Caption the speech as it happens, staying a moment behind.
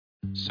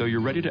So you're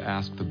ready to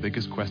ask the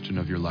biggest question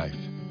of your life,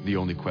 the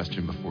only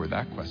question before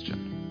that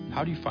question.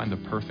 How do you find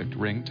the perfect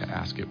ring to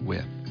ask it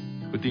with?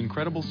 With the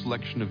incredible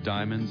selection of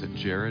diamonds at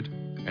Jared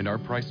and our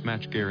price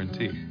match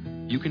guarantee,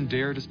 you can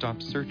dare to stop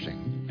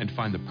searching and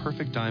find the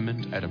perfect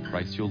diamond at a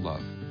price you'll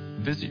love.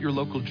 Visit your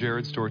local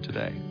Jared store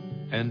today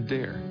and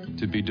dare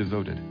to be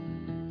devoted.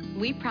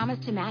 We promise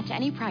to match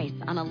any price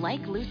on a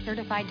like loose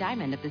certified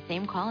diamond of the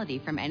same quality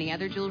from any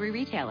other jewelry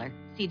retailer.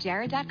 See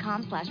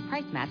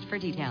jared.com/price match for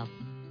details.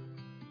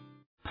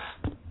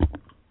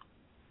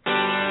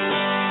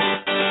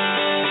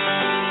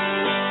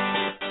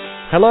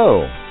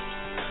 Hello,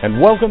 and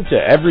welcome to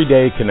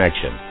Everyday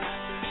Connection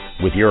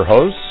with your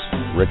hosts,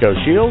 Rico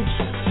Shields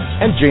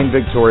and Jean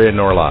Victoria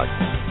Norlock,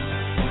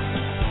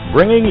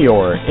 bringing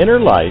your inner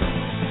light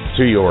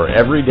to your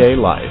everyday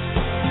life.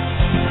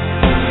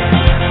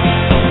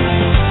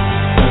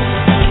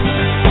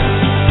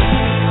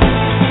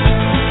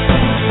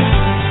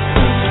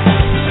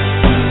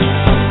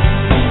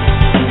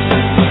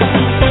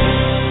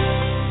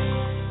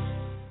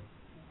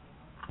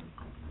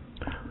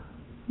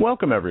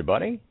 Welcome,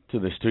 everybody, to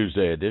this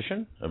Tuesday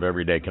edition of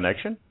Everyday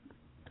Connection.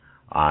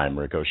 I'm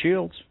Rico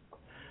Shields,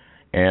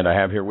 and I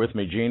have here with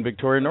me Jean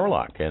Victoria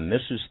Norlock, and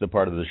this is the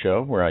part of the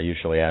show where I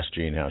usually ask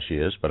Jean how she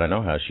is, but I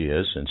know how she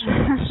is, and so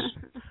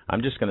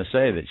I'm just going to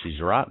say that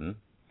she's rotten.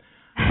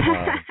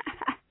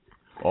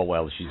 Oh,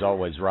 well, she's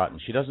always rotten.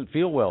 She doesn't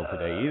feel well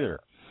today either.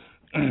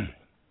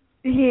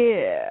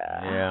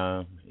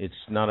 Yeah,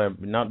 it's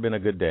not been a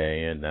good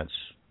day, and that's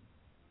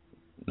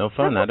no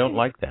fun. I don't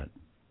like that.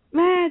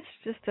 It's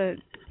just a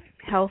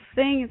health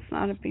thing. It's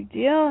not a big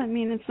deal. I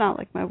mean, it's not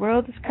like my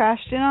world has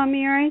crashed in on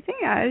me or anything.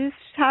 I just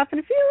happen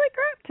to feel like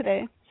crap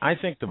today. I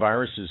think the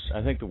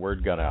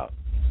word got out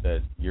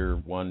that you're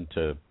one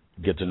to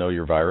get to know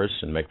your virus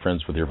and make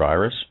friends with your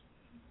virus.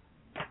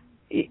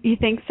 You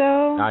think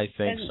so? I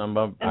think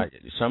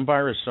some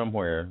virus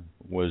somewhere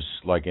was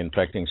like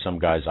infecting some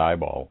guy's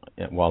eyeball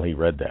while he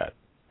read that,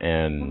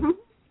 and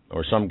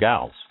or some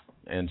gal's,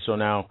 and so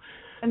now.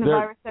 And the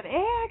virus said, "Hey,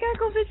 I gotta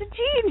go visit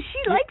Jean.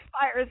 She likes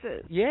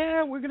viruses."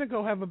 Yeah, we're gonna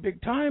go have a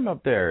big time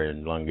up there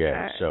in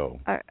Lungay. So.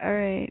 All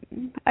right,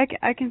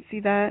 I can see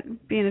that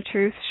being a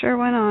truth. Sure,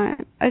 why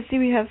not? I see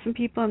we have some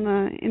people in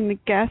the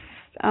guest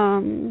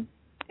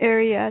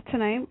area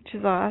tonight, which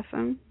is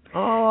awesome. Oh,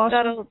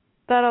 awesome.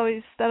 That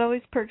always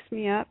perks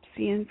me up,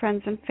 seeing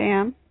friends and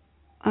fam.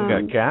 We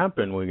got Cap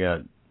and we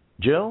got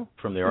Jill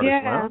from the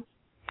Artist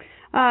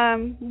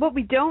Lounge. What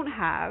we don't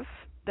have,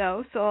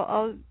 though, so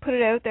I'll put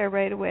it out there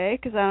right away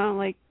because I don't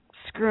like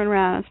screwing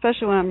around,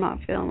 especially when I'm not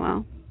feeling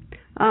well.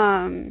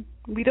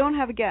 We don't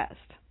have a guest.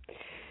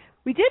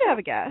 We did have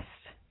a guest,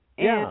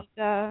 and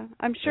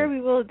I'm sure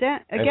we will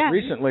again. As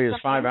recently as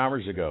 5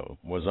 hours ago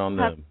was on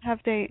the... Have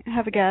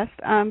a guest,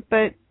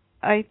 but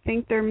I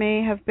think there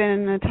may have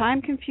been a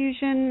time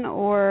confusion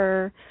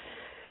or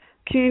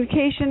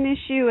communication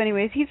issue.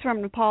 Anyways, he's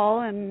from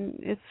Nepal, and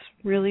it's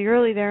really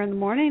early there in the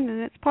morning,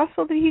 and it's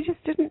possible that he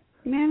just didn't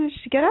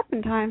manage to get up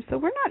in time. So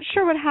we're not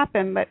sure what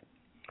happened, but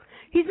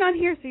he's not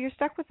here, so you're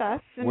stuck with us.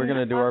 We're going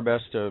to do our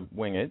best to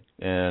wing it,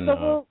 and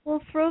so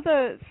we'll throw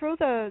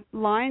the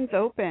lines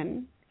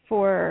open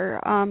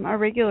for our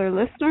regular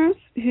listeners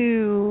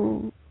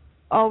who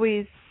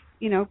always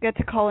get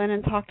to call in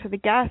and talk to the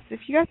guests.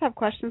 If you guys have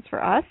questions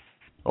for us,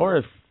 or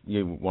if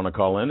you want to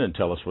call in and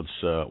tell us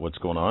what's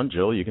going on,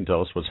 Jill, you can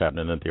tell us what's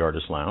happening at the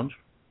Artist Lounge.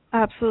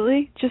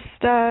 Absolutely. Just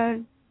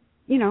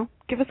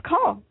give us a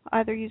call,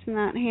 either using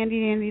that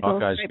handy little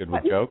Hawkeye's good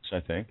button. with jokes,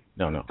 I think.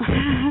 No.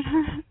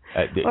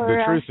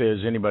 The truth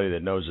is, anybody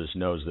that knows us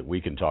knows that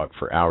we can talk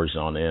for hours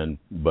on end,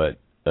 but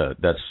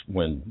that's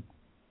when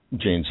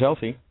Jane's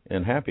healthy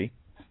and happy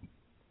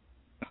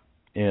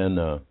and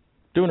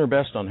doing her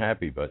best on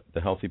happy, but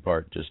the healthy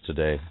part just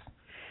today.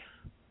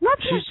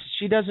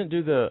 She doesn't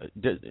do the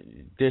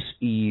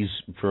dis-ease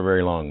for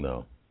very long,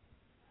 though,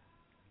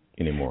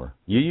 anymore.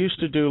 You used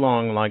to do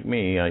long like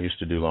me. I used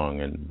to do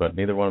long, but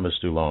neither one of us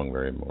do long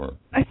very more.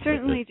 I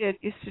certainly did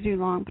used to do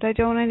long, but I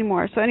don't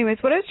anymore. So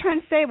anyways, what I was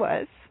trying to say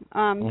was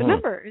the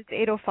number is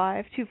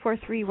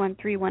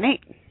 805-243-1318.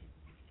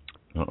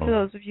 For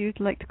those of you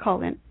who'd like to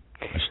call in.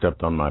 I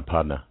stepped on my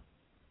partner.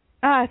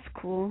 It's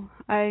cool.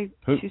 I'm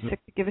too sick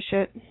to give a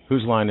shit.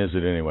 Whose line is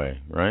it anyway,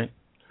 right?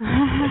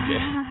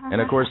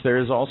 And, of course, there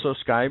is also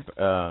Skype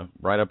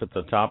right up at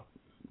the top.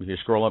 If you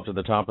scroll up to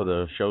the top of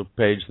the show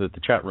page that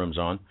the chat room's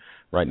on,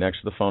 right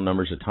next to the phone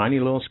number is a tiny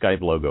little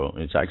Skype logo.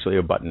 It's actually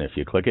a button. If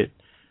you click it,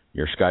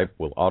 your Skype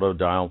will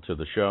auto-dial to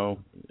the show.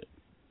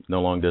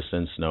 No long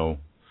distance, no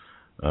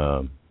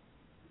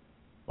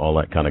all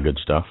that kind of good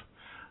stuff.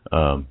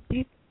 So,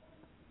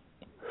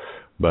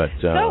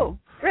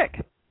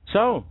 Rick.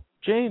 So,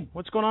 Jane,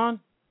 what's going on?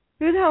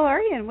 Who the hell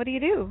are you and what do you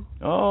do?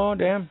 Oh,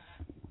 damn.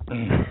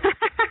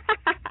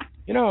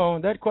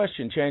 That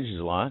question changes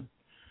a lot.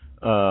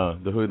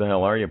 The who the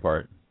hell are you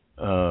part.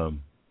 I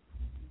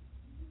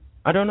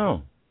don't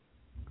know.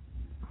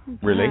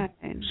 Really.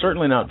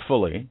 Certainly not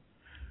fully,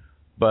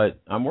 but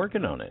I'm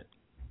working on it.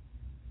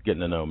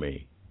 Getting to know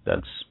me.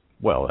 That's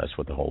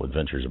what the whole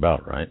adventure's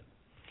about, right?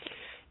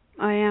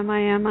 I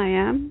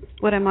am.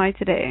 What am I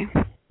today?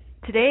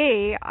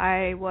 Today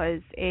I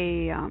was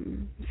a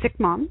sick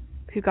mom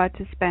who got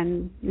to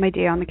spend my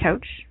day on the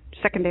couch,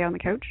 second day on the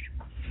couch,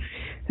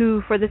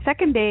 who for the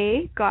second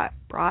day got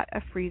brought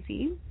a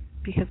freezie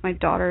because my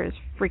daughter is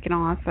freaking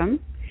awesome,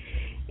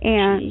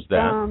 and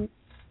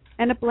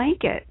a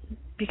blanket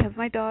because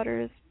my daughter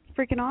is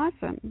freaking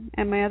awesome,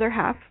 and my other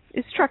half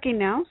is trucking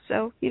now,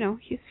 so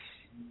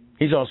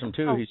he's awesome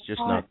too. He's just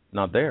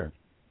not there.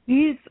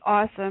 He's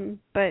awesome,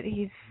 but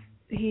he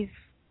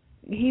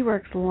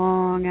works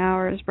long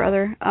hours,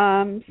 brother.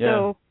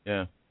 So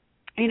yeah.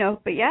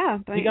 But yeah.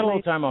 You got a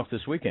little time off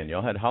this weekend.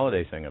 Y'all had a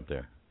holiday thing up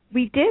there.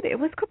 We did. It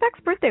was Quebec's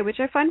birthday, which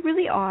I find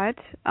really odd.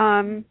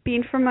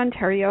 Being from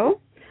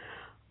Ontario,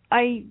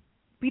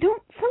 we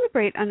don't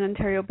celebrate an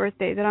Ontario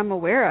birthday that I'm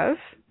aware of.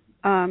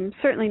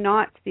 Certainly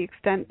not to the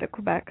extent that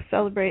Quebec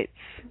celebrates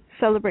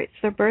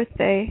their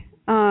birthday.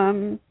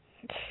 And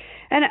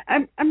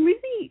I'm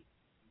really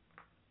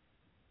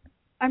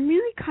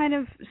kind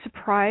of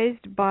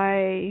surprised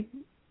by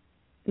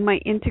my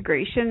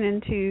integration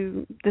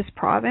into this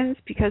province,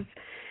 because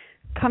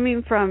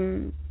coming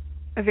from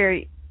a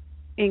very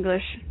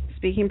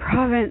English-speaking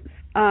province,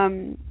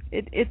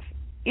 it's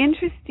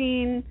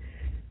interesting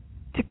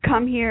to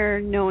come here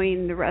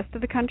knowing the rest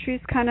of the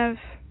country's kind of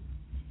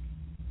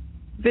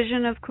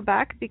vision of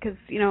Quebec, because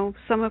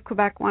some of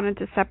Quebec wanted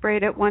to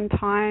separate at one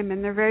time,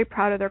 and they're very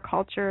proud of their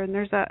culture, and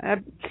there's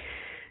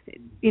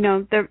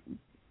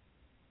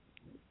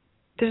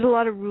there's a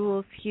lot of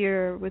rules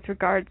here with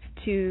regards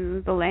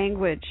to the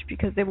language,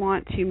 because they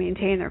want to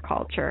maintain their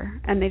culture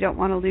and they don't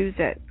want to lose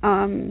it.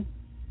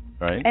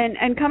 Right.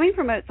 And coming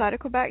from outside of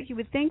Quebec, you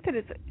would think that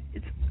it's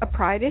a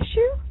pride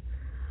issue,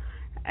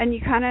 and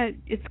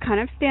it's kind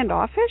of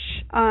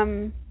standoffish.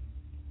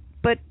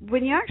 But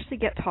when you actually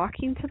get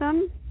talking to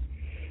them,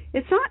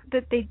 it's not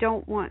that they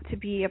don't want to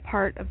be a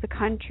part of the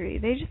country.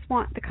 They just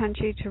want the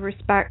country to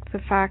respect the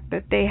fact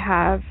that they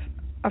have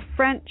a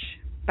French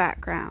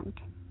background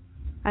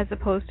as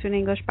opposed to an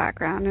English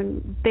background,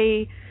 and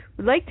they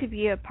would like to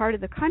be a part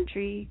of the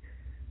country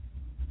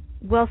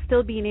while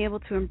still being able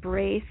to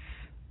embrace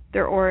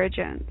their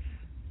origins.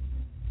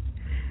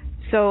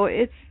 So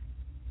it's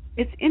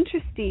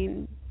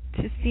interesting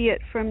to see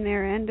it from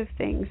their end of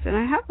things, and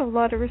I have a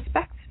lot of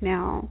respect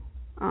now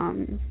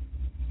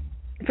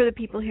for the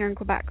people here in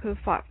Quebec who have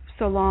fought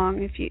so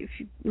long. If you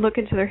look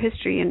into their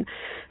history and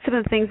some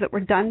of the things that were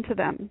done to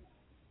them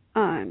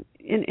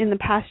in the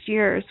past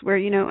years, where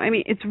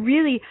it's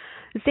really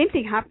the same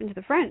thing happened to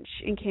the French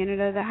in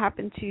Canada that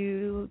happened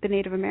to the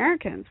Native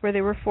Americans, where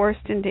they were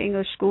forced into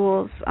English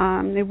schools.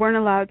 They weren't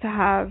allowed to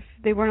have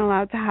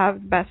the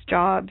best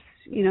jobs.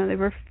 They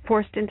were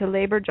forced into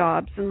labor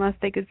jobs unless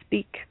they could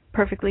speak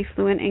perfectly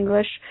fluent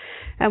English.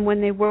 And when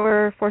they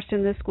were forced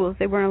into the schools,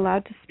 they weren't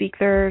allowed to speak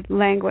their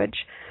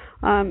language.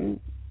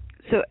 And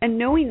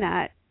knowing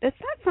that, that's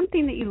not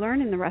something that you learn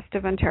in the rest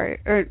of Ontario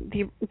or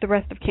the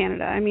rest of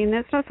Canada. I mean,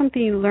 that's not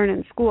something you learn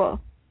in school.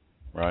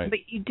 Right. But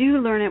you do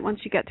learn it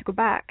once you get to go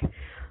back.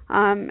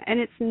 And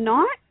it's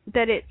not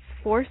that it's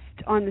forced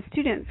on the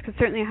students, because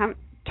certainly I haven't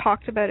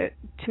talked about it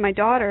to my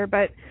daughter,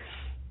 but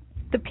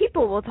the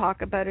people will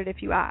talk about it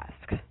if you ask.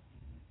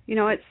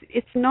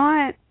 It's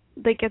not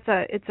like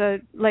it's a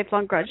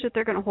lifelong grudge that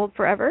they're going to hold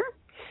forever,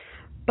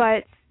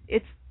 but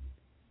it's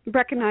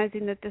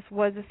recognizing that this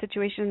was a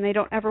situation and they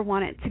don't ever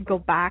want it to go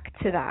back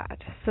to that.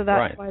 So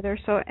that's why they're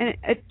so...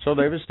 So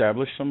they've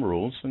established some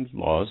rules and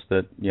laws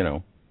that,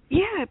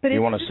 Yeah, but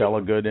you want to sell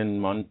a good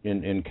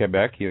in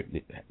Quebec,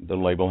 the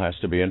label has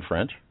to be in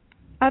French?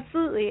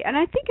 Absolutely. And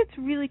I think it's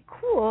really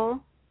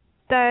cool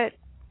that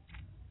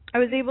I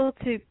was able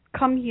to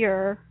come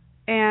here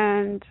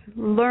and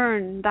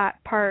learn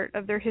that part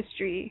of their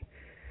history.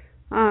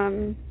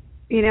 And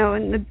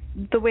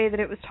the way that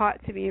it was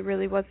taught to me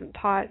really wasn't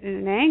taught in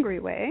an angry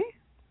way.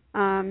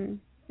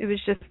 It was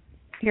just,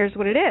 here's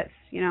what it is,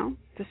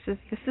 this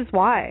is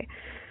why.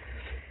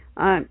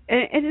 And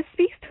it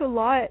speaks to a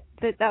lot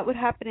that would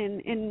happen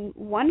in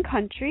one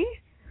country.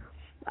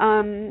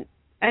 And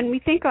we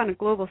think on a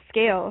global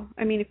scale.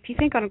 I mean, if you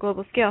think on a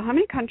global scale, how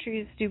many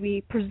countries do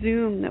we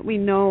presume that we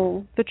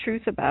know the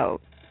truth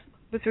about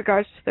with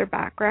regards to their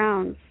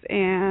backgrounds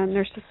and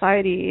their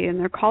society and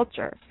their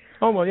culture?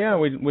 Oh, well, yeah,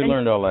 we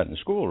learned all that in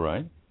school,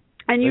 right?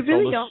 And you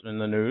really don't. In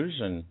the news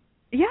and...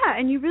 Yeah,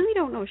 and you really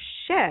don't know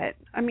shit.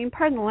 I mean,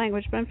 pardon the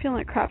language, but I'm feeling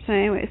like crap tonight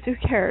anyway, so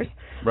who cares?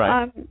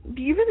 Right.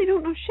 You really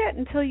don't know shit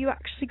until you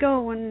actually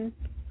go and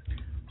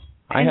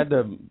I had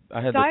the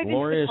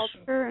glorious,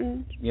 share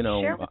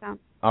with them.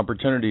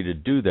 Opportunity to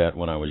do that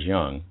when I was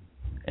young,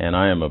 and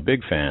I am a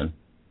big fan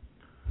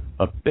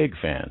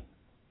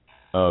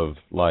of,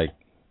 like,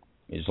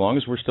 as long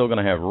as we're still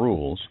going to have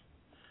rules,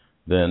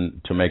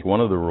 then to make one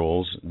of the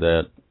rules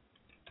that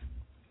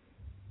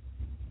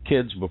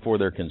kids, before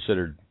they're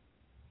considered,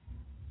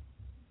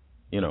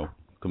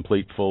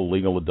 complete, full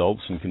legal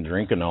adults and can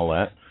drink and all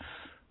that,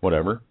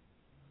 whatever,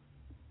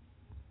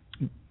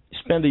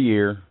 spend a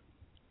year,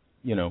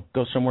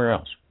 go somewhere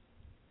else.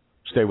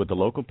 Stay with the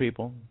local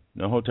people.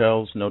 No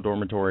hotels, no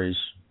dormitories.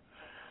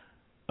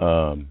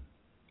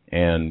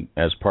 and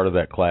as part of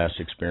that class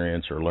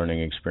experience or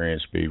learning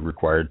experience, be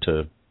required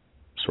to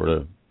sort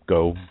of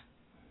go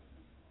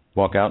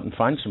walk out and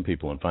find some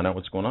people and find out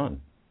what's going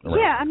on.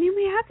 Yeah, I mean,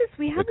 we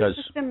have a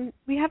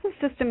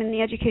system in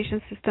the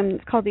education system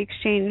that's called the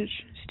exchange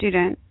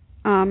student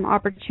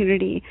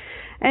opportunity,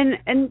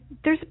 and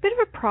there's a bit of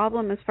a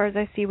problem as far as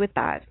I see with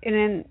that,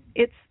 and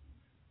it's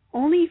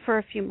only for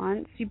a few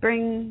months. You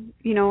bring,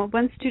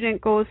 one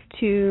student goes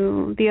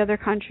to the other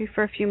country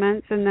for a few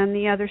months, and then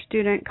the other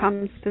student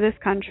comes to this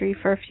country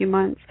for a few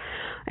months,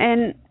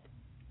 and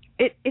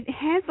it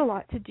has a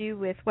lot to do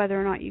with whether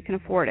or not you can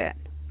afford it,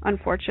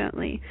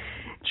 unfortunately.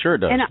 Sure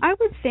does. And I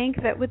would think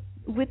that with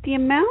the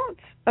amount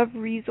of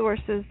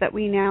resources that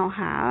we now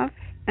have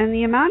and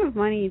the amount of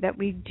money that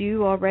we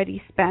do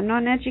already spend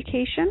on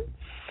education,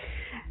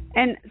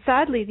 and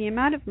sadly the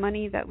amount of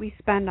money that we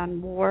spend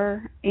on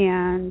war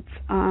and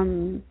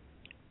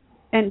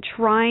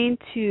trying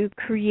to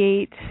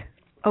create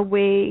a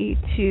way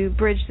to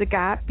bridge the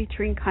gap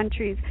between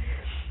countries,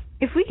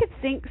 if we could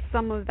sink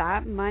some of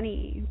that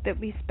money that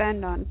we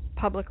spend on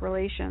public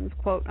relations,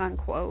 quote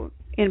unquote,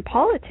 in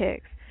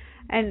politics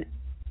and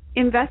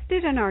invest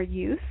it in our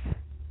youth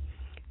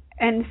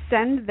and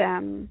send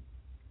them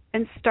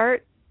and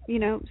start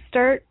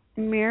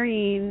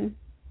marrying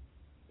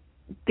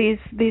these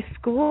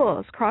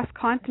schools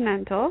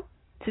cross-continental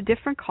to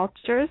different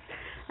cultures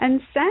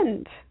and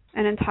send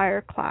an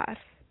entire class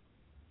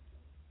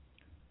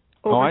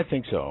over. Oh, I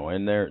think so.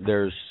 And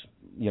there's,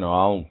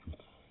 I'll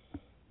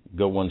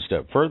go one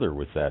step further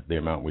with that, the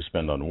amount we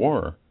spend on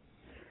war.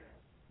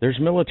 There's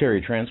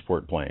military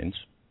transport planes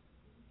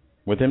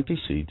with empty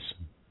seats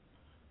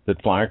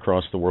that fly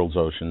across the world's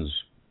oceans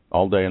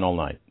all day and all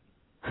night,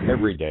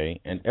 every day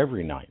and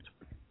every night.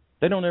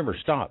 They don't ever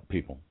stop,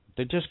 people.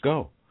 They just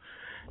go.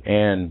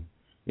 And,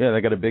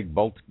 they got a big,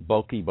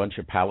 bulky bunch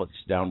of pallets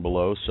down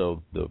below,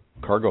 so the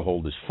cargo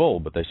hold is full,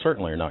 but they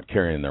certainly are not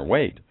carrying their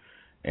weight.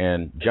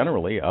 And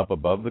generally, up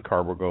above the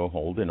cargo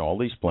hold in all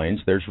these planes,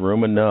 there's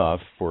room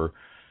enough for,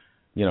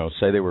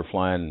 say they were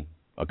flying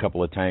a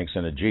couple of tanks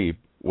and a Jeep.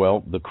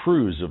 Well, the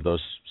crews of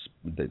those,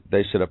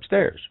 they sit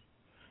upstairs,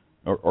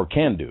 or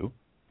can do.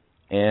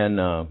 And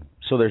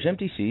so there's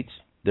empty seats.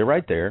 They're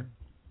right there.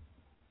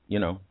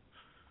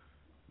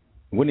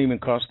 Wouldn't even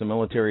cost the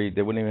military.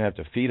 They wouldn't even have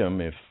to feed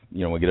them if,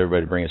 we get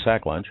everybody to bring a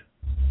sack lunch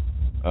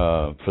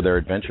for their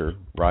adventure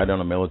ride on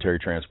a military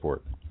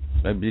transport.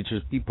 That'd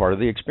just be part of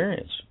the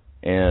experience.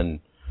 And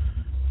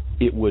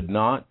it would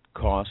not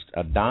cost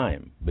a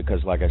dime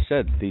because, like I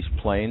said, these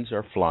planes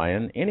are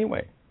flying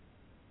anyway.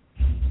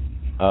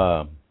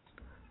 Got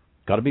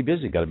to be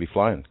busy. Got to be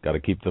flying. Got to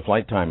keep the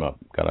flight time up.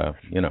 Got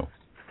to,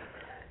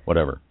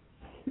 whatever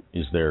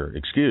is their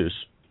excuse.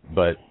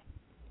 But,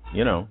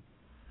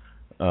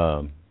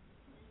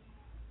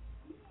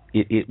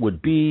 it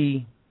would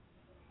be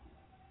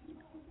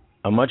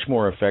a much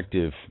more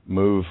effective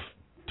move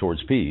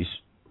towards peace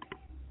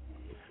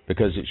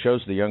because it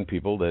shows the young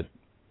people that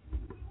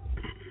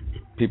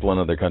people in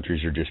other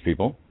countries are just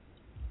people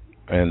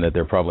and that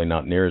they're probably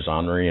not near as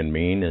ornery and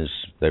mean as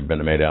they've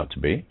been made out to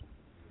be.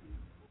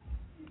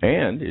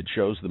 And it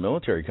shows the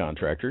military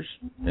contractors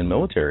and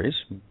militaries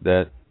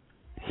that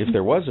if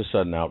there was a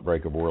sudden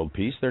outbreak of world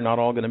peace, they're not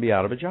all going to be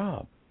out of a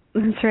job.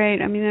 That's right.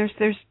 I mean,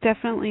 there's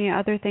definitely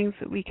other things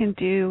that we can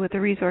do with the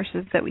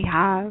resources that we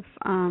have.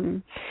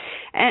 And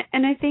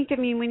I think,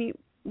 when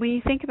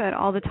you think about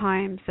all the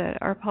times that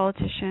our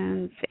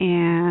politicians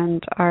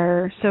and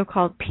our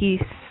so-called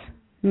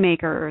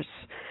peacemakers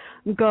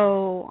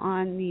go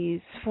on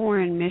these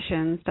foreign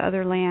missions to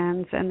other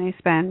lands and they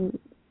spend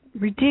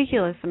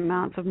ridiculous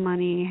amounts of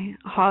money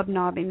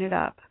hobnobbing it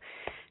up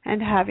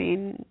and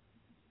having,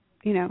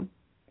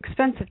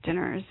 expensive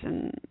dinners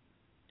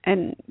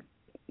and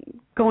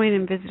going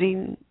and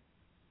visiting,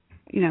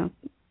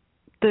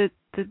 the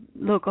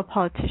local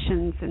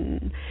politicians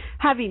and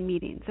having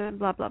meetings and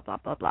blah, blah, blah,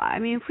 blah, blah.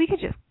 If we could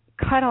just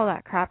cut all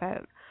that crap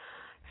out,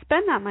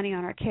 spend that money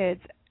on our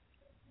kids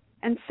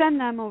and send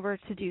them over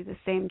to do the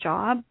same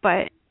job,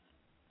 but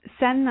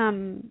send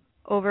them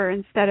over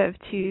instead of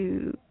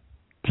to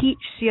teach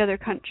the other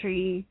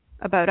country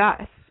about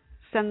us,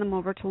 send them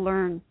over to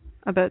learn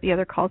about the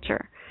other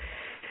culture.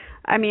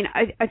 I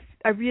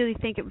really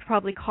think it would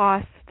probably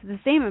cost the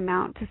same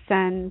amount to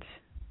send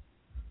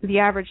the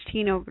average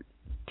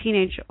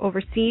teenage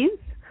overseas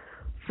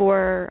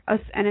for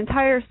an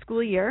entire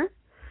school year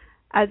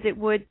as it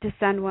would to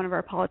send one of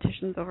our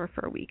politicians over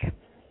for a week.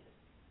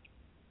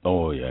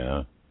 Oh,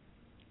 yeah.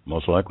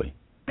 Most likely.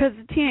 Because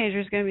the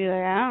teenager's going to be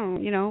like, I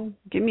don't,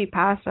 give me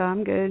pasta,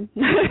 I'm good.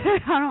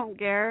 I don't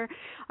care.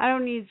 I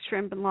don't need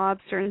shrimp and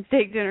lobster and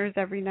steak dinners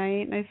every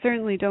night, and I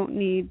certainly don't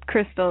need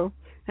crystal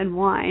and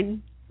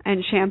wine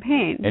and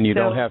champagne. And you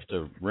don't have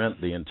to rent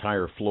the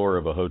entire floor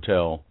of a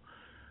hotel,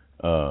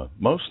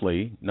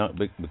 mostly not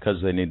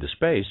because they need the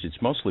space.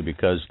 It's mostly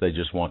because they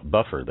just want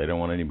buffer. They don't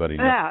want anybody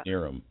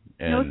near them.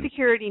 And no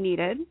security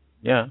needed.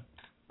 Yeah.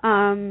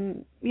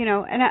 And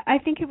I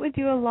think it would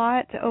do a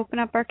lot to open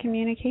up our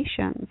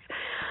communications.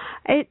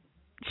 It's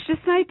just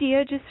an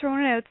idea, just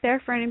throwing it out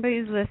there for anybody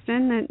who's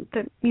listening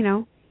that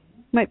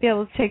might be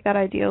able to take that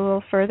idea a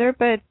little further.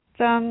 But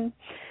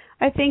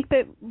I think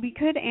that we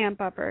could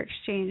amp up our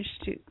exchange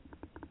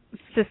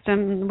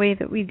system in the way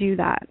that we do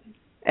that.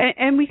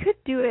 And we could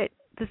do it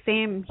the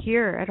same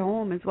here at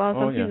home as well.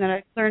 Something that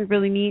I learned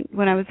really neat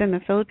when I was in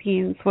the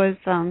Philippines was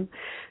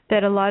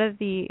that a lot of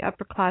the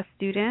upper class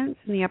students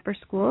in the upper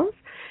schools,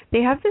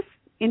 they have this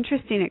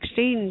interesting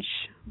exchange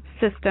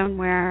system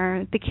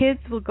where the kids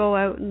will go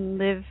out and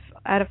live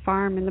at a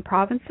farm in the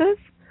provinces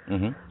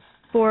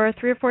for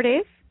 3 or 4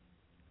 days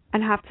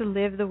and have to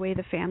live the way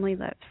the family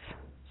lives.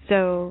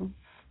 So,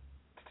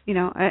 you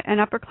know, an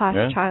upper class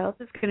child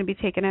is going to be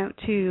taken out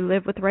to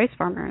live with the rice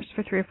farmers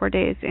for 3 or 4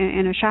 days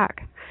in a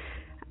shack.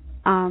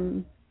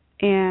 And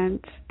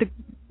the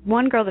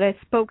one girl that I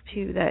spoke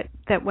to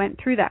that went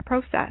through that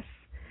process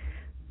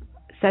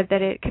said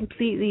that it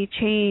completely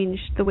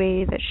changed the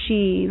way that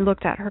she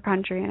looked at her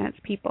country and its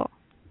people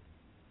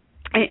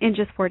in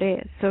just 4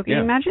 days. So can you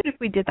imagine if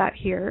we did that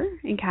here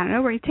in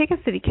Canada, where you take a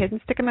city kid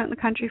and stick him out in the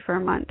country for a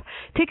month,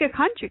 take a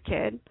country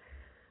kid,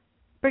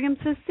 bring him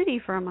to the city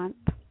for a month,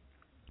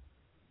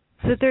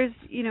 so that there's,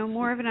 you know,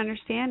 more of an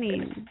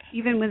understanding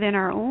even within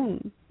our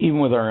own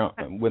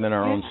within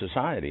our own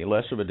society,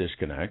 less of a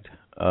disconnect.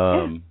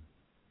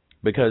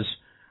 Because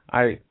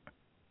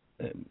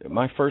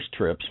my first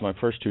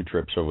 2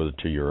 trips over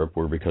to Europe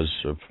were because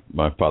of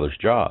my father's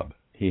job.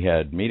 He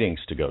had meetings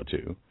to go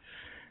to.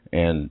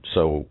 And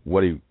so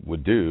what he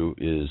would do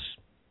is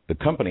the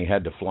company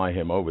had to fly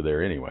him over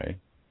there anyway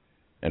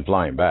and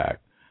fly him back.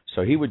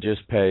 So he would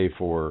just pay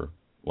for,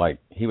 like,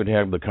 he would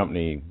have the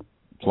company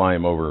fly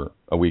him over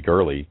a week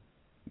early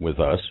with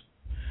us,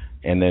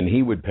 and then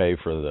he would pay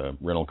for the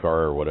rental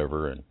car or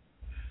whatever,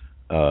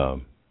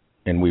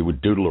 and we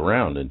would doodle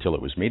around until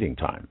it was meeting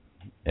time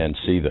and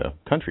see the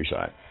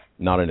countryside,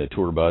 not in a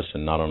tour bus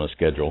and not on a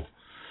schedule.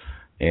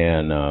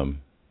 And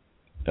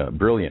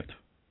brilliant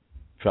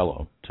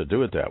fellow to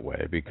do it that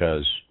way,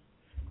 because,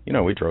 you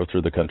know, we drove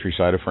through the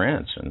countryside of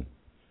France, and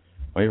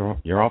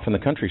you're off in the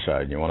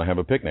countryside and you want to have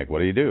a picnic. What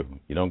do?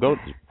 You don't go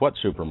to what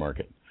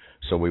supermarket?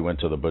 So we went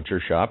to the butcher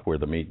shop where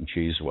the meat and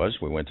cheese was.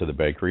 We went to the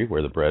bakery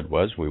where the bread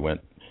was. We went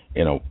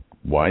in a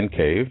wine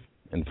cave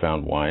and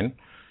found wine.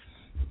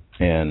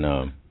 And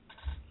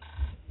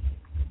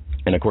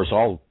of course,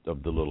 all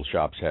of the little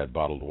shops had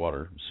bottled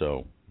water,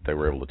 so they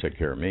were able to take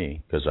care of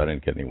me because I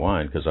didn't get any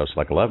wine because I was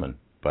like 11.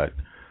 But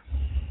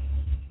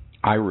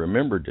I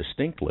remember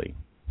distinctly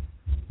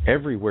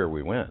everywhere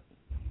we went,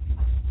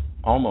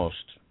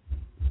 almost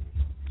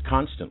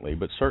constantly,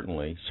 but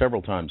certainly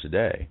several times a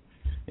day,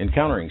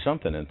 encountering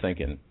something and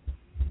thinking,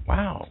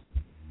 wow,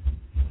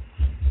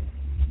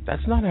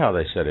 that's not how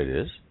they said it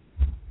is.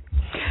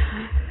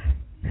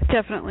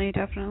 Definitely.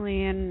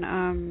 And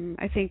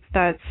I think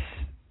that's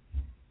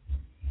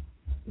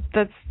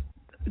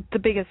the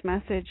biggest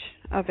message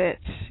of it,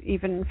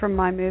 even from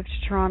my move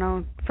to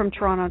Toronto, from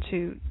Toronto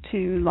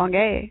to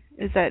Longueuil,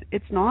 is that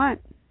it's not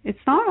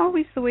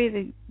always the way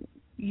that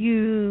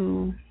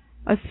you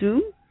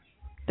assume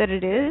that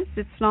it is.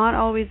 It's not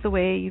always the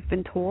way you've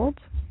been told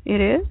it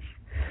is.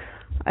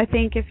 I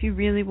think if you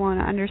really want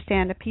to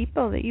understand a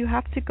people, that you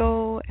have to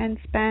go and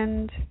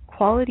spend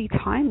quality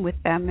time with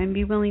them and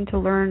be willing to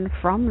learn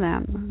from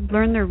them,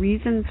 learn their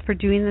reasons for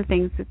doing the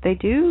things that they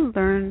do,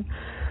 learn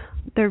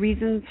their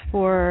reasons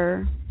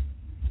for,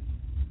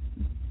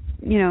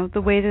 you know,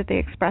 the way that they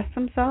express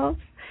themselves.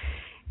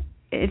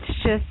 It's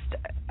just,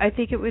 I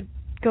think it would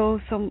go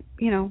so,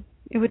 you know,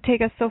 it would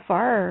take us so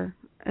far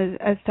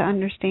as to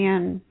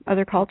understand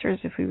other cultures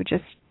if we would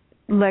just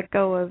let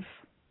go of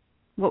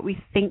what we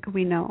think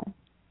we know.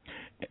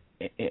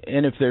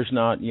 And if there's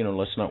not, you know,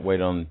 let's not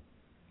wait on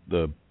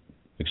the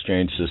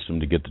exchange system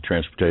to get the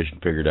transportation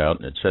figured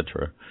out, et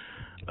cetera.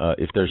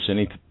 If there's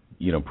any,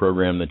 you know,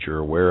 program that you're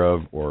aware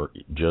of, or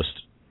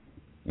just,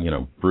 you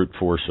know, brute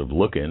force of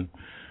looking,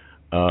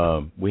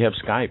 we have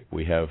Skype.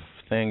 We have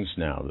things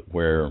now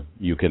where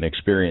you can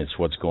experience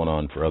what's going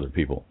on for other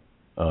people.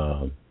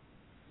 So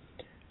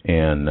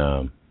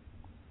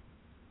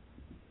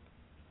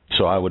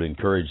I would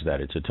encourage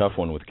that. It's a tough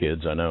one with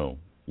kids, I know.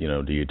 You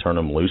know, do you turn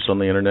them loose on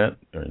the internet,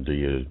 or do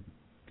you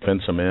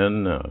fence them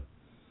in?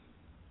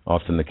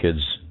 Often the kids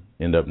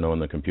end up knowing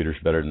the computers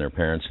better than their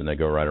parents, and they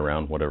go right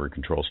around whatever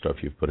control stuff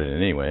you've put in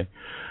anyway.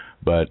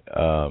 But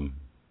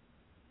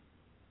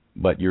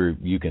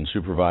you can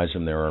supervise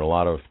them. There are a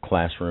lot of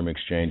classroom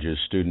exchanges,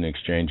 student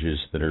exchanges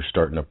that are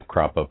starting to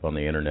crop up on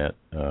the internet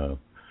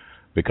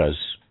because,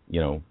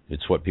 you know,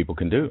 it's what people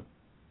can do.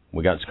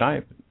 We got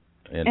Skype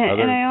and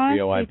other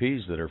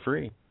VoIPs that are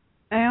free.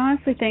 I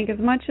honestly think, as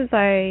much as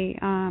I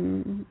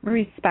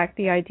respect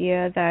the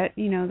idea that,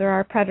 you know, there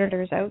are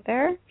predators out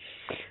there,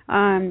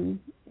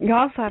 you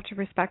also have to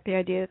respect the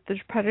idea that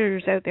there's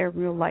predators out there in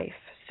real life.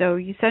 So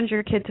you send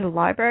your kid to the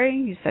library,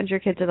 you send your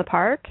kid to the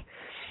park,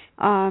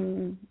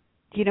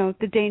 you know,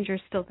 the danger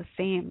is still the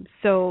same.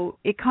 So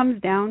it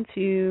comes down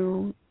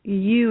to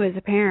you as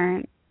a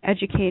parent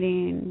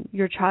educating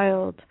your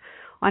child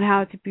on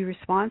how to be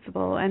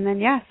responsible. And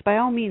then, yes, by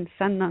all means,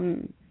 send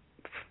them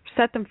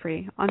set them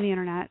free on the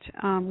internet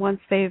once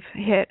they've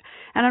hit.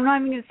 And I'm not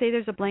even going to say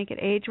there's a blanket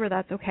age where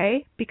that's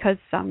okay, because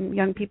some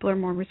young people are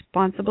more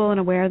responsible and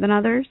aware than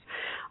others.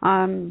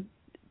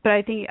 But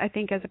I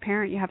think as a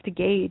parent, you have to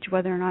gauge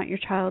whether or not your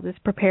child is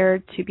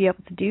prepared to be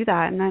able to do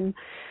that. And then,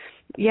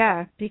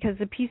 yeah, because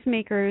the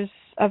peacemakers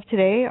of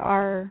today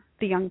are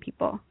the young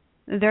people.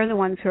 They're the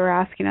ones who are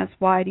asking us,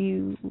 why do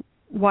you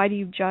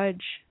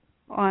judge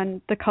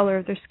on the color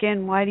of their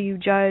skin? Why do you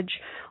judge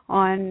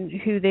on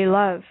who they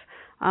love?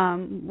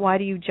 Why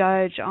do you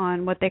judge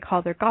on what they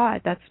call their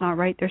God? That's not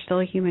right. They're still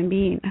a human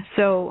being.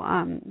 So,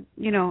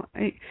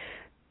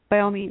 by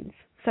all means,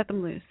 set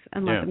them loose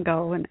and let them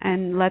go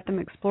and let them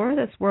explore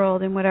this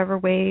world in whatever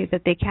way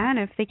that they can.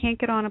 If they can't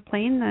get on a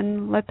plane,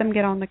 then let them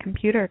get on the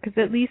computer, because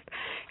at least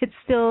it's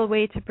still a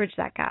way to bridge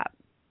that gap.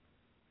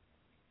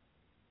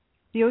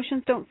 The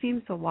oceans don't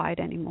seem so wide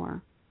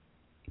anymore.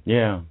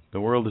 Yeah, the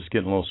world is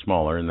getting a little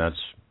smaller, and that's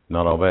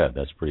not all bad.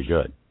 That's pretty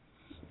good.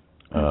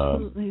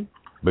 Absolutely.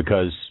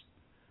 Because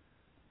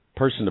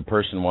person to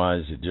person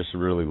wise, it just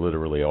really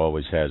literally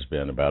always has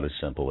been about as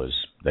simple as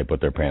they put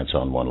their pants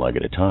on one leg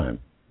at a time.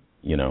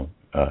 You know,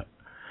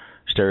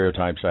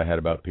 stereotypes I had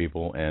about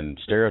people and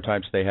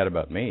stereotypes they had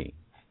about me.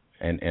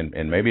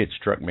 And maybe it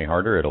struck me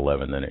harder at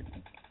 11 than it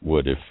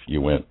would if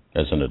you went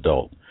as an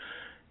adult.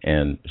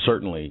 And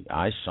certainly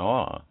I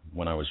saw,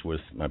 when I was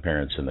with my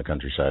parents in the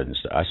countryside, and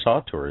I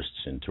saw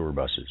tourists in tour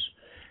buses.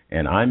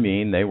 And I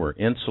mean, they were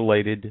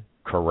insulated,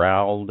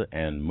 corralled,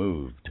 and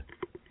moved,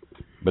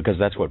 because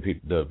that's what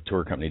the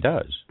tour company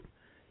does.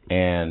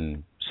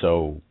 And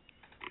so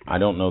I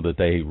don't know that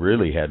they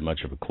really had much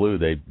of a clue.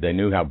 They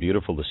knew how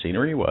beautiful the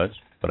scenery was,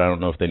 but I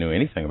don't know if they knew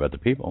anything about the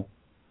people.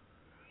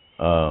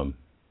 And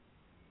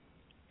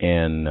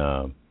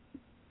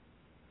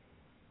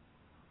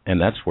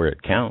that's where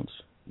it counts,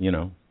 you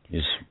know,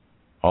 is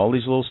all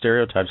these little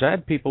stereotypes. I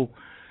had people,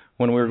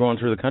 when we were going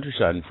through the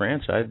countryside in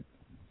France, I had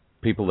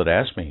people that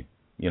asked me,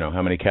 you know,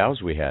 how many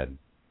cows we had,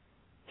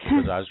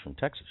 because I was from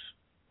Texas.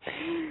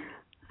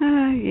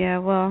 Yeah,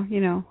 well,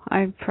 you know,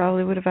 I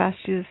probably would have asked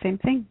you the same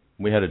thing.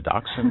 We had a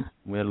dachshund.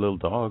 We had a little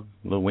dog,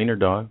 a little wiener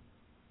dog.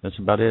 That's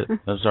about it.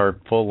 That's our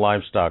full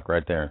livestock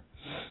right there.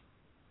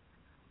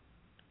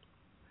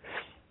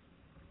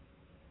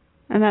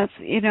 And that's,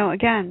 you know,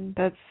 again,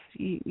 that's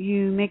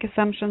you make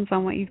assumptions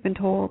on what you've been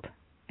told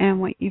and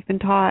what you've been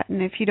taught.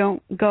 And if you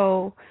don't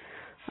go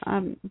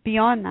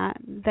beyond that,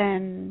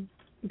 then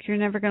you're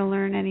never going to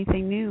learn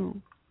anything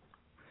new.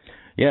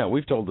 Yeah,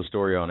 we've told the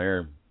story on air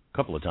a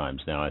couple of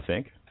times now, I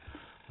think,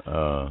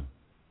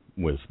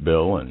 with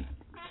Bill and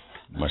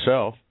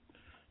myself.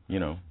 You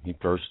know, he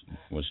first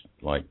was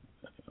like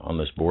on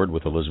this board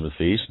with Elizabeth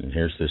Feast, and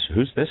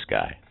who's this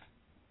guy?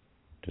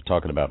 To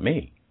talking about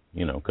me,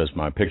 you know, because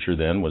my picture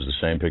then was the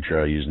same picture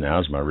I use now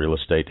as my real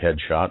estate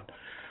headshot,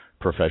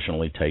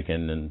 professionally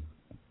taken, and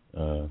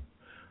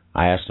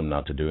I asked them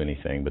not to do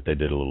anything, but they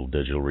did a little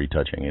digital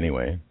retouching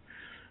anyway.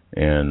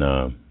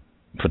 And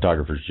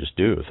photographers just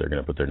do if they're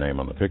going to put their name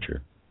on the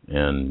picture.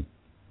 And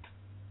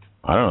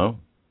I don't know.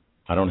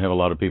 I don't have a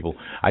lot of people.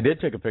 I did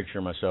take a picture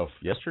of myself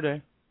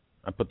yesterday.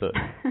 I put the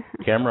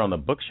camera on the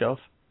bookshelf,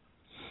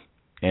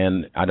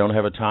 and I don't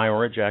have a tie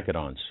or a jacket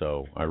on,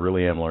 so I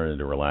really am learning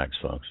to relax,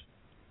 folks.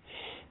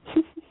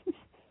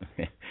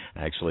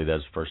 Actually,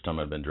 that's the first time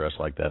I've been dressed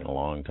like that in a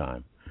long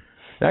time.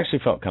 It actually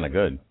felt kind of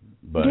good.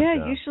 But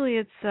yeah, usually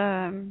it's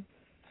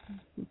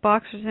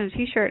boxers and a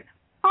T-shirt.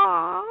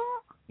 Aww.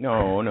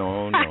 No,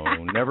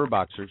 never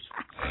boxers.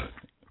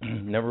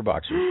 Never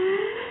boxers.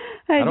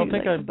 I don't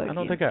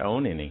think I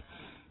own any.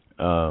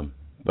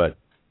 But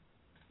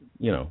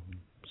you know,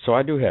 so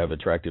I do have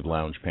attractive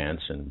lounge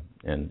pants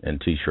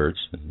and T-shirts,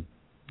 and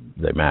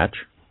they match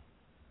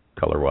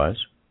color-wise.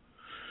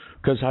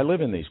 Because I live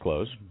in these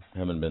clothes,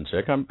 haven't been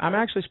sick. I'm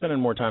actually spending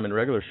more time in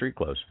regular street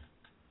clothes.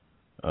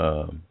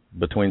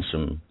 Between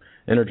some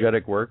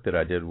energetic work that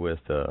I did with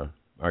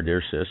our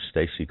dear sis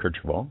Stacy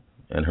Kirchhoff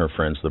and her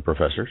friends, the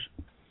professors,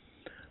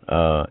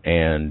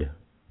 and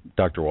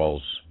Dr.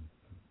 Wall's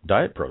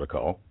diet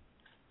protocol.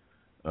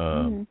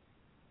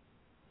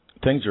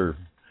 Things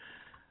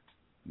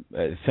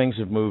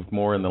have moved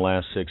more in the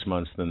last 6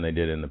 months than they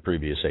did in the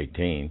previous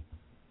 18,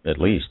 at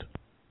least.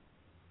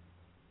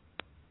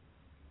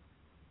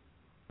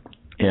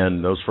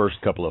 And those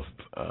first couple of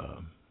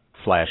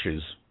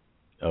flashes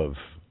of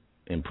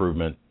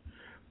improvement,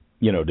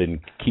 you know,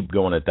 didn't keep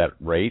going at that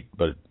rate,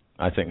 but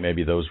I think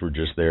maybe those were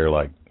just there,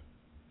 like,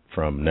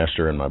 from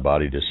Nestor and my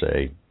body to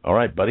say, all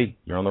right, buddy,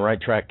 you're on the right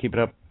track, keep it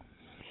up.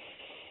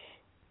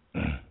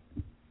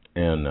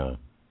 And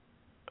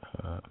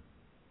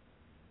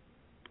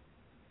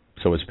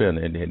so it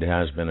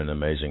has been an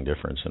amazing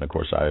difference. And, of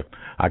course,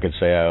 I could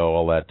say I owe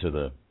all that to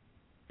the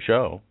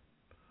show.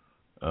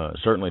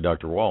 Certainly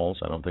Dr. Walls.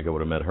 I don't think I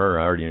would have met her.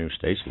 I already knew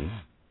Stacy.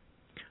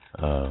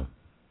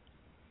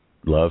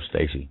 Love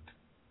Stacy.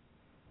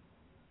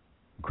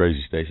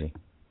 Crazy Stacy.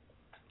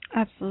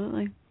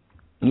 Absolutely.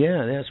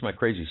 Yeah, that's my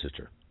crazy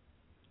sister.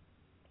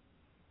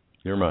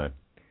 You're my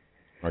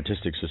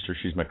artistic sister.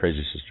 She's my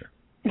crazy sister.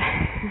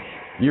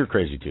 You're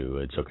crazy too.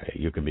 It's okay.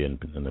 You can be in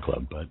the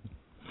club, but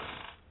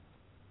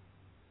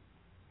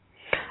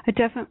I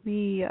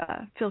definitely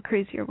feel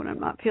crazier when I'm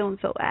not feeling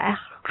so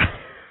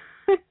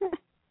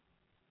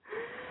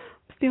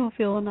Still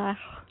feeling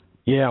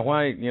Yeah,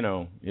 why,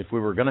 if we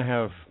were going to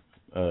have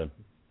a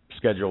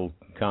schedule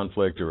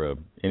conflict or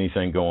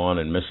anything go on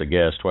and miss a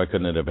guest, why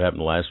couldn't it have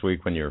happened last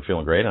week when you were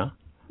feeling great, huh?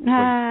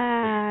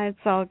 It's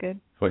all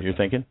good. What you're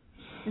thinking?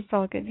 It's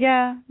all good.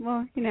 Yeah,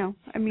 well, I mean...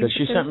 Because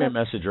she sent me a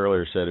message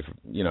earlier, said, if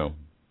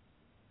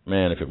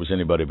it was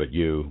anybody but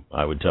you,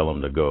 I would tell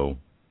them to go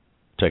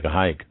take a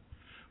hike.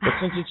 But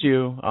since it's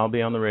you, I'll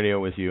be on the radio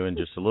with you in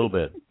just a little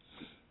bit.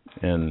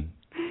 And,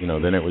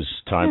 then it was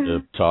time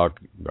to talk,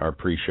 our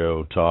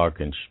pre-show talk,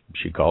 and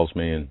she calls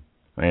me, and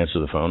I answer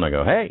the phone. I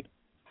go, hey.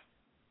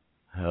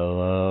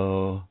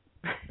 Hello.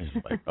 It's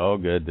like, oh,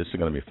 good. This is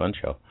going to be a fun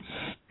show.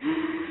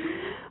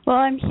 Well,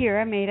 I'm here.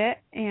 I made it,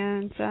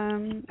 and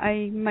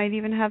I might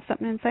even have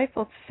something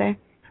insightful to say.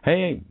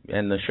 Hey,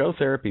 and the show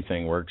therapy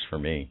thing works for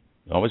me.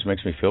 It always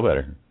makes me feel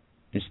better.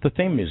 It's the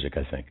theme music,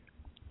 I think.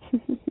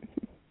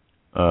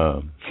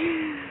 And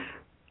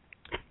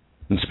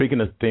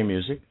speaking of theme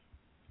music,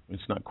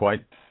 it's not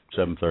quite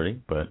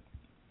 7:30, but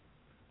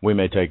we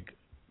may take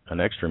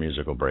an extra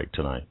musical break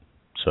tonight.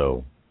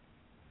 So,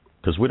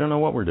 because we don't know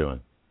what we're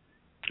doing.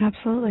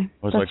 Absolutely.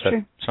 It was like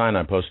that sign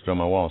I posted on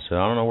my wall. Said,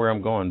 I don't know where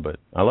I'm going, but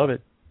I love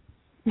it.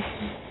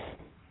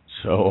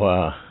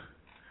 So,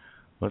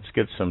 let's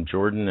get some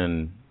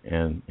Jordan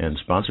and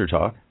sponsor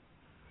talk.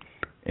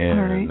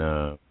 And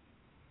right.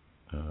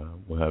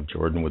 We'll have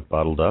Jordan with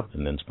Bottled Up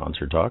and then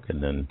sponsor talk,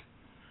 and then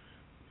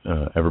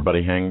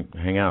everybody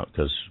hang out,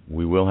 because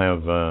we will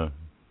have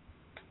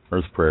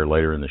Earth Prayer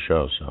later in the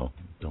show, so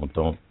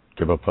don't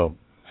give up hope.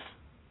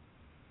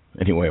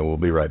 Anyway, we'll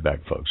be right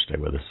back, folks. Stay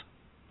with us.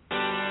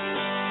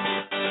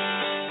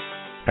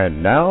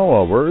 And now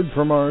a word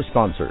from our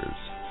sponsors.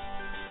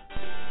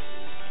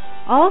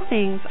 All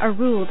things are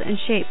ruled and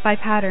shaped by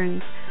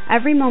patterns.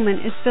 Every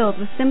moment is filled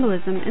with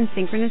symbolism and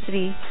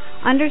synchronicity.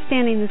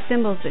 Understanding the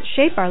symbols that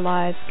shape our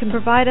lives can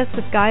provide us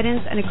with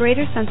guidance and a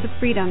greater sense of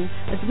freedom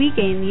as we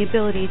gain the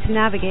ability to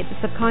navigate the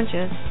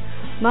subconscious.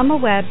 Mama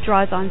Webb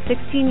draws on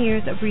 16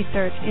 years of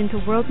research into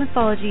world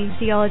mythology,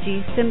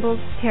 theology, symbols,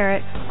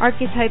 tarot,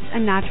 archetypes,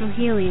 and natural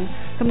healing,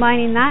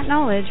 combining that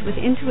knowledge with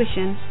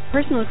intuition,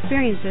 personal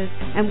experiences,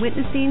 and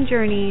witnessing,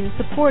 journeying,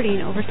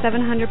 supporting over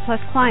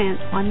 700-plus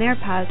clients on their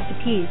paths to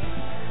peace.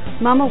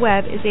 Mama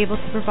Webb is able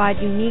to provide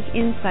unique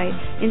insight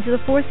into the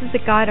forces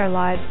that guide our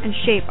lives and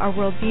shape our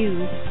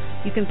worldviews.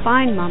 You can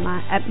find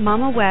Mama at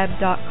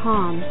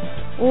mamaweb.com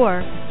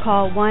or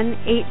call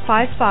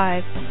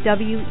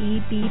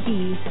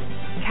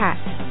 1-855-WEBB-CAT.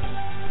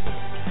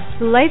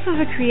 The life of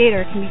a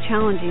creator can be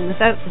challenging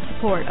without the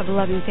support of a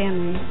loving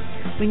family.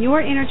 When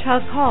your inner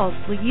child calls,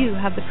 will you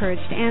have the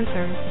courage to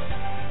answer?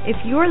 If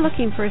you're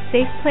looking for a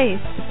safe place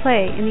to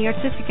play in the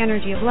artistic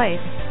energy of life,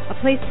 a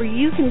place where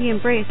you can be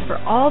embraced for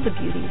all the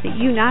beauty that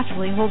you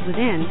naturally hold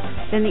within,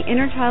 then the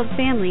Inner Child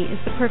Family is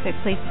the perfect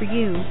place for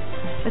you.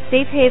 A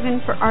safe haven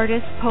for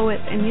artists,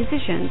 poets, and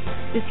musicians,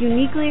 this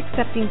uniquely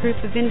accepting group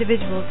of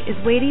individuals is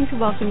waiting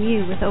to welcome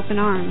you with open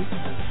arms.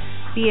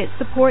 Be it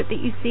support that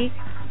you seek,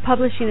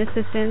 publishing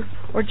assistance,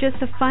 or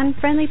just a fun,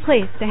 friendly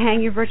place to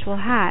hang your virtual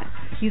hat,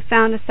 you've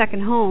found a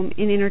second home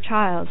in Inner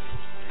Child.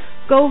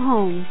 Go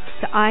home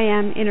to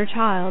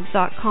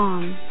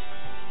IamInnerChild.com.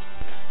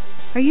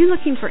 Are you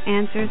looking for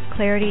answers,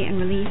 clarity, and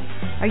relief?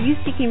 Are you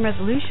seeking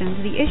resolution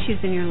to the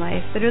issues in your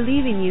life that are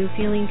leaving you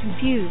feeling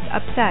confused,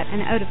 upset,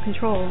 and out of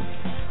control?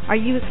 Are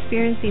you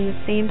experiencing the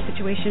same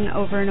situation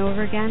over and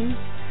over again?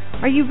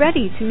 Are you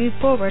ready to move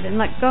forward and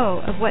let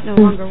go of what no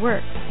longer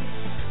works?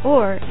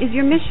 Or is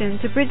your mission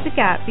to bridge the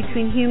gap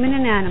between human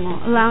and animal,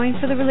 allowing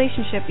for the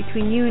relationship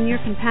between you and your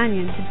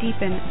companion to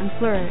deepen and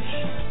flourish?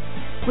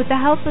 With the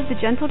help of the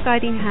gentle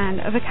guiding hand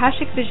of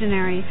Akashic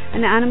visionary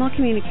and animal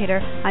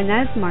communicator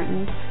Inez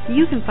Martins,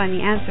 you can find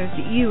the answers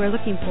that you are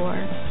looking for.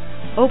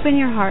 Open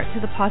your heart to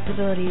the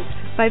possibilities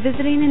by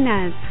visiting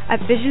Inez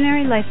at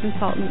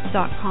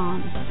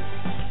visionarylifeconsultant.com.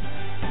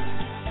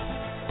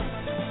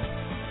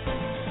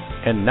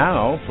 And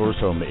now for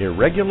some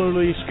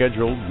irregularly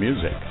scheduled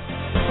music.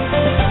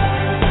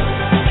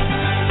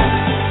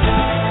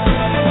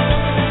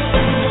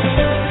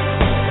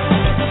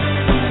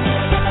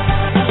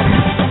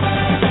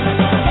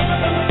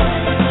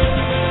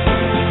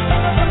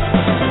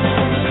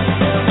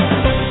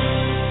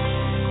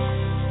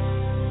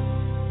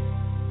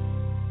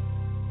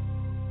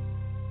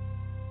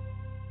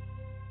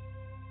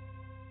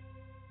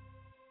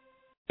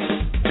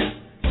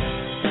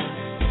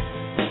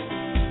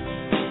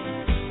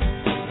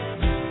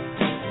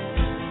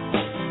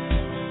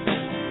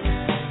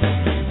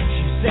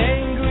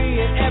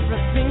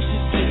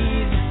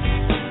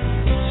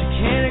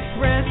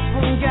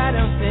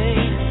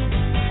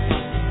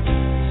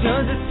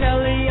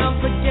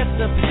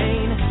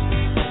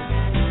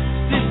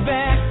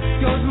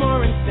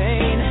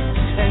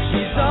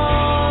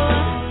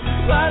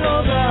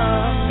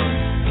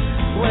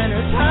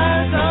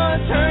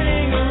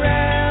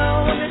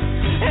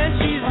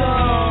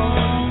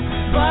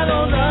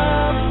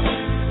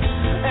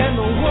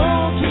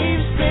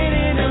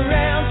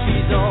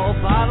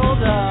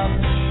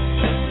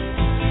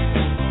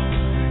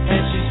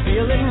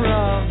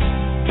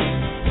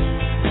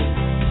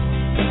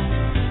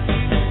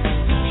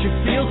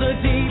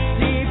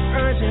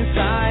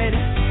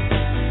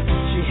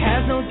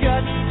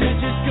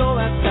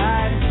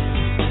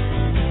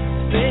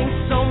 thinks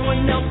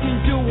someone else can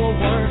do her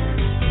work.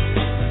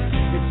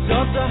 It's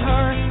up to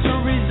her to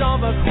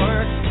resolve a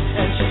quirk,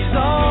 and she's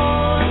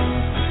all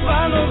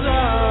bottled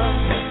up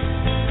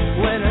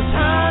when her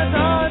tides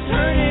are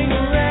turning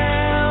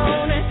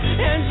around,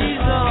 and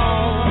she's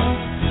all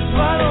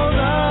bottled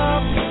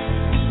up,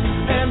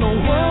 and the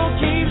world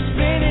keeps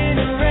spinning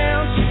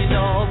around. She's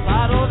all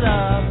bottled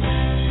up,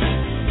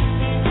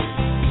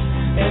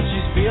 and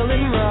she's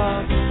feeling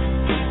rough.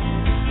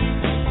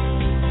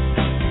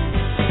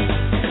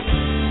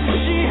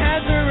 She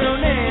has her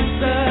own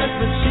answers,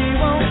 but she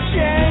won't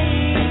change.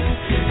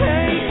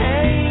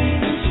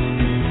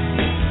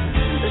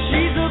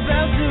 She's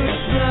about to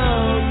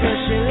explode, 'cause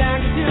she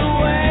likes to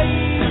wait.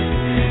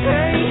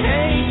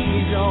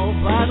 She's all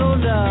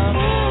bottled up.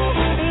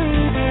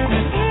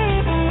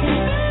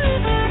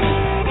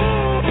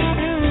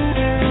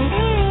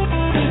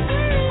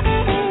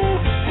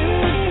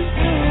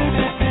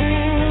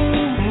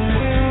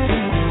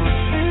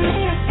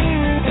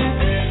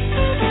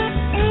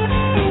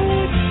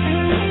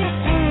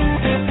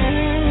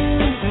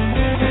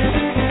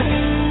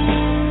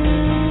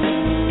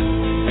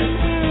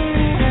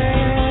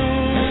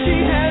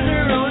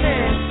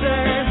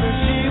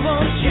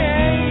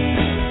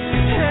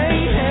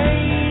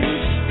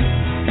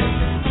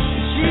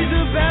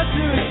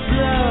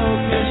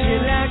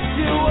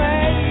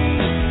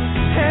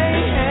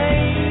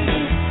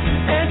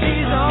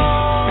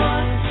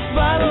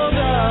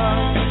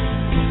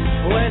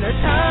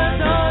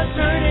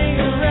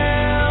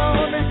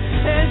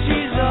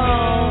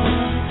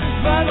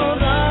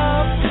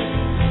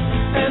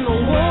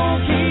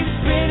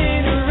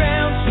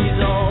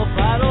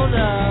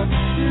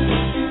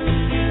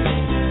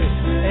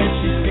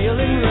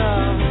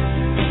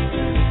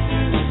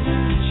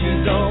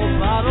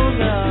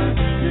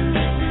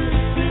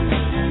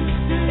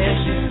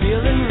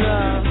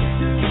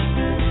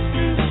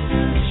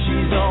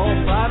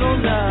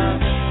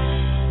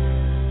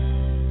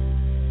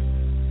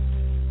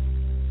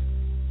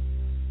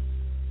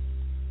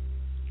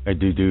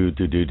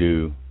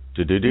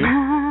 Do.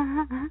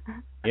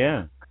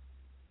 Yeah.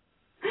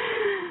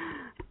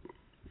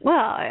 Well,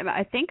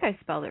 I think I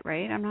spelled it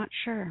right. I'm not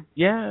sure.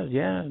 Yeah,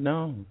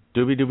 no.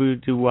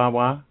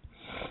 Doobie-doo-wah-wah.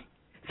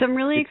 So I'm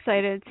really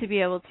excited to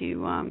be able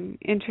to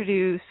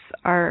introduce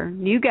our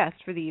new guest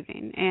for the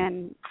evening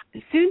and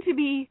soon to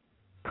be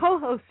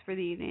co-host for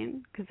the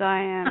evening, because I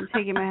am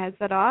taking my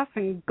headset off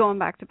and going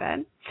back to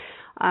bed.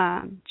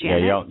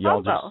 Janet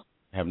y'all just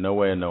have no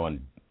way of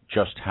knowing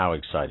just how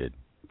excited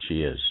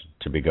she is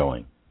to be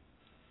going.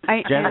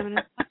 I am, and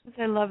as much as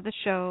I love the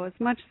show, as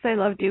much as I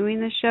love doing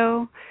the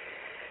show,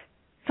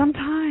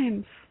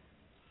 sometimes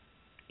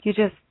you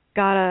just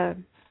gotta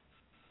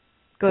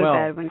go to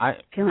bed when you're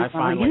feeling I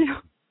finally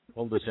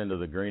pulled us into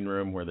the green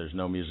room where there's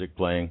no music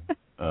playing,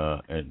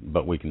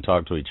 but we can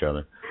talk to each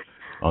other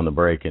on the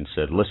break, and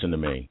said, listen to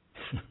me.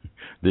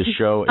 This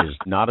show is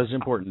not as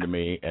important to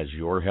me as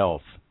your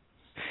health.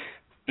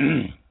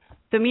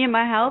 So me and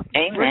my health,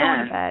 Amen. We're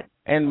going to bed.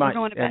 And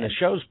the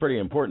show's pretty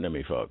important to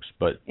me, folks.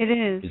 But it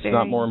is. It's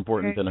not more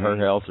important than her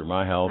health or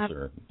my health,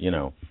 or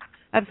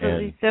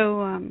Absolutely. And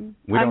so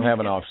we don't have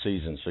an off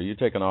season, so you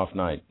take an off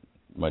night,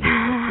 my dear.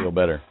 You'll feel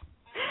better.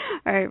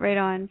 All right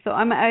on. So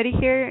I'm out of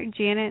here.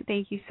 Janet,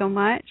 thank you so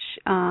much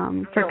for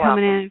coming welcome.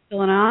 in and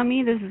filling on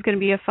me. This is going to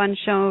be a fun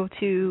show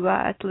to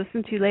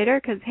listen to later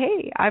because,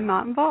 hey, I'm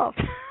not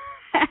involved.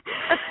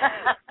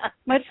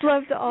 Much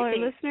love to all our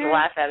listeners. You'll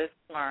laugh at us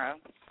tomorrow.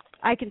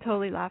 I can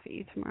totally laugh at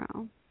you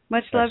tomorrow.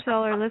 Much love to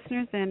all our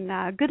listeners,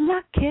 and good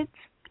luck, kids.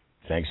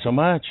 Thanks so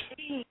much.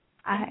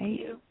 Thank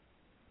you.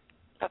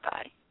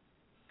 Bye-bye.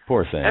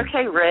 Poor thing.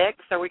 Okay, Rick,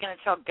 so we're going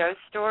to tell ghost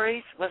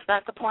stories. Was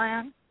that the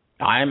plan?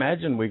 I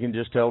imagine we can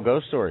just tell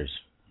ghost stories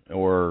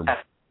or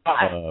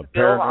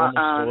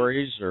paranormal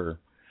stories, or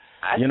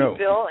I see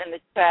Bill in the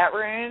chat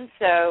room,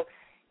 so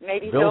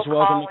maybe Bill's he'll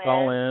welcome to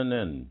call in,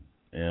 and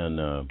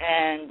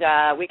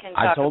we can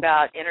talk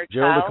about inner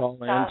Jill child to call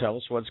stuff. in, tell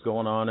us what's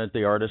going on at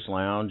the Artist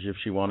Lounge if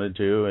she wanted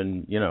to,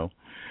 and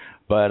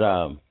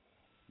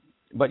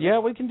but yeah,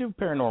 we can do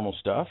paranormal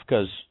stuff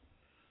because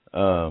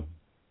I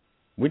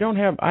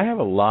have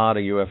a lot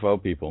of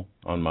UFO people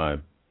on my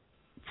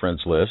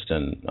friends list,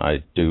 and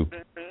I do,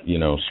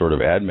 sort of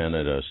admin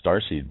at a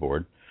Starseed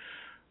board,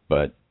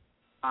 but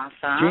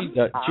awesome.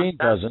 Gene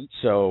doesn't,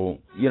 so,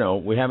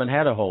 we haven't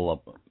had a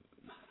whole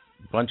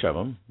bunch of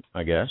them,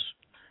 I guess,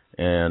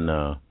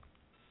 and,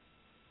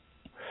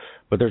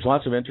 but there's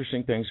lots of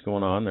interesting things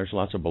going on. There's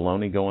lots of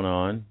baloney going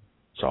on.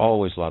 There's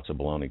always lots of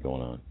baloney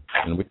going on,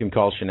 and we can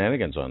call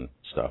shenanigans on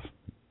stuff,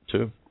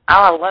 too. Oh,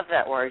 I love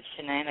that word,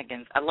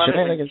 shenanigans. I love it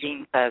when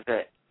Gene says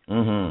it.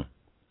 Mm-hmm.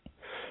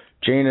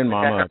 Jane and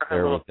Mama up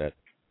there with that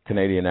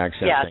Canadian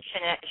accent. Yeah, thing.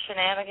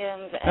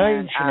 shenanigans.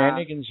 And,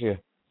 shenanigans, yeah.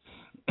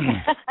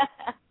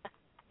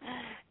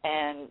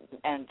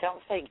 and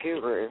don't say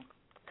guru.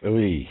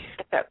 Ooey.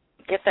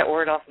 Get that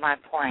word off my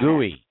plane.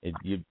 Gooey.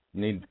 You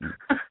need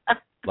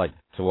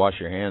to wash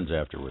your hands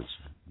afterwards.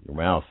 Your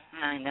mouth.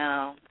 I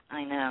know.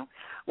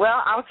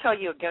 Well, I'll tell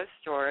you a ghost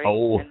story,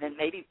 and then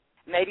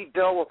maybe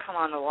Bill will come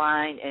on the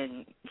line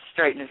and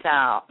straighten us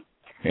out.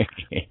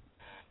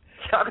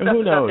 Talk about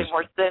Who knows? something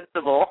more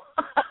sensible.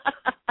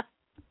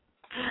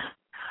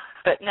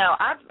 But no,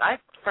 I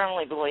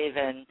firmly believe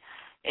in,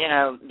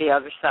 the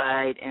other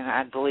side, and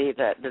I believe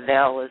that the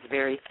veil is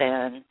very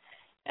thin,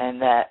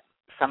 and that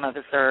some of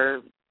us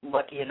are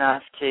lucky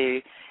enough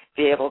to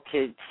be able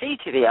to see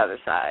to the other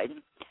side.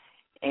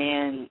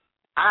 And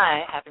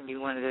I happen to be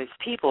one of those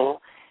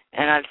people,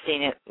 and I've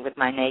seen it with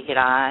my naked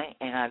eye,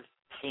 and I've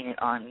seen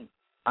it on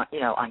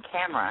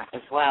camera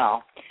as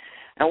well.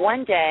 And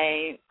one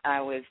day I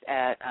was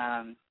at,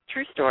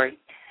 true story,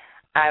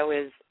 I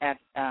was at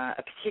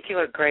a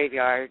particular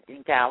graveyard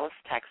in Dallas,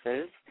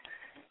 Texas,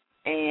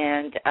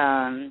 and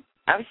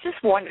I was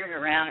just wandering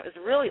around. It was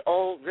a really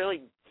old,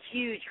 really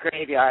huge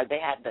graveyard. They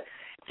had the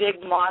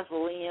big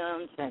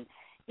mausoleums, and,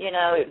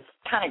 it was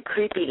kind of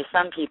creepy to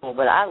some people,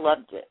 but I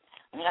loved it.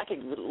 I mean, I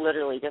could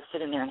literally just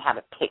sit in there and have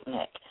a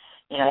picnic.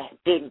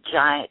 Big,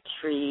 giant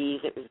trees.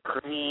 It was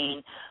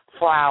green,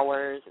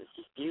 flowers. It was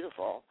just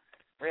beautiful,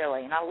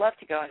 really. And I love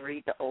to go and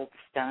read the old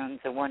stones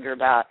and wonder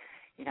about,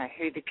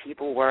 who the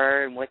people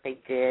were and what they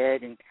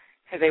did and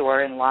who they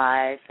were in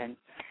life. And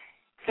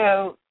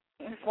so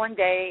this one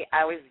day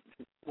I was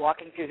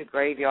walking through the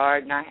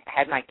graveyard, and I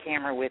had my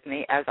camera with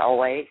me, as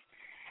always,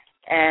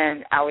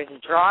 and I was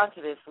drawn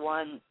to this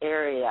one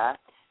area,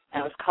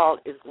 and it was called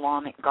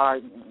Islamic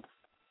Gardens.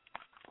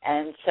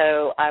 And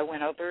so I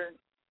went over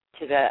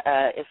to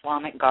the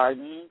Islamic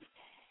Gardens,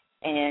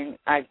 and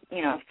I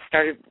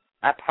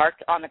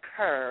parked on the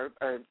curb,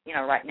 or,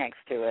 right next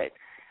to it,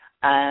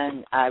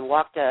 and I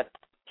walked up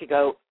to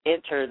go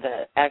enter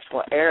the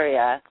actual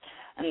area,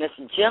 and this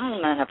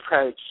gentleman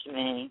approached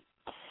me,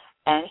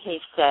 and he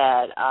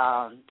said,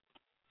 and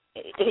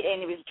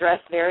he was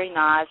dressed very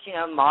nice,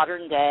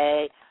 modern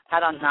day,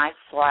 had on nice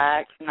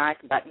slacks, nice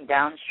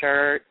button-down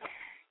shirt,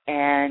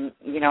 and,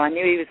 I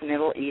knew he was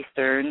Middle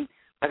Eastern,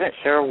 wasn't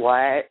sure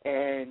what,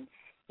 and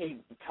he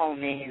told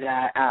me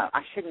that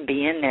I shouldn't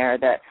be in there,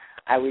 that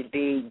I would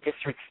be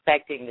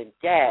disrespecting the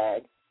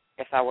dead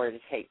if I were to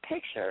take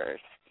pictures.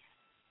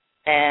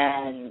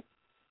 And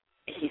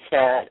he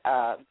said,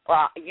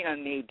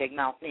 me, big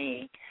mouth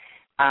me,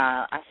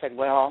 I said,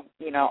 well,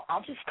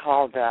 I'll just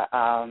call the,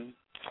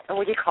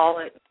 what do you call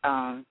it?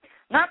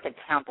 Not the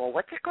temple.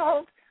 What's it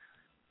called?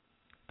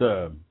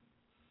 The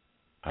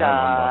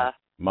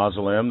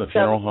mausoleum, the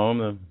funeral home,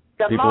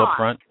 the people mosque. up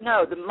front?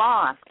 No, the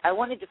mosque. I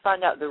wanted to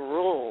find out the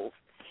rules.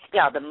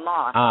 Yeah, the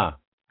mosque.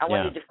 I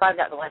wanted to find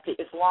out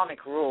the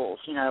Islamic rules,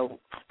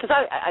 because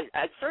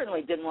I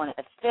certainly didn't want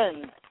to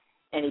offend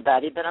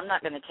anybody, but I'm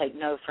not going to take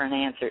no for an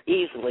answer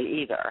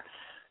easily either.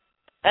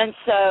 And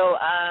so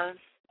I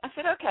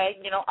said, okay,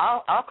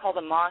 I'll call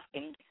the mosque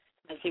and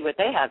see what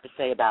they have to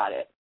say about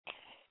it.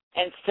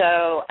 And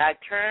so I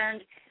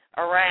turned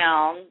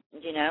around,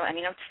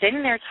 I'm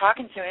standing there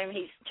talking to him.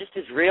 He's just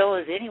as real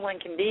as anyone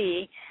can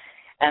be.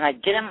 And I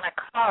get in my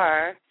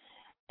car,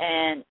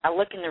 and I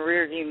look in the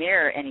rearview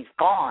mirror, and he's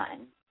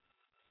gone.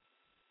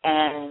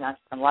 And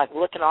I'm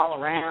looking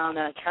all around,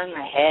 and I turn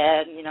my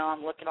head,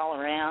 I'm looking all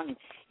around, and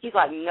he's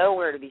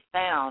nowhere to be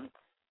found.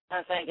 And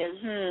I'm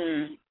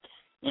thinking,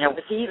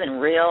 was he even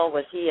real?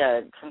 Was he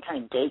some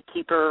kind of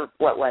gatekeeper?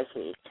 What was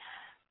he?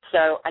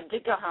 So I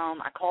did go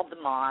home. I called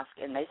the mosque,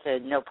 and they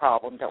said, no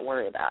problem, don't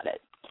worry about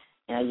it.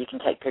 You can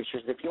take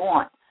pictures if you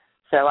want.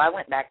 So I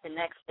went back the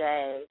next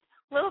day,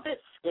 a little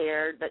bit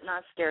scared, but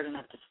not scared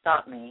enough to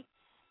stop me.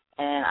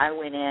 And I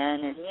went in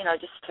and,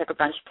 just took a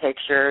bunch of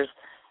pictures.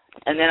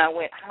 And then I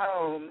went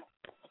home,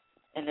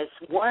 and this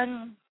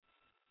one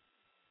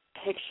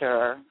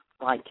picture,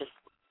 just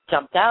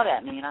jumped out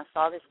at me, and I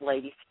saw this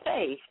lady's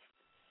face.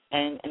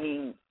 And,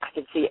 I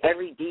could see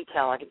every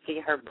detail. I could see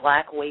her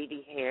black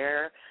wavy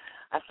hair.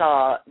 I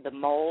saw the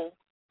mole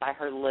by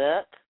her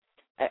lip.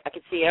 I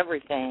could see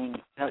everything.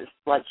 It was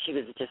like she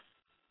was just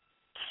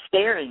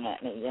staring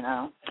at me,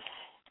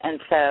 And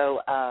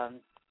so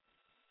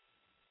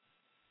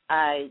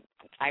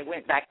I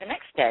went back the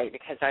next day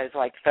because I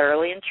was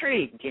thoroughly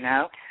intrigued,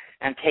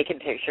 and taking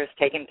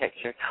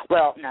pictures.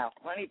 Well, no,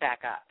 let me back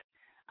up.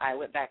 I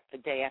went back the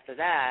day after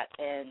that,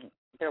 and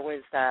there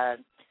was a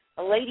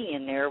lady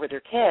in there with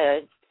her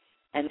kids,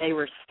 and they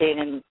were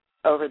standing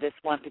over this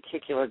one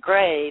particular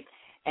grave,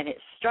 and it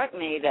struck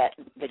me that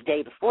the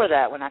day before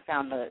that, when I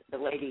found the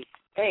lady's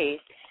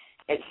face,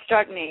 it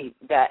struck me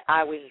that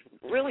I was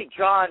really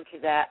drawn to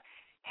that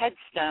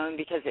headstone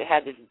because it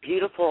had this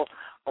beautiful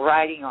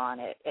writing on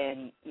it,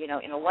 and,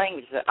 in a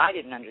language that I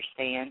didn't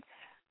understand.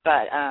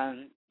 But,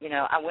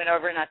 I went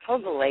over and I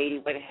told the lady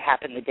what had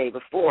happened the day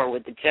before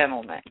with the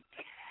gentleman.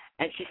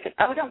 And she said,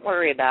 oh, don't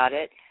worry about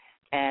it.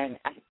 And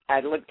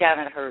I looked down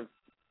at her.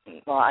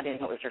 Well, I didn't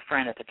know it was her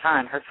friend at the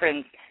time. Her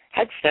friend's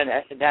headstone.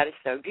 I said, that is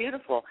so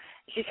beautiful.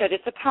 She said,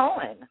 it's a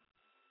poem.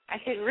 I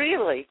said,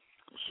 really?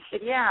 She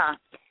said, yeah.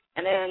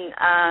 And then,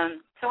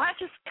 so I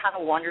just kind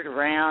of wandered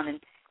around and,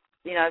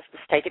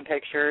 just taking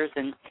pictures.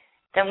 And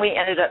then we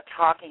ended up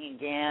talking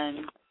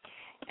again.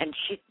 And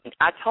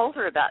I told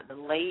her about the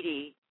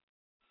lady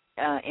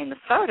in the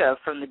photo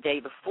from the day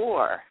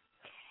before.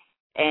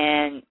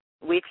 And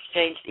we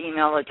exchanged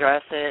email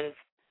addresses,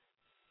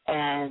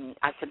 and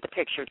I sent the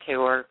picture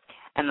to her.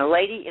 And the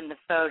lady in the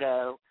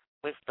photo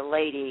was the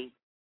lady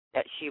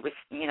that she was,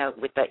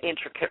 with the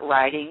intricate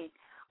writing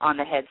on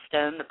the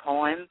headstone, the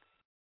poem.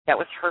 That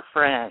was her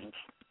friend.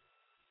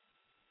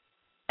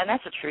 And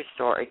that's a true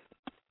story.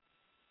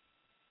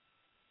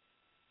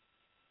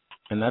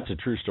 And that's a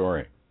true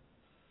story.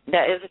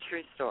 That is a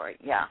true story,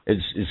 yeah.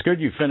 It's good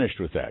you finished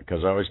with that,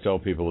 because I always tell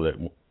people that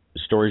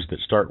stories that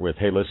start with,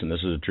 hey, listen,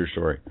 this is a true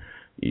story,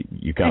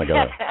 you kind of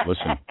got to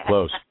listen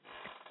close.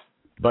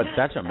 But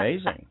that's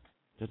amazing.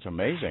 That's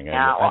amazing.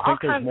 Yeah, I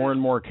think there's more and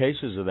more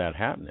cases of that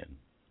happening.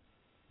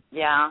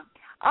 Yeah.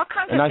 All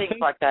kinds of things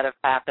like that have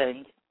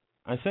happened.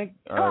 I think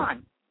I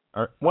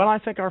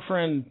think our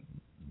friend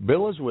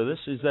Bill is with us.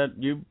 Is that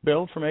you,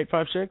 Bill, from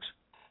 856?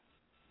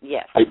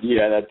 Yes.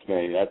 Yeah, that's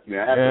me. That's me.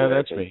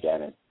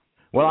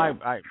 Well, I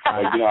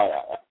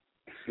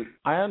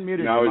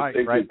unmuted I was your mic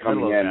thinking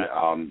coming in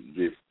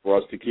for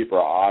us to keep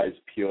our eyes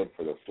peeled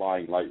for the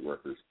flying light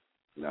workers.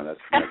 That's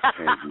the next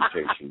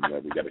transmutation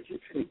that we got to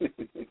keep.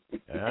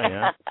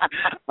 Yeah.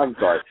 I'm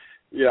sorry.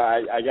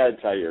 I got to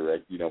tell you,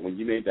 Rick. When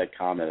you made that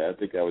comment, I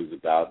think that was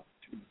about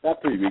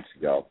 3 weeks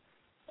ago.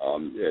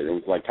 It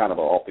was like kind of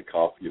off the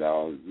cuff,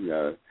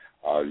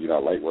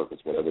 light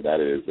workers, whatever that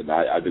is, and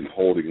I've been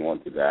holding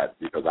on to that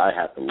because I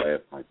have to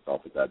laugh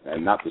myself at that,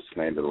 and not to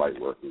slander light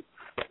workers.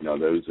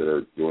 Those that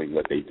are doing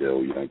what they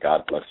do.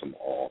 God bless them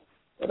all.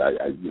 But that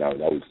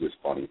was just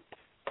funny.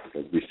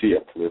 Because we see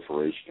a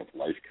proliferation of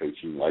life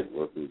coaching, light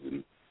workers,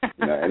 and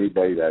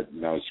anybody that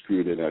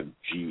screwed in a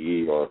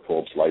GE or a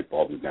Philips light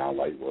bulb is now a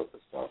light worker.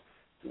 So,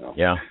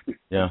 Yeah.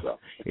 So.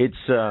 It's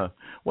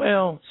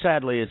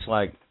sadly, it's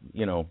like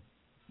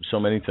so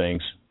many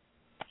things.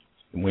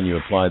 When you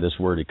apply this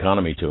word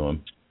economy to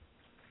them,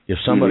 if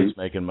somebody's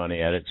making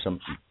money at it, some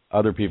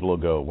other people will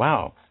go,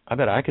 "Wow, I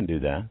bet I can do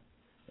that,"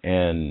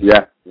 and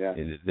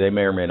they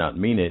may or may not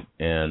mean it,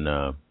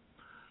 and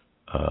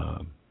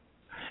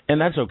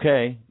that's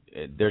okay.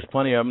 There's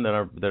plenty of them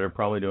that are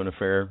probably doing a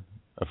fair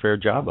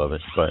job of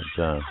it, but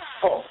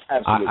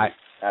absolutely.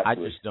 I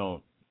just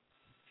don't.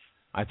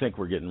 I think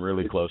we're getting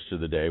really close to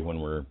the day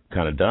when we're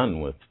kind of done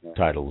with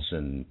titles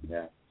and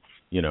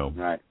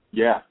Right.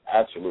 Yeah,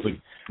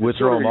 absolutely. We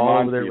throw them all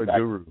over there with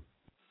Guru.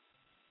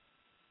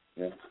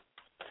 Yeah.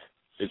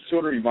 It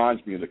sort of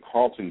reminds me of the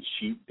Carlton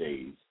Sheet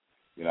days.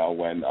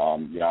 When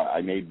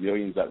I made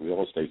millions at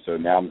real estate, so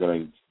now I'm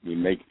going to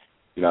make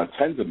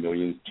tens of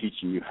millions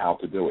teaching you how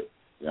to do it.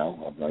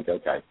 I'm like,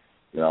 okay.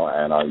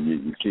 And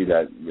you see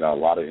that, a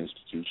lot of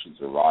institutions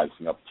are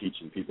rising up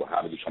teaching people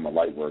how to become a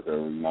light worker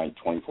in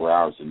 24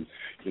 hours and,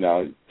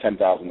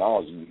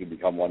 $10,000 and you can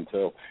become one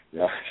too.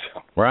 So,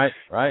 right.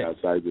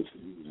 So I just,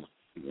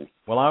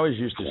 Well, I always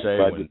used to say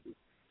when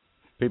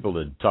people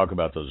would talk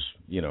about those,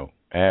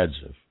 ads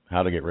of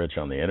how to get rich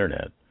on the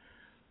Internet,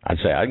 I'd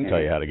say, I can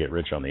tell you how to get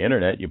rich on the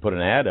Internet. You put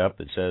an ad up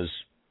that says,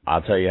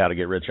 I'll tell you how to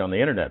get rich on the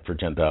Internet for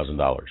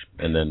 $10,000.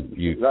 And then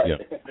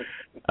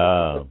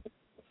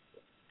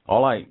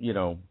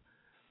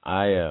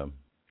I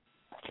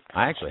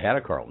actually had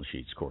a Carlton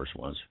Sheets course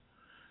once,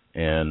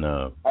 and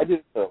I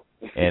did so.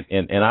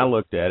 and I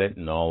looked at it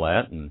and all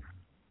that, and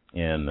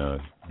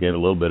gave a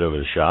little bit of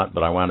it a shot,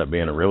 but I wound up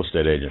being a real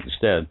estate agent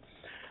instead.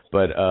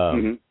 But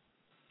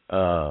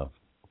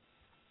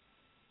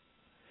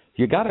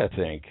you got to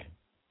think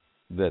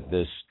that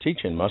this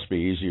teaching must be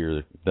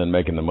easier than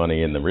making the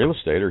money in the real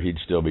estate, or he'd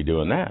still be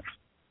doing that.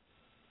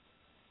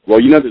 Well,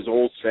 there's an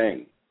old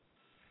saying.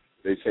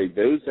 They say,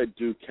 those that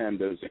do can,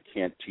 those that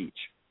can't teach.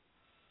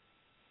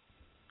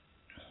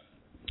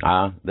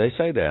 They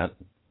say that,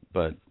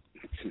 but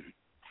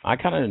I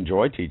kind of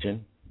enjoy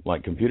teaching,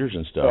 like computers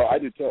and stuff. Oh, I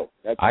do too.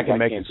 I can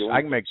make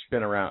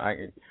spin around.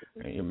 I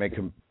can make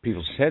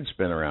people's heads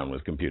spin around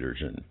with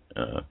computers. And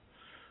a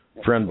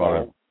friend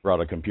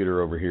brought a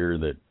computer over here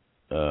that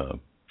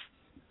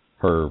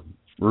her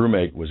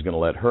roommate was going to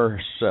let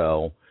her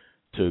sell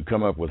to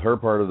come up with her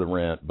part of the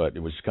rent, but it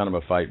was kind of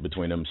a fight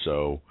between them,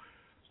 so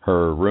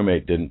her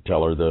roommate didn't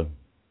tell her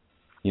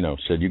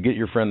said, you get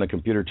your friend the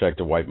computer tech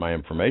to wipe my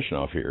information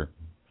off here,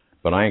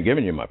 but I ain't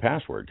giving you my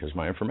password because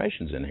my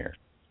information's in here.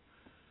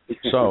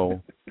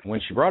 So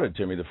when she brought it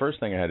to me, the first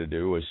thing I had to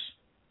do was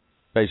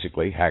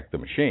basically hack the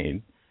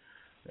machine.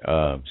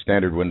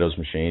 Standard Windows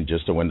machine,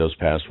 just a Windows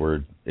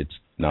password. It's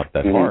not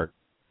that hard.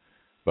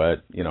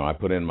 But, I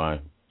put in my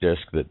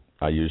disk that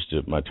I used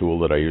to, my tool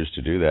that I used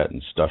to do that,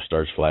 and stuff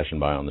starts flashing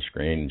by on the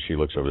screen, and she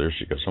looks over there,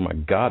 she goes, oh my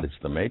God, it's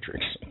the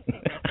Matrix.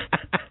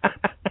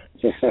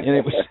 And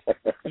it was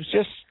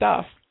just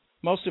stuff,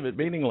 most of it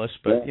meaningless,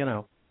 but,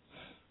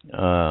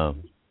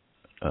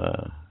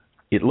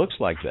 it looks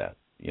like that,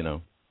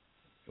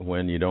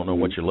 when you don't know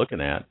what you're looking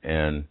at.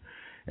 And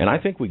I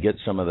think we get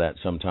some of that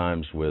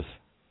sometimes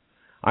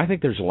I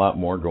think there's a lot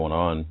more going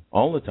on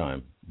all the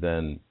time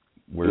than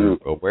we're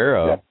aware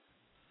of.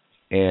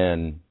 Yeah.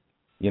 And,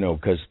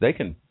 because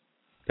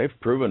they've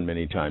proven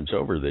many times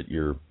over that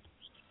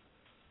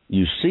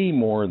you see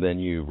more than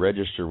you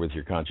register with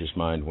your conscious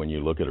mind when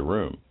you look at a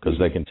room, because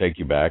they can take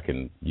you back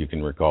and you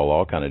can recall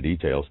all kind of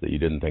details that you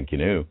didn't think you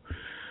knew.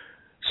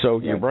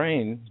 So your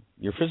brain,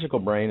 your physical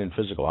brain and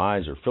physical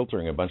eyes are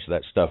filtering a bunch of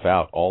that stuff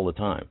out all the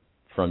time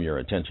from your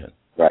attention.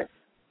 Right.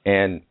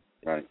 And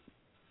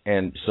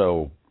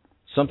so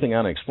something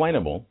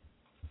unexplainable,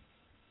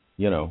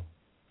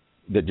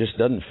 that just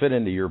doesn't fit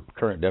into your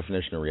current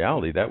definition of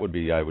reality, that would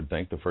be, I would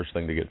think, the first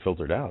thing to get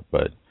filtered out.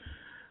 But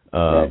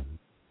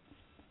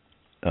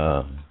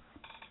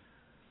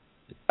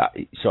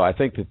so I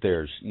think that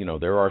there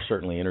are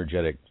certainly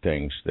energetic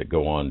things that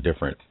go on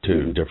different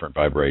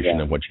vibration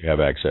than what you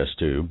have access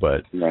to.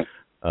 But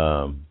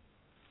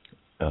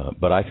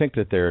but I think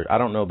that I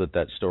don't know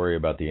that story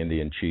about the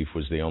Indian chief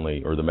was the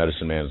only, or the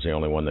medicine man is the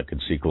only one that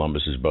could see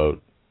Columbus's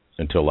boat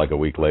until like a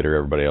week later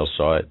everybody else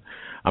saw it.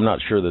 I'm not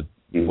sure that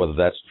whether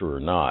that's true or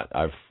not.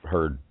 I've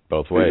heard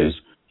both ways.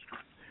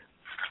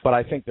 But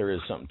I think there is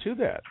something to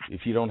that.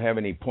 If you don't have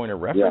any point of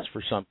reference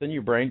for something,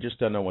 your brain just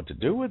doesn't know what to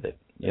do with it,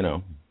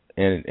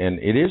 And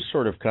it is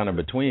sort of kind of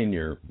between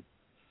your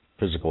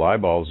physical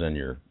eyeballs and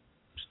your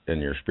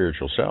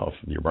spiritual self,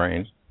 your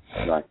brain.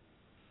 Right.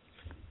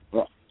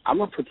 Well,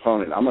 I'm a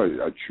proponent. I'm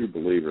a true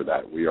believer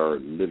that we are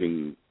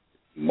living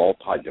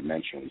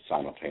multidimensionally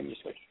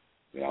simultaneously.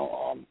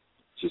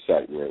 Just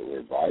that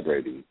we're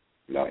vibrating,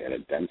 in a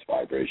dense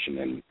vibration,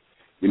 and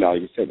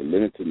like you said, the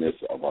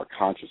limitedness of our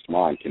conscious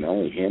mind can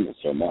only handle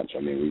so much.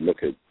 I mean, we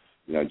look at,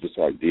 just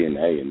our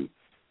DNA and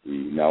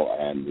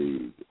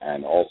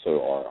and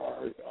also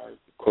our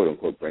quote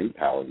unquote brain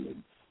power, and the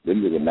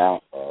limited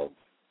amount of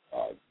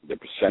the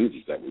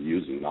percentages that we're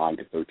using, 9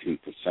 to 13%.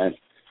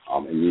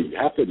 And you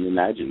have to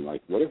imagine,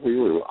 like, what if we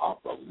were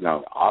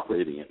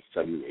operating at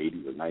 70,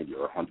 80, or 90,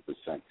 or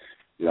 100%?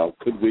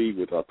 Could we,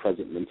 with our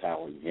present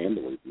mentality,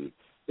 handle it? And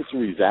it's a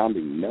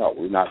resounding no.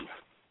 We're not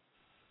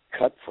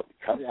cut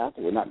it out.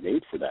 We're not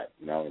made for that.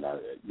 As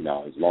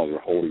long as we're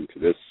holding to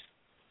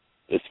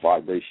this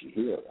vibration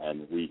here,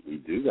 and we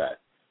do that.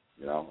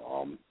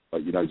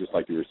 But just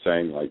like you were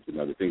saying, like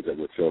the things that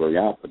we're filtering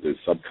out, but the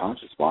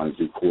subconscious mind is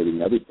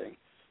recording everything.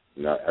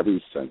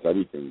 Every sense,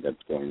 everything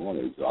that's going on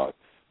is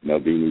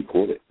being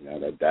recorded.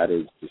 That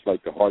is just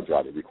like the hard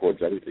drive. It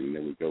records everything, and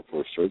then we go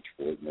for a search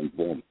for it, and then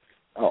boom.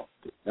 Oh,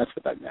 that's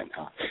what that meant,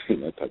 huh?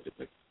 That type of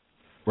thing.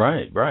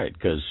 Right,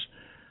 because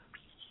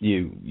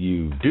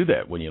you do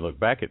that when you look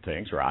back at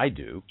things, or I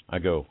do. I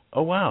go,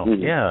 oh, wow,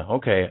 yeah,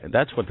 okay,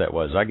 that's what that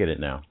was. I get it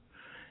now.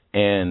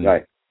 And,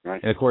 right.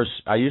 And, of course,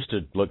 I used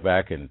to look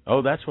back and,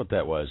 oh, that's what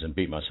that was, and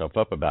beat myself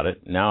up about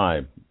it.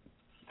 Now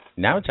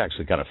it's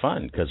actually kind of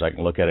fun, because I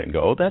can look at it and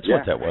go, oh, that's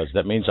what that was.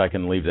 That means I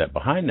can leave that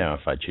behind now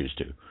if I choose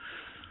to.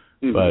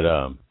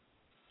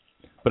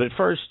 But at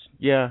first,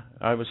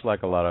 I was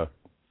like a lot of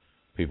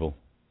people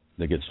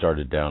that get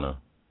started down a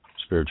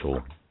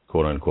spiritual,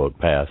 quote-unquote,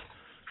 path.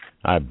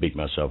 I beat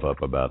myself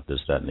up about this,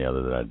 that, and the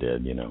other that I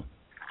did,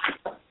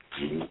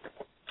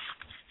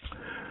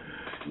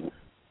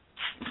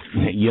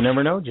 You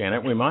never know,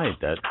 Janet. We might.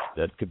 That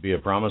could be a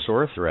promise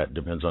or a threat.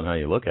 Depends on how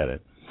you look at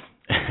it.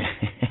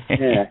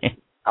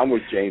 I'm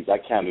with James. I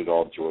count it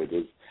all joy.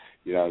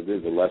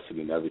 There's a lesson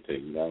in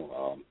everything,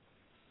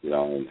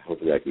 and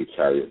hopefully I can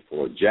carry it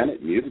forward.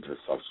 Janet muted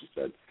herself, she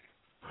said.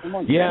 Come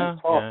on,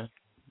 Janet, talk.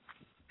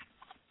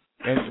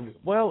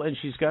 And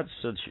she's got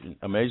such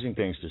amazing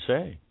things to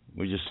say.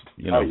 We just,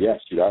 she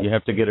does. You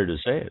have to get her to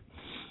say it.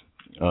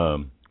 A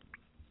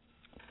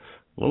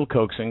little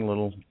coaxing,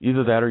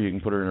 either that or you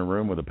can put her in a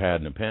room with a pad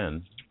and a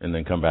pen and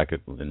then come back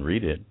and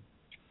read it.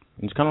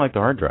 It's kind of like the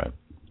hard drive.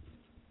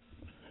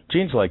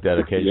 Jean's like that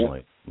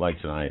occasionally,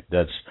 like tonight.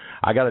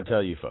 I got to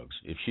tell you, folks,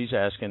 if she's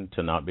asking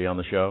to not be on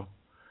the show,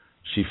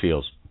 she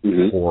feels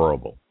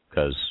horrible,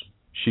 because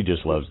she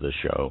just loves this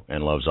show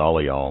and loves all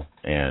of y'all,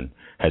 and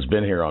has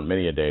been here on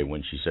many a day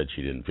when she said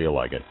she didn't feel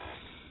like it.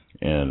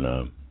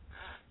 And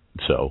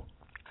so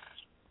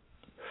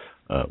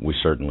we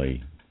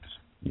certainly,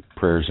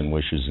 prayers and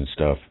wishes and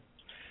stuff.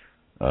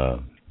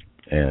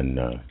 And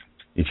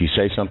if you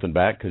say something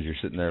back because you're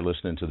sitting there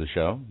listening to the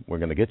show, we're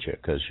going to get you,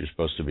 because you're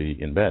supposed to be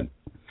in bed.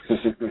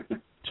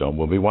 So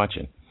we'll be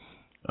watching.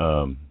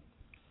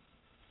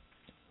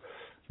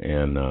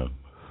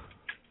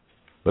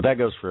 But that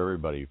goes for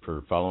everybody,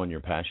 for following your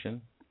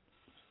passion.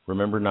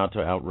 Remember not to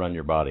outrun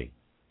your body,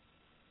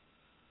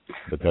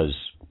 because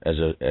as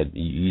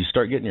you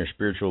start getting your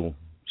spiritual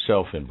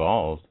self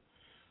involved,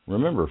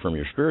 remember, from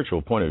your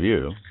spiritual point of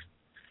view,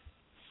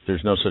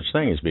 there's no such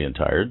thing as being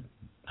tired,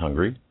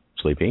 hungry,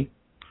 sleepy.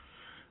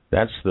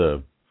 That's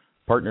the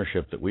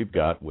partnership that we've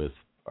got with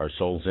our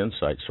soul's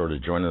insight, sort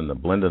of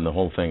blending the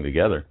whole thing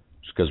together.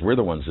 It's because we're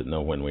the ones that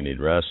know when we need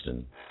rest,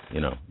 and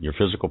your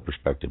physical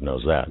perspective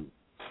knows that.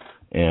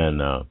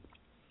 And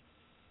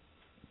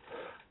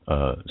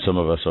some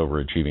of us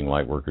overachieving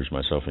light workers,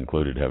 myself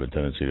included, have a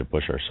tendency to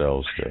push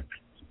ourselves to.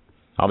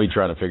 I'll be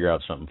trying to figure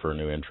out something for a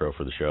new intro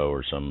for the show,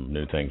 or some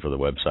new thing for the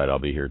website. I'll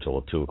be here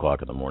till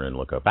 2:00 in the morning and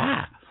look up.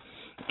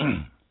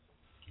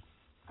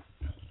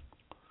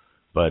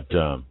 But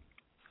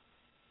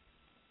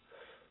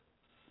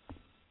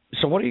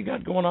So what do you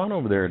got going on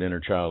over there at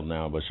Inner Child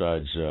now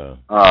besides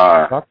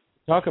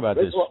talk about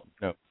this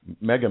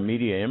mega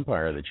media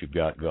empire that you've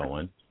got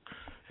going?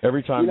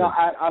 Every time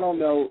I don't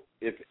know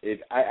if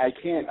I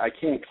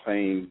can't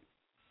claim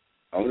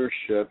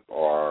ownership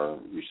or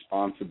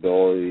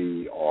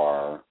responsibility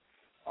or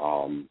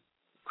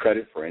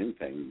credit for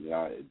anything.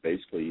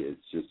 Basically it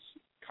just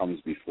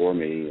comes before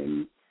me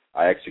and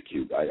I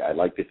execute. I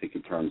like to think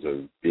in terms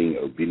of being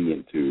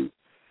obedient to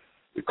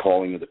the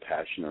calling of the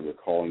passion or the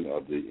calling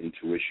of the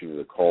intuition or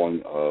the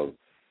calling of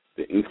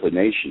the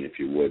inclination, if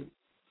you would.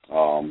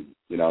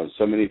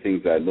 So many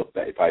things that I looked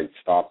at, if I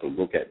stopped to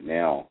look at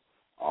now,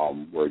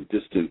 were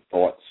distant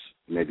thoughts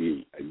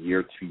maybe a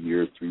year, 2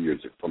 years, 3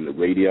 years from the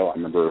radio. I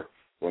remember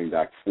going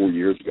back 4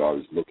 years ago, I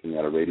was looking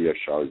at a radio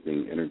show, I was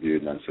being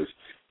interviewed, and I said,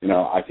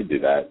 I could do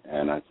that.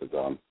 And I said,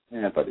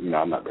 but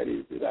I'm not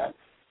ready to do that.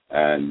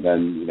 And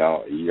then,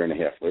 a year and a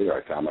half later,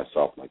 I found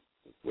myself like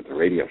with a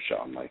radio show.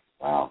 I'm like,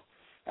 wow.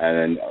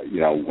 And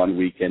then, 1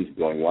 week into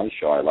doing one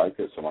show, I liked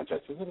it so much. I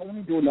said, let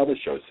me do another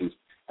show. Since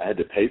I had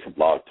to pay for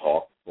Blog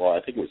Talk, well,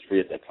 I think it was free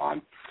at that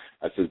time.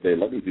 I said, they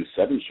let me do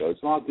 7 shows,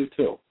 and I'll do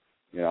 2.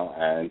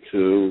 And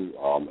 2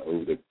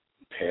 over the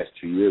past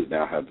 2 years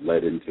now have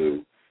led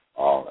into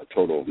a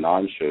total of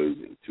 9 shows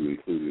to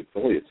include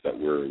affiliates that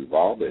we're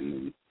involved in.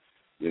 And,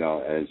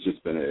 and it's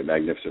just been a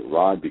magnificent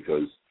ride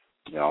because,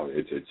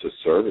 it's a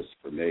service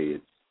for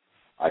me.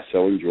 I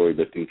so enjoy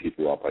lifting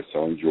people up. I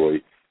so enjoy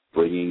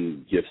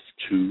bringing gifts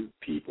to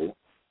people,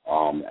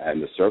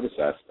 and the service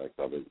aspect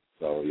of it.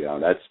 So,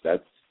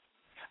 that's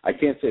I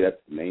can't say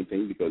that's the main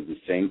thing because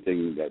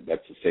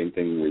that's the same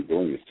thing we're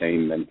doing, the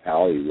same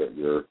mentality that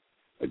we're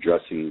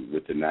addressing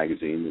with the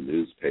magazine, the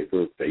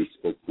newspaper,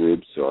 Facebook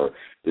groups, or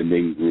the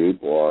Ning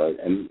Group,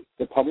 and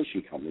the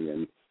publishing company.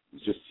 And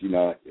it's just,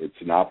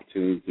 it's an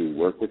opportunity to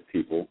work with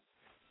people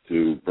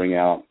to bring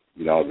out,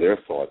 their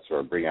thoughts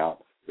or bring out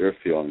their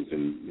feelings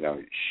and,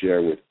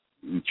 share with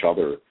each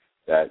other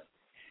that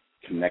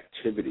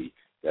connectivity,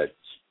 that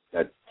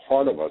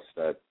part of us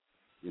that,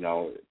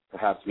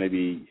 perhaps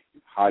maybe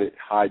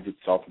hides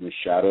itself in the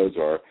shadows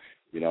or,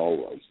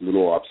 it's a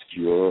little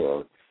obscure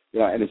or,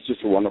 and it's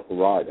just a wonderful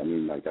ride. I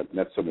mean, I've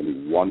met so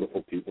many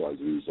wonderful people as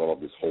a result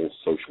of this whole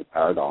social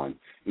paradigm,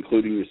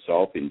 including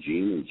yourself and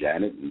Gene and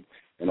Janet.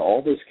 And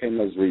all this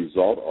came as a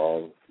result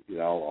of,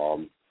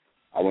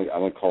 I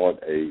would call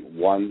it a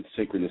one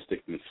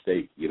synchronistic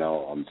mistake,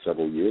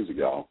 several years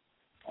ago,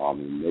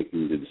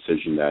 making the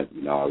decision that,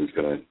 I was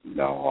going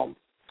to,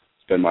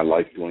 spend my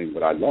life doing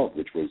what I love,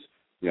 which was,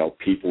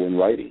 people and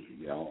writing,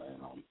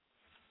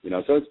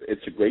 and, so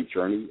it's a great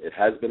journey. It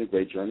has been a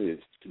great journey. It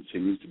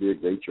continues to be a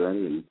great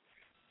journey. And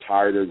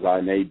tired as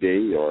I may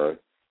be or,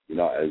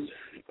 as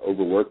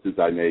overworked as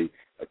I may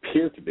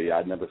appear to be,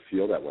 I never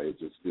feel that way. It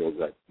just feels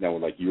that,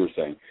 like you were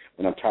saying,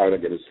 when I'm tired, I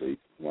get to sleep.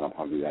 When I'm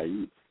hungry, I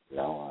eat,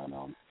 and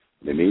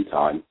in the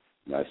meantime,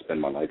 I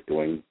spend my life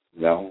doing,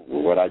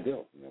 what I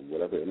do.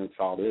 Whatever Inner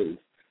Child is,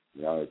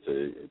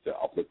 it's an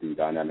uplifting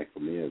dynamic for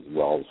me as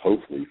well as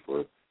hopefully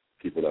for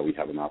people that we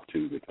have an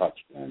opportunity to touch.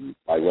 And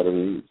by whatever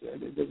means,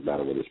 it doesn't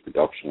matter whether it's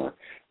production or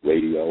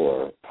radio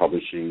or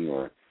publishing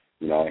or,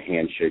 a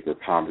handshake or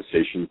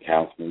conversation,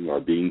 counseling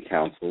or being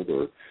counseled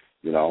or,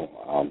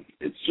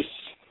 it's just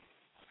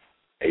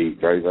a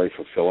very, very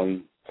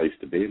fulfilling place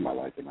to be in my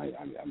life, and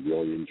I'm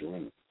really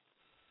enjoying it.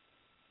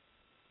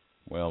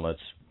 Well, that's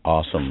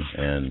awesome,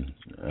 and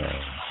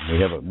we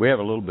have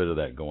a little bit of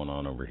that going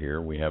on over here.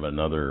 We have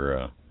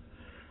another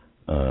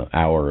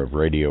hour of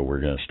radio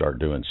we're going to start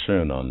doing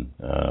soon on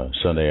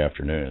Sunday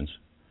afternoons.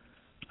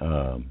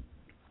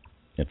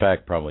 In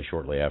fact, probably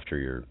shortly after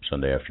your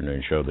Sunday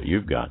afternoon show that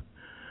you've got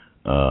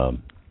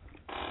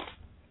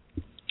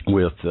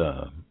with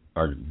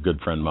our good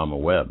friend Mama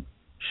Webb.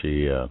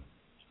 She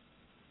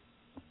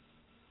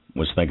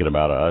was thinking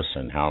about us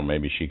and how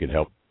maybe she could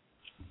help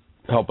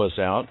us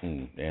out,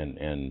 and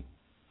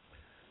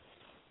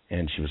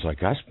she was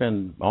like, I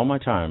spend all my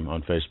time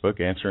on Facebook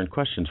answering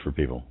questions for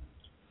people.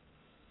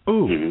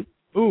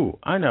 Ooh,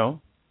 I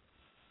know.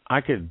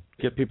 I could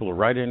get people to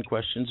write in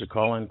questions or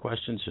call in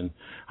questions, and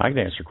I can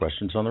answer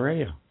questions on the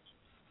radio.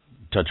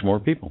 Touch more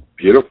people.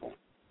 Beautiful.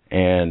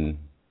 And,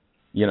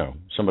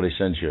 somebody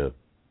sends you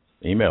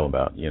an email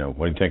about,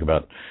 what do you think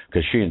about,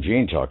 because she and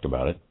Gene talked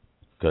about it,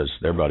 because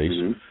they're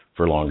buddies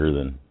for longer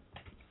than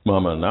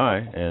Mama and I,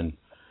 and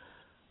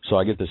so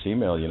I get this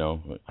email,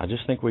 I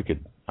just think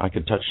I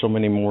could touch so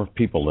many more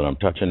people than I'm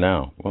touching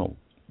now. Well,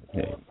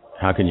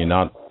 how can you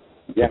not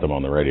put them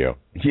on the radio?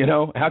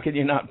 How can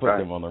you not put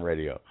them on the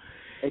radio?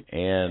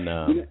 And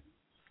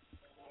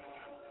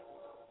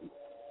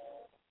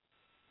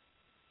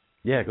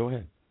go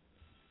ahead.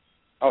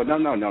 Oh,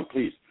 no,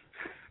 please.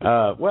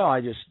 Well,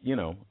 I just,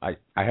 I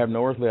have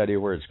no earthly idea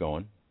where it's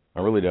going.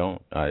 I really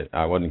don't.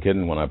 I wasn't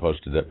kidding when I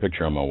posted that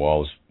picture on my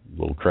wall, this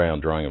little crayon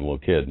drawing of a little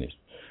kid, and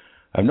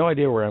I have no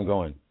idea where I'm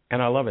going,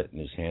 and I love it. And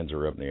his hands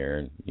are up in the air,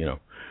 and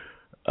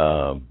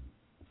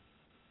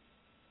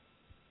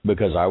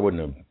because I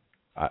wouldn't have.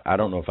 I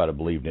don't know if I'd have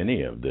believed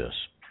any of this,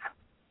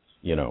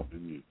 2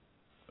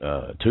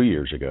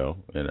 years ago,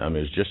 and I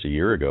mean it's just a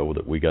year ago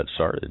that we got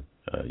started,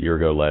 a year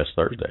ago last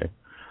Thursday,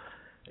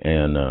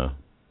 and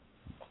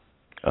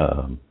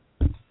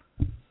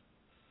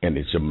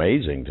it's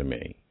amazing to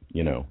me.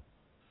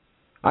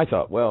 I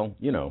thought, well,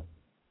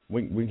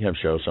 we can have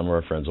shows. Some of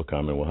our friends will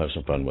come and we'll have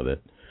some fun with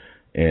it,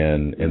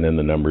 and then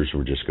the numbers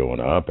were just going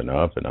up and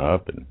up and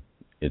up, and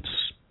it's.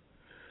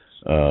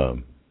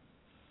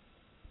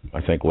 I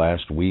think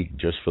last week,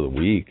 just for the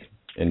week,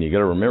 and you got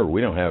to remember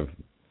we don't have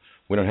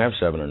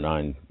 7 or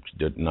 9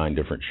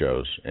 different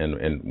shows,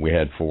 and we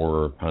had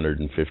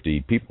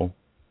 450 people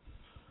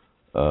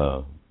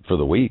for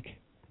the week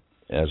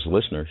as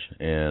listeners,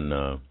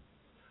 and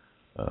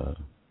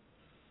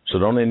so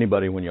don't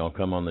anybody, when y'all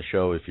come on the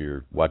show, if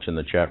you're watching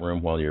the chat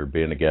room while you're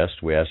being a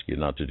guest, we ask you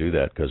not to do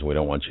that because we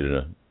don't want you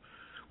to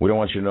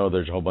know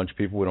there's a whole bunch of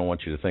people. We don't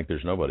want you to think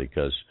there's nobody,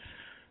 because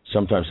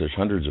sometimes there's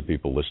hundreds of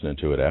people listening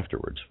to it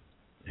afterwards.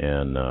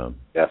 And,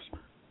 yes.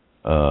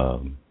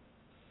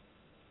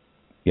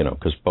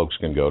 Because folks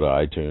can go to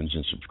iTunes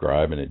and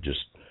subscribe, and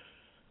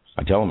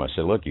I tell them, I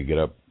say, look, you get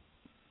up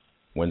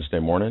Wednesday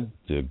morning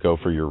to go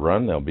for your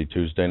run, there'll be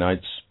Tuesday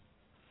nights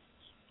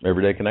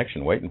Everyday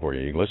Connection waiting for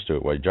you. You can listen to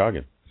it while you're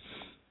jogging.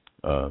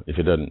 If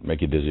it doesn't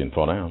make you dizzy and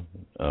fall down.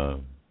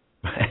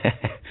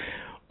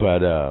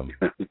 But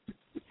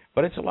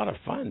it's a lot of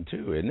fun,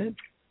 too, isn't it?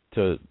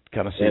 To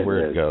kind of see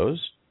where it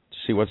goes,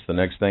 see what's the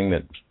next thing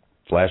that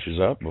flashes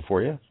up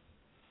before you.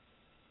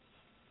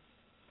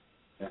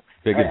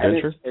 Big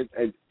adventure.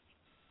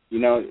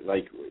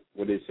 Like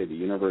what they say, the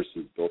universe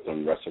is built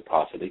on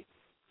reciprocity,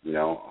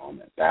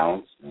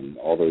 balance, and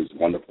all those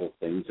wonderful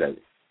things that,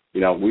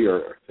 we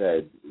are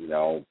fed,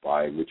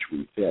 by which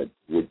we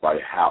by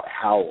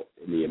how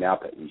in the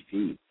amount that we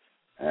feed.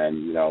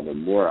 And, the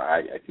more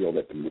I feel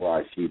that the more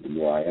I feed, the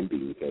more I am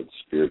being fed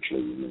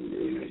spiritually,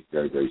 in a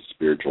very, very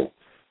spiritual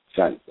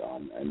sense.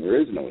 And there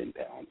is no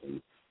imbalance.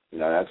 And,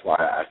 that's why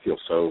I feel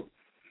so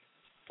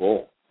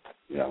full,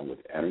 with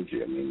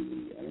energy. I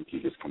mean, the energy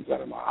just comes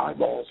out of my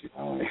eyeballs,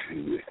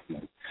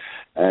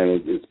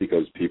 And it's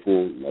because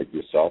people like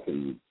yourself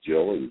and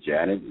Jill and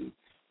Janet and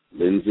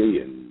Lindsay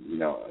and,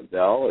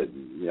 Adele,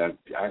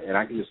 and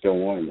I can just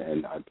go on,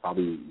 and I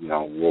probably,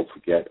 will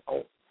forget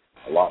a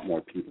lot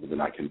more people than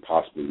I can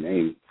possibly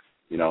name,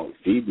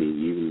 feed me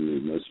even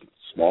in the most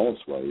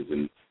smallest ways,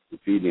 and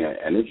feed me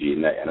that energy,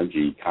 and that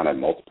energy kind of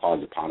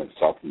multiplies upon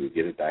itself, and you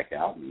get it back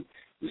out, and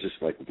it's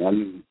just like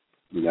one,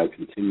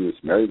 continuous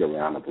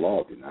merry-go-round of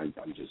love, and I'm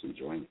just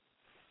enjoying it.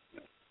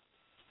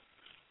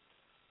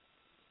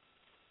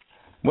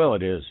 Well,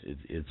 it is.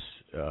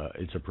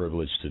 It's a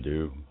privilege to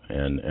do,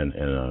 and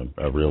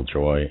a real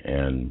joy,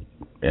 and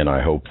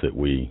I hope that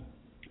we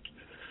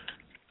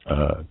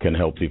can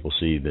help people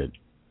see that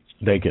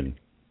they can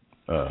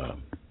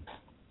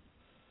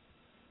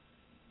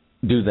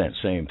do that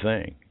same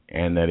thing,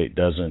 and that it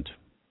doesn't.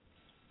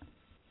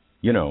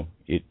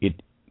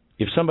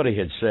 If somebody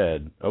had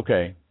said,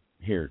 okay,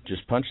 here,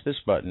 just punch this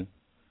button,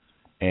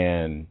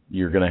 and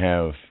you're going to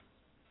have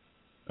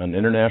an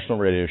international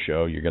radio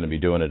show, you're going to be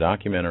doing a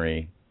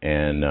documentary,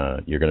 and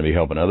you're going to be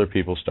helping other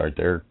people start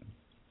their,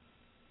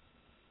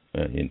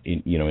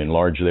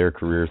 enlarge their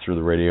career through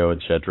the radio,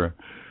 etc.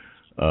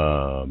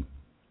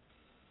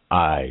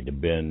 I'd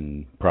have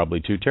been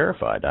probably too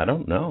terrified. I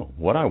don't know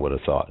what I would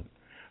have thought,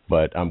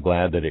 but I'm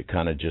glad that it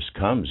kind of just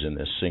comes in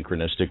this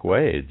synchronistic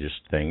way. Just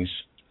things,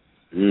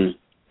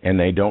 and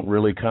they don't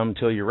really come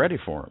till you're ready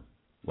for them.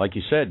 Like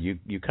you said,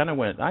 you kind of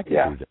went, I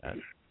can do that,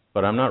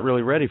 but I'm not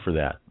really ready for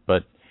that.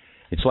 But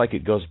it's like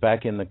it goes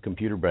back in the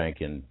computer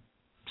bank and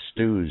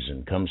stews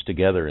and comes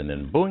together, and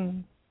then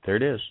boom, there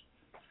it is.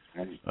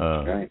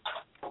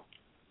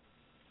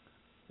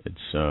 It's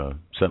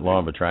that law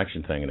of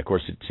attraction thing, and of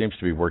course, it seems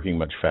to be working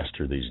much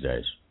faster these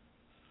days.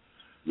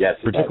 Yes,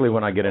 particularly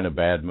when I get in a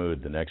bad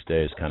mood, the next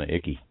day is kind of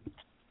icky.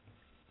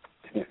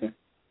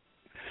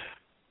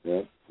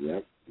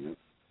 Yep.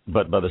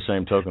 But by the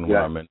same token, when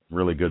I'm in a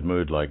really good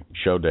mood, like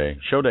show day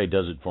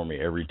does it for me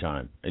every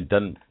time. It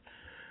doesn't.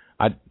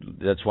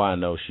 That's why I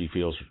know she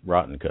feels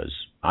rotten, because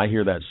I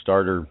hear that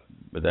starter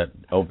with that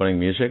opening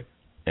music,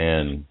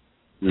 and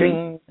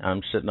ding,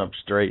 I'm sitting up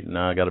straight, and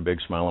I got a big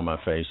smile on my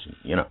face.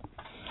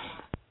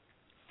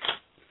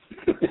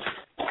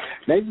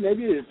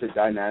 Maybe it's a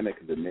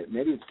dynamic of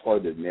maybe it's part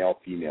of the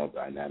male-female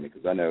dynamic,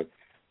 because I know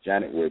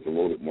Janet wears a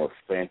little bit more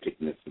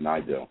franticness than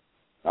I do.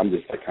 I'm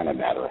just like kind of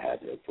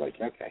matter-of-fact. It's like,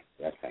 okay,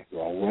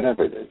 well,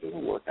 whatever it is,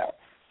 it'll work out.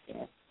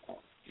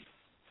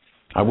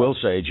 I will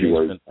say she's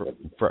been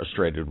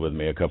frustrated with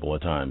me a couple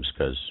of times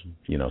because,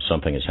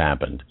 something has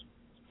happened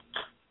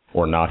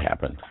or not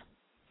happened.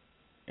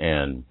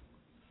 And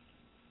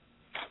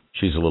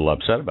she's a little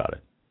upset about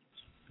it.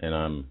 And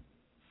I'm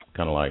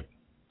kind of like,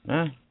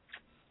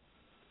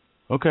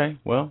 okay,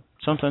 well,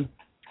 something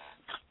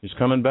is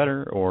coming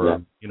better,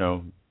 or,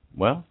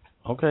 well,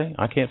 okay,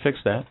 I can't fix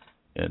that.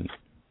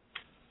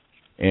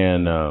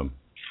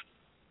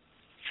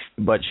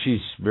 But she's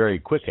very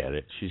quick at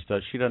it.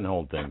 She doesn't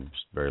hold things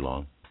very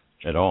long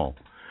at all,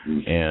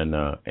 and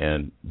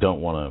don't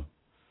want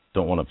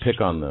to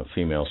pick on the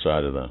female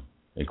side of the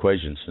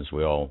equation, since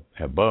we all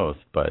have both.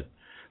 But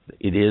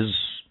it is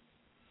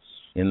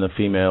in the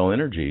female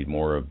energy,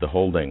 more of the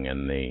holding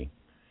and the,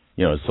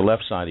 it's the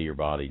left side of your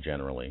body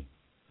generally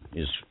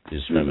is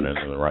feminine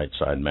and the right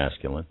side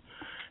masculine.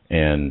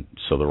 And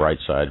so the right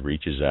side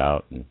reaches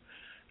out. And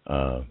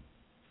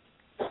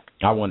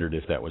I wondered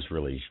if that was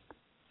really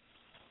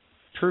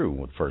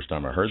true the first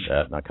time I heard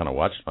that. And I kind of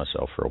watched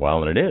myself for a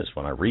while. And it is.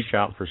 When I reach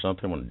out for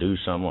something, when I do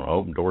something, when I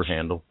open door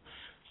handle,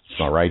 it's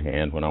my right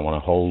hand. When I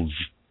want to hold,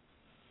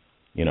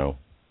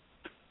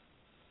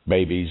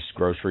 babies,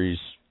 groceries,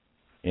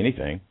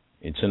 anything,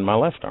 it's in my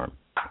left arm.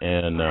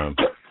 And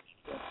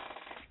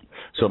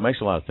so it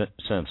makes a lot of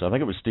sense. I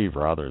think it was Steve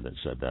Rother that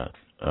said that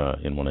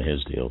in one of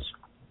his deals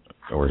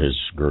or his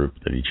group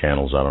that he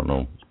channels. I don't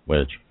know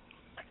which.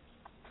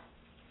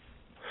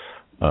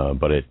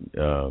 But it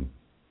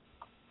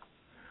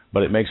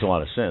makes a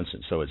lot of sense.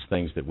 And so it's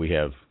things that we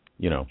have,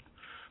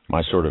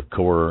 my sort of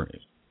core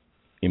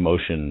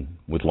emotion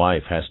with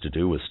life has to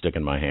do with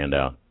sticking my hand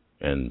out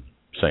and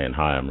saying,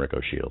 "Hi, I'm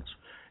Rico Shields,"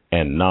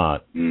 and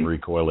not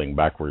recoiling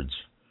backwards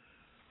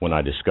when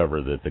I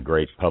discover that the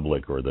great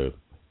public or the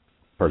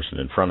person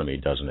in front of me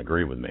doesn't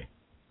agree with me.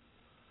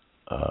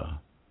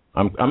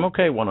 I'm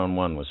okay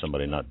one-on-one with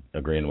somebody not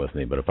agreeing with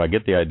me, but if I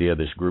get the idea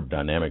this group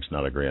dynamic's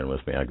not agreeing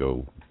with me, I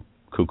go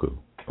cuckoo,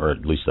 or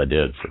at least I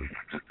did for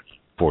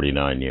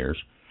 49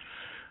 years.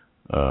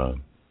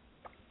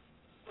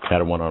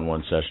 Had a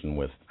one-on-one session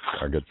with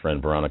our good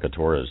friend Veronica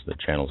Torres that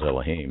channels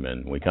Elohim,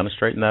 and we kind of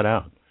straightened that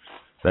out.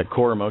 That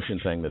core emotion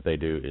thing that they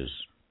do is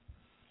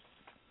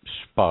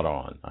spot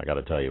on. I got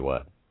to tell you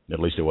what. At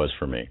least it was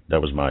for me.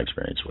 That was my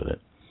experience with it.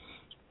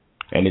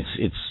 And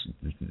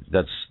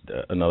that's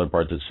another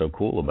part that's so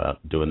cool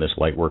about doing this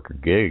light worker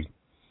gig,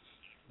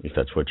 if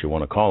that's what you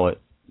want to call it.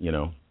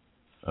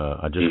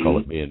 I just call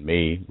it being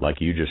me,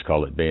 like you just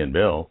call it being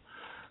Bill.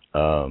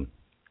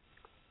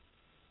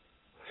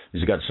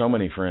 He's got so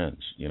many friends,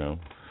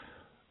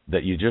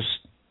 that you just,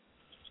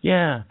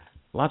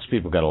 lots of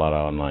people got a lot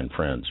of online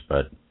friends,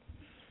 but,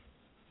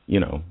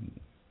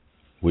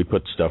 we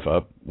put stuff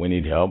up, we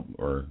need help,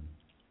 or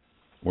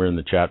we're in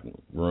the chat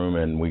room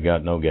and we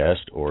got no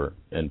guest,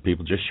 and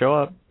people just show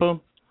up, boom,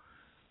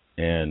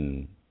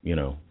 and,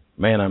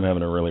 man, I'm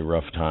having a really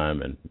rough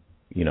time, and,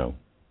 2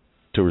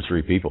 or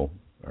 3 people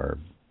are,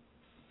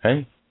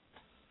 hey,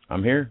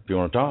 I'm here if you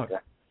want to talk.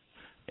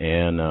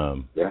 And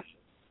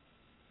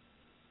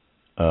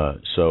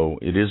so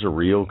it is a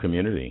real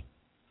community.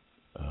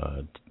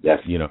 Yes.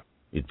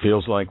 It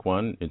feels like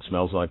one, it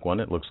smells like one,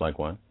 it looks like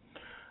one.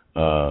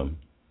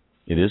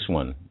 It is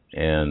one.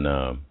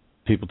 And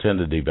people tend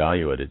to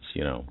devalue it. It's,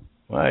 you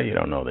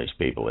don't know these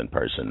people in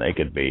person. They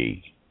could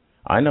be,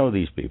 I know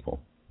these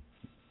people.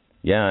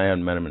 Yeah, I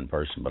haven't met them in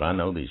person, but I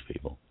know these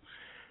people.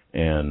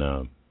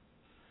 And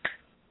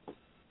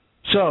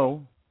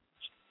so,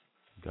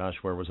 gosh,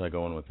 where was I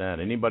going with that?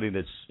 Anybody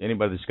that's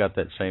got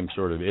that same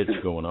sort of itch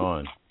going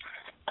on,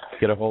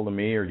 get a hold of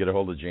me or get a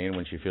hold of Jane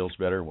when she feels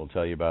better. We'll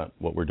tell you about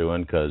what we're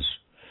doing, because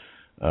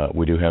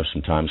we do have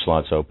some time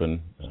slots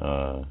open,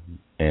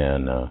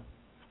 and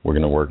we're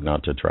going to work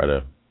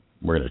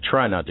we're going to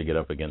try not to get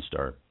up against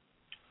our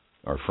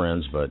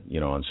friends, but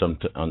on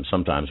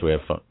sometimes we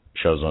have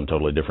shows on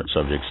totally different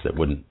subjects that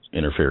wouldn't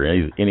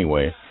interfere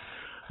anyway.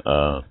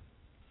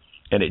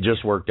 And it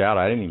just worked out.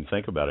 I didn't even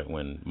think about it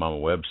when Mama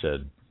Webb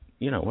said,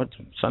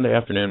 Sunday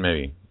afternoon,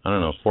 maybe,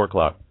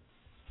 4:00.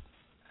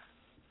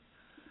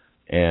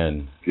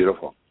 And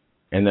beautiful.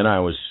 And then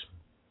I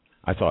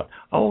thought,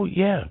 oh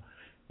yeah,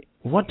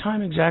 what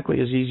time exactly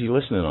is Easy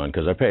Listening on?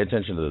 Because I pay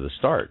attention to the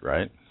start,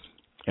 right?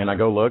 And I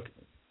go look,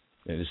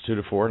 and it's 2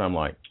 to 4, and I'm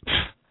like,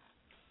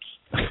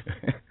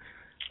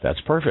 that's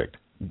perfect.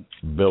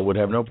 Bill would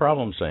have no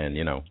problem saying,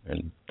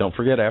 and don't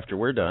forget after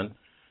we're done,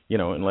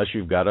 unless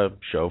you've got a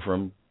show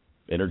from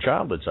Inner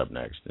Child that's up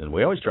next. And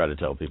we always try to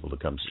tell people to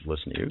come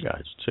listen to you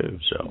guys too.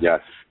 So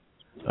yes.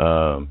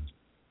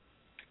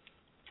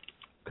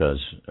 Because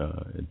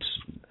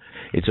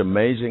it's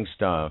amazing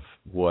stuff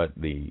what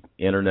the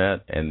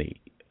internet and the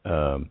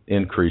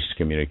increased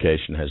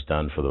communication has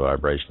done for the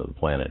vibration of the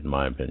planet, in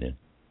my opinion.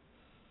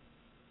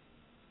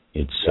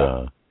 It's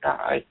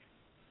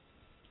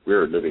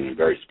we're living in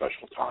very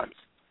special times,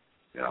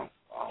 and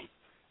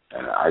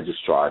I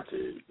just try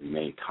to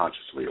remain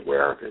consciously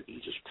aware of it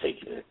and just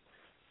take it,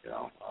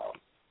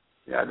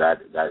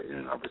 that in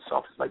and of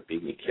itself is like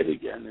being a kid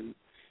again. And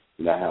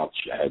and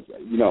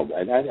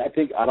I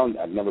think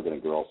I've never been a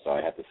girl, so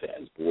I have to say,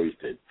 as boys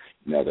did,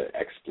 the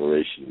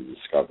exploration and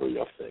discovery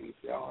of things.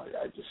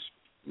 I just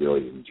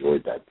really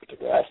enjoyed that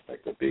particular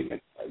aspect of being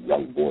a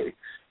young boy,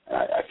 and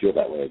I feel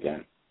that way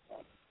again.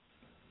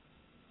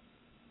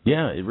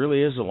 Yeah, it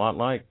really is a lot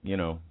like,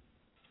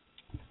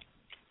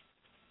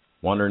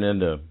 wandering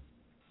into,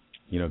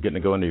 getting to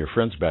go into your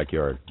friend's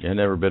backyard. You've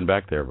never been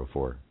back there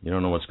before. You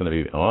don't know what's going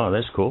to be. Oh,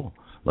 that's cool.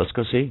 Let's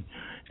go see.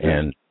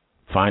 And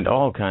find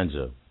all kinds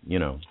of,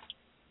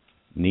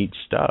 neat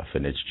stuff.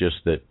 And it's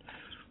just that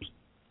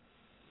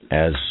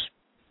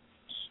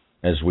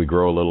as we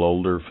grow a little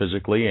older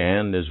physically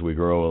and as we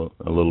grow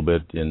a little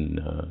bit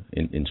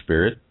in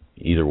spirit,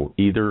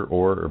 either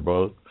or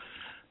both,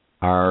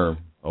 our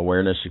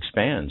awareness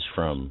expands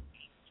from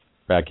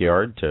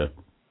backyard to,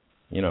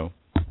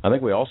 I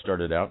think we all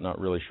started out not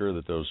really sure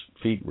that those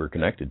feet were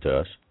connected to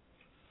us.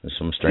 There's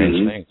some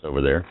strange things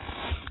over there,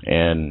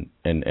 and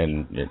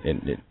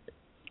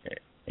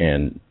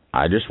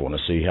I just want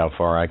to see how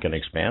far I can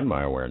expand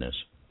my awareness.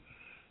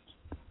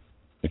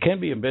 It can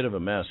be a bit of a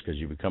mess because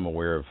you become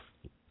aware of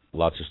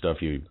lots of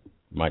stuff you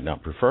might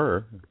not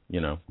prefer,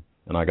 and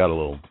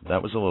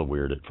that was a little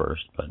weird at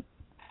first,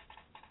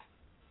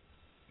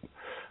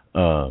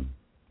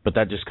 but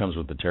that just comes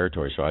with the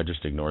territory, so I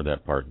just ignored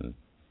that part and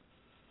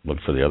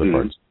looked for the other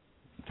parts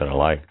that I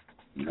like.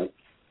 Yep.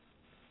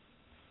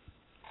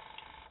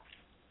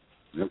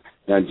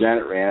 Now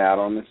Janet ran out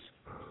on this.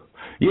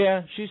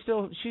 Yeah, she's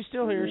still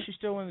here. She's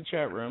still in the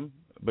chat room,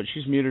 but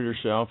she's muted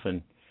herself,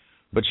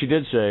 but she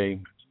did say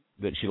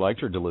that she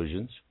liked her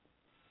delusions.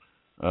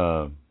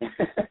 I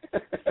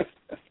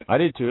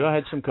did too. I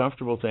had some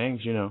comfortable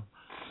things,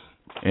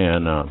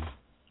 and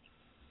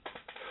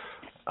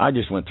I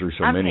just went through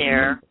so I'm many.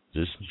 Here.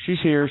 She's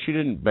here. She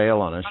didn't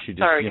bail on us. She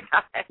sorry,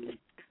 guys.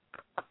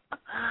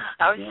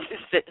 I was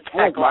just sitting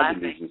back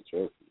laughing.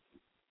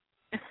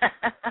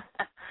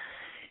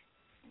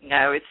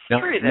 No, it's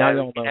true though. Now I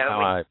don't know how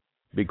I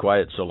be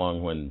quiet so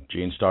long when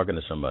Jean's talking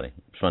to somebody.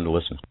 It's fun to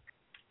listen.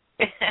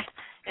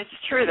 It's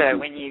true though,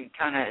 when you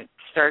kind of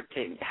start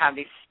to have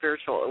these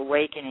spiritual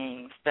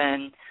awakenings,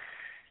 then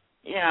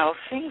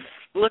things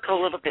look a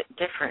little bit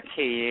different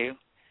to you,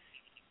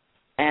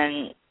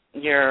 and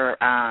you're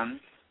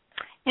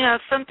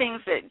some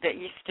things that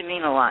used to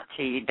mean a lot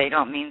to you, they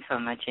don't mean so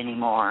much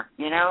anymore.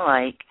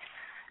 Like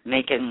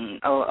making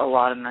a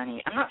lot of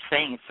money. I'm not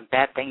saying it's a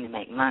bad thing to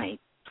make money,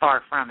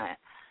 far from it.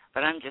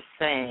 But I'm just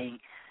saying,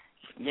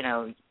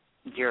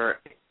 your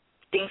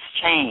things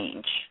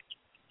change.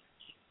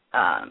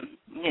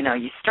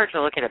 You start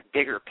to look at a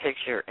bigger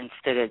picture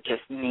instead of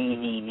just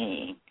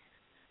me.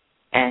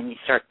 And you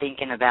start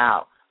thinking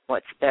about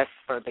what's best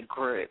for the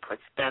group,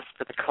 what's best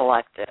for the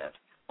collective,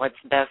 what's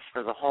best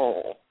for the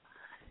whole.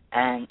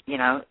 And,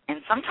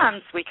 and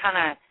sometimes we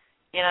kind of,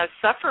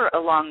 suffer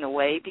along the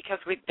way because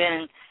we've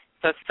been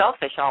so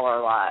selfish all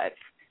our lives.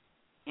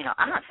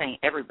 I'm not saying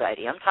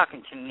everybody. I'm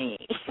talking to me,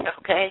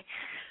 okay?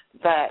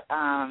 But,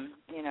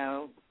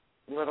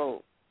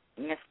 little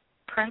Miss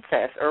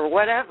Princess or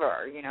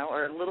whatever,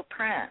 or Little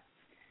Prince.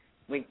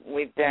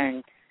 We've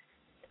been,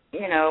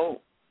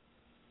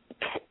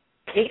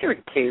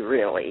 catered to,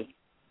 really.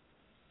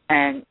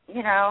 And,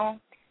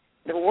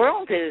 the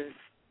world is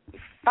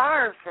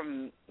far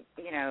from,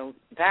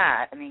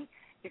 that. I mean,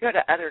 you go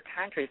to other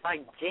countries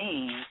like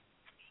Jean,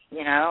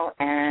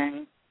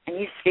 and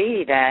you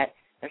see that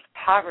there's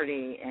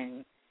poverty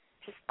and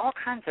just all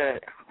kinds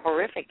of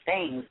horrific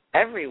things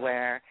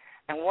everywhere.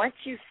 And once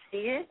you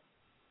see it,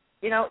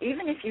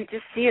 even if you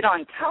just see it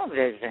on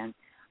television,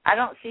 I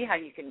don't see how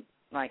you can,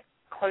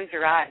 close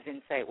your eyes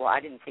and say, well, I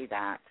didn't see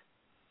that.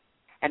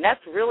 And that's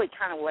really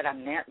kind of what I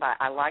meant by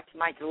I liked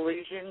my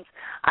delusions.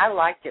 I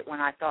liked it when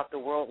I thought the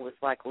world was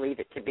like Leave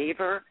It to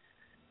Beaver.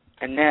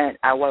 And then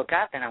I woke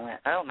up and I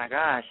went, oh, my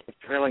gosh, it's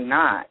really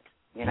not.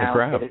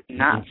 It's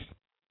not.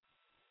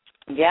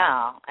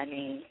 Yeah, I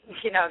mean,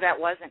 that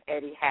wasn't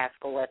Eddie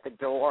Haskell at the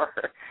door.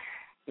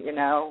 Who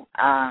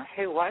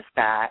was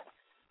that?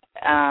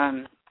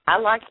 I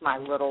liked my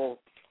little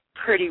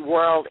pretty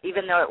world,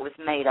 even though it was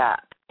made up.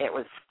 It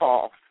was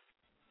false.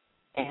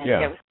 And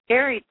it was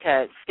scary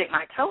to stick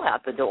my toe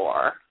out the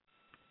door,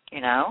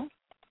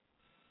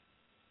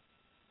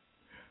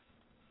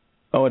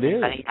 Oh, it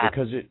is,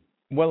 because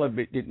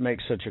it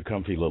makes such a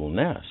comfy little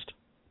nest,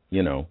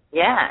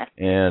 Yeah.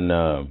 And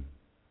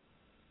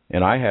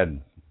I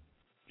had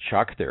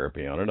shock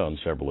therapy on it on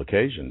several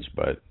occasions,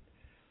 but,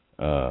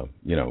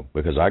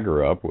 because I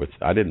grew up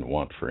I didn't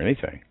want for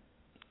anything,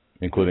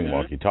 including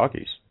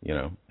walkie-talkies,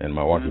 and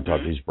my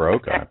walkie-talkies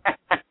broke.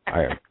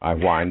 I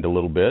whined a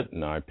little bit,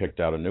 and I picked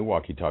out a new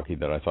walkie-talkie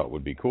that I thought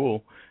would be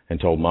cool and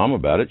told Mom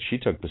about it. She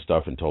took the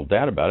stuff and told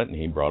Dad about it, and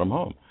he brought them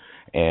home.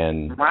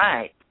 And,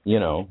 right.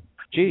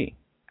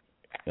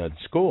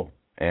 It's cool.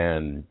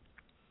 And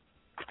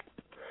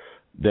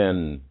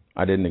then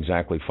I didn't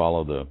exactly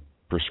follow the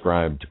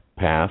prescribed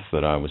path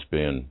that I was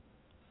being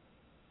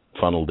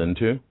funneled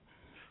into.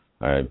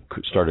 I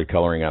started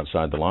coloring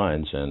outside the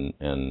lines, and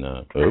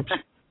oops.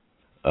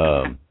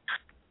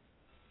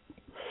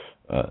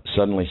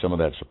 Suddenly some of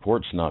that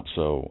support's not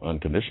so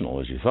unconditional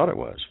as you thought it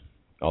was.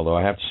 Although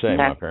I have to say,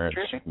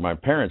 my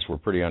parents were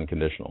pretty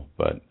unconditional,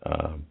 but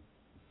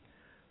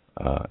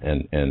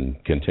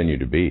and continue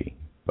to be.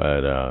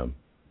 But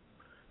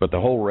the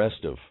whole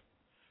rest of,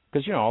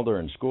 because all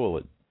during school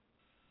at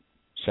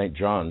St.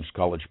 John's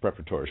College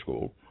Preparatory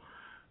School,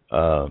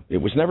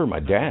 it was never my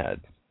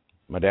dad.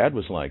 My dad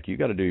was like, you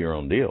got to do your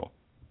own deal.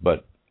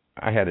 But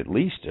I had at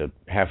least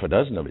half a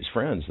dozen of his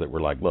friends that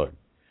were like, look,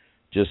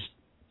 just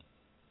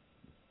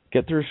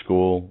get through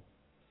school,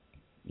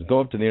 go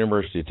up to the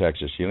University of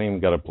Texas. You don't even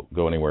got to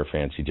go anywhere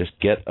fancy. Just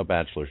get a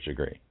bachelor's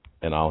degree,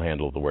 and I'll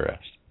handle the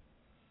rest.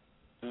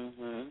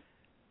 Mm-hmm.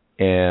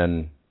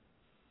 And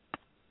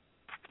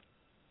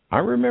I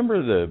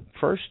remember the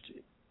first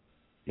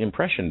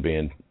impression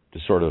being the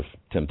sort of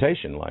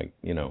temptation, like,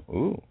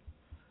 ooh.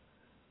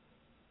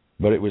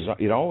 But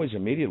it always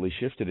immediately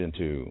shifted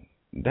into,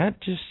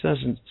 that just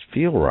doesn't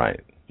feel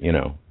right,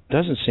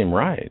 doesn't seem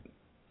right.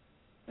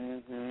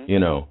 Mm-hmm.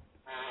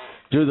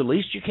 Do the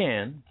least you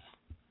can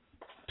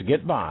to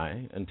get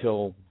by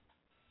until,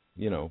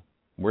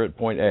 we're at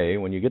point A.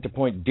 When you get to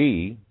point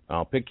D,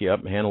 I'll pick you up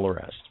and handle the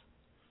rest.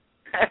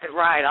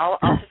 Right. I'll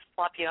just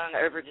flop you on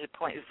over to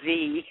point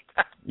Z.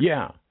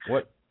 Yeah.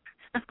 What?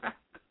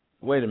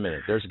 Wait a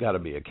minute. There's got to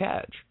be a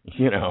catch,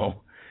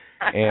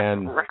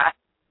 and right.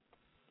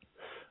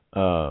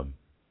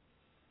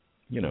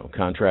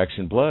 Contracts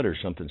in blood or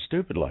something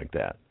stupid like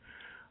that.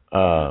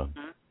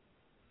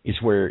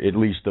 It's where at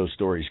least those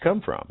stories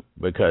come from,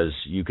 because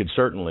you could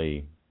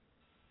certainly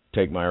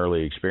take my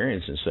early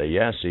experience and say,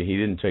 yeah, see, he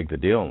didn't take the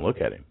deal, and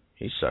look at him.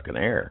 He's sucking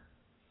air.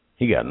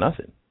 He got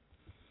nothing.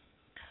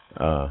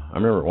 I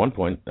remember at one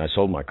point I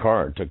sold my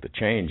car and took the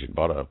change and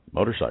bought a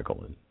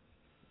motorcycle, and,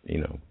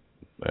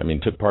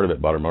 took part of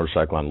it, bought a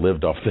motorcycle, and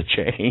lived off the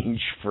change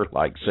for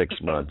like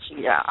 6 months.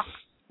 Yeah.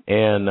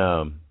 And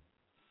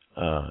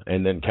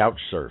then couch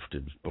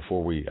surfed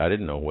before I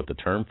didn't know what the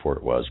term for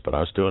it was, but I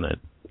was doing it.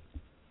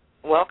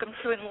 Welcome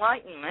to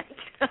enlightenment.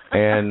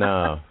 And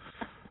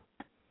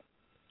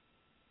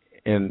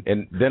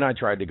then I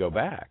tried to go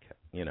back.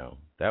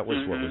 That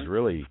was what was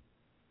really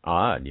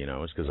odd.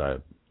 It's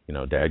because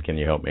Dad, can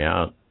you help me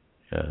out?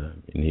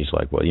 And he's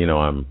like, well,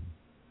 I'm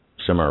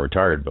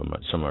semi-retired, but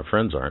some of my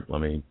friends aren't.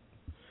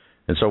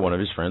 And so one of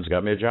his friends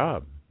got me a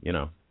job.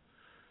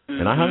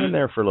 And I hung in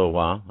there for a little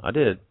while. I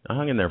did. I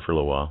hung in there for a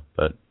little while,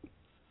 but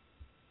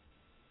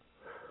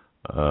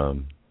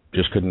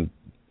just couldn't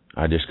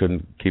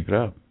keep it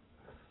up.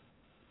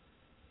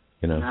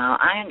 No,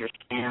 I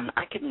understand.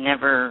 I could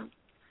never.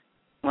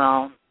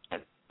 Well,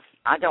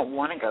 I don't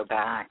want to go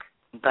back,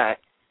 but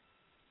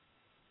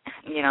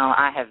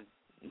I have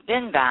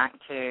been back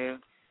to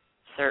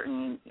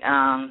certain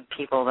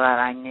people that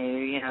I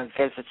knew,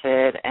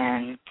 visited,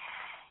 and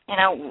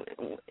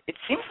it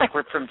seems like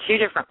we're from two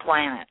different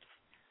planets.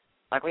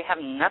 Like we have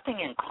nothing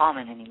in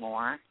common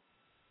anymore,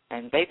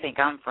 and they think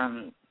I'm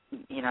from,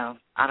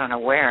 I don't know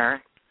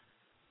where,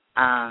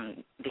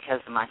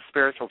 because of my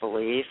spiritual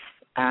beliefs,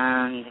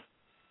 and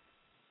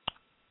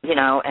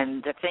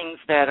and the things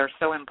that are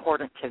so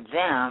important to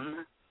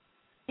them,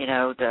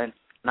 the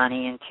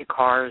money and 2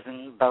 cars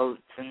and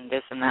boats and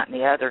this and that and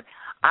the other,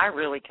 I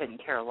really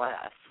couldn't care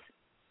less.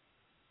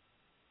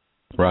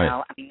 Right.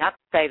 Not to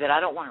say that I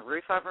don't want a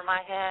roof over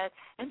my head.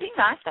 It'd be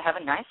nice to have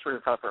a nice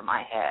roof over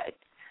my head.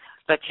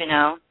 But,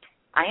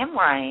 I am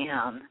where I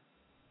am,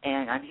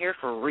 and I'm here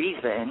for a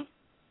reason.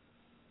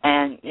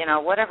 And,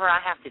 whatever I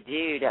have to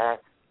do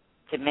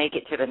to make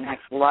it to the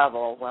next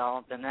level,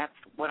 well, then that's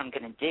what I'm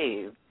going to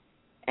do.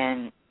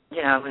 And,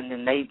 and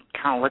then they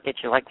kind of look at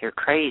you like you're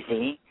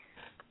crazy.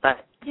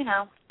 But,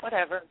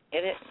 whatever.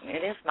 It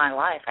is my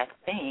life, I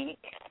think.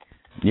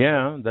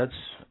 Yeah, that's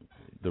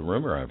the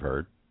rumor I've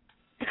heard.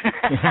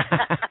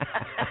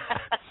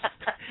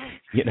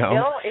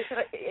 Bill,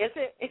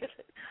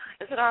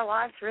 is it our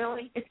lives,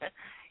 really?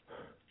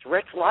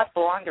 Rick's life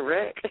belonged to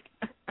Rick.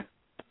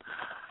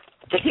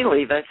 Did he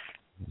leave us?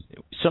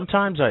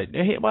 Sometimes I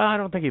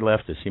don't think he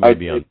left us. He may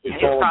be on.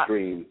 It's all a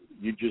dream.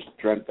 You just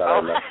dreamt that I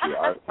left you.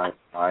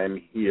 I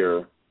am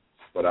here,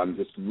 but I'm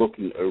just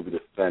looking over the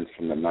fence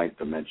from the 9th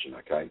dimension,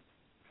 okay?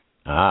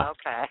 Ah.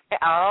 Okay.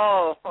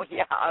 Oh,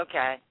 yeah,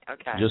 okay.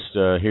 Just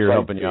here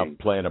helping you out,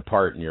 playing a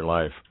part in your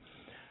life,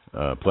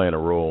 playing a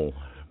role.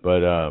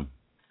 But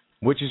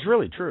which is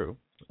really true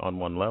on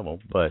one level,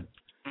 but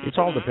it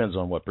all depends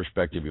on what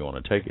perspective you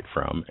want to take it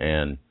from.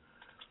 And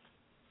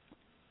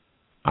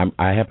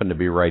I happen to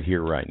be right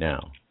here, right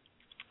now.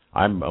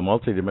 I'm a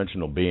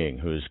multidimensional being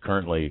who is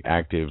currently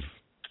active.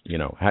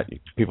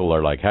 People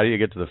are like, how do you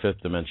get to the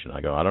 5th dimension? I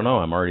go, I don't know.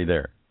 I'm already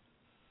there.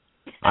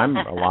 I'm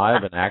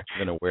alive and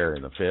active and aware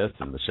in the 5th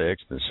and the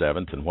 6th and the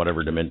 7th and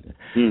whatever dimension,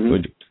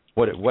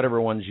 whatever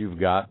ones you've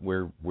got.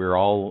 We're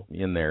all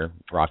in there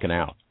rocking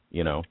out,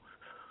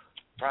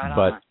 Right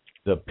but on.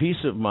 The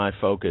piece of my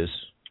focus,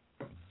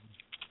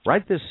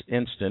 right this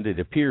instant, it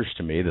appears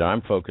to me that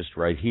I'm focused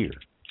right here.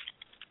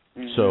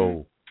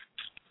 So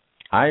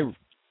I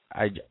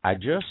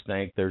just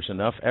think there's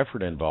enough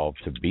effort involved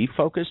to be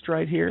focused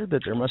right here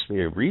that there must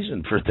be a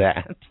reason for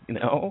that,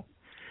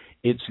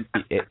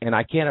 and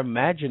I can't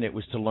imagine it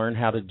was to learn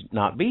how to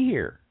not be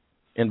here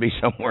and be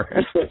somewhere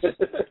else.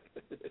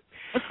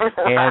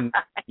 And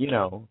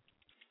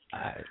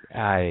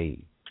I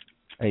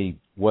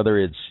whether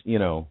it's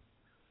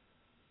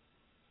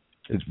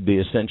the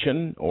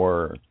ascension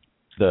or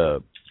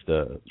the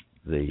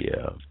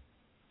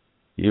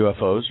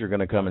UFOs are going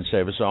to come and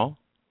save us all,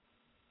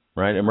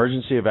 right?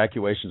 Emergency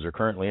evacuations are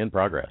currently in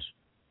progress.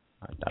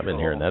 I've been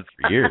hearing that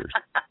for years.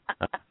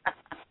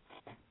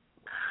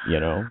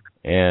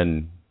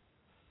 And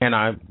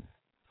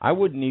I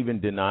wouldn't even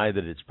deny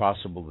that it's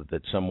possible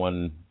that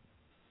someone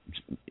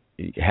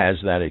has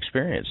that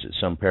experience at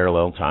some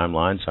parallel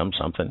timeline,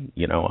 something.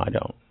 I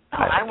don't.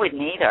 I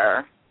wouldn't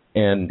either.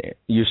 And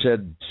you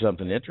said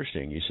something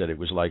interesting. You said it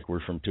was like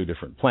we're from two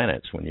different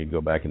planets when you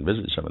go back and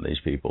visit some of these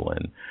people.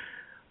 And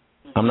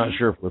I'm not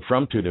sure if we're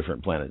from two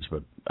different planets,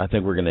 but I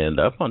think we're going to end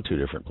up on two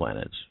different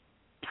planets.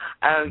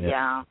 Oh,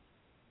 yeah.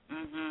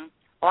 Mhm.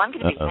 Well, I'm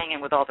going to be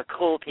hanging with all the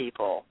cool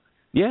people.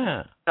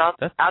 Yeah. So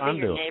that's I'll what I'm be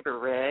your doing. neighbor,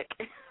 Rick.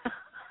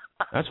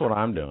 That's what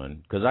I'm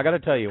doing. Because I got to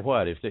tell you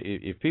what,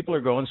 if people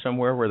are going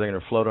somewhere where they're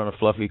going to float on a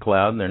fluffy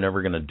cloud and they're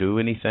never going to do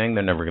anything,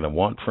 they're never going to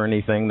want for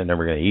anything, they're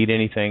never going to eat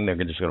anything, they're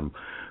just going to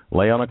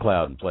lay on a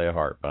cloud and play a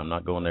harp. I'm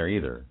not going there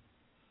either.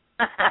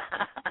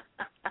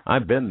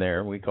 I've been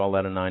there. We call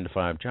that a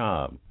 9-to-5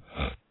 job.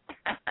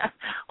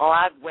 Well,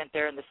 I went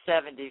there in the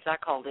 70s. I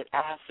called it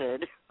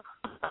acid.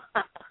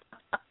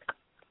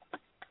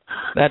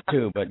 That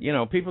too, but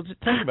people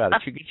just think about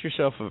it. You get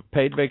yourself a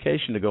paid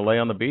vacation to go lay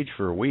on the beach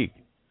for a week.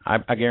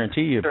 I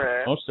guarantee you,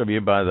 most of you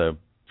by the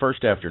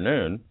first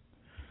afternoon,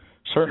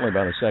 certainly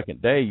by the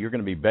second day, you're going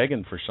to be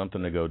begging for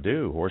something to go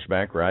do,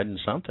 horseback riding,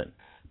 something.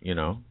 I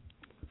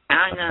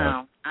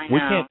know. We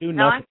can't do nothing.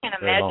 No, I can't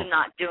imagine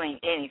not doing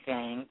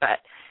anything, but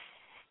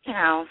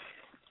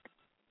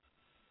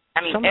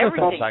I mean,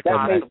 everything's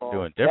possible.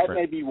 Doing different. That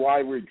may be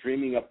why we're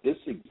dreaming up this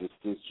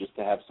existence, just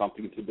to have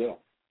something to do.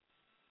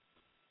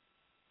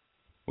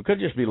 We could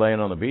just be laying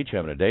on the beach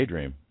having a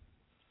daydream.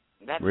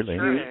 That's really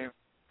true.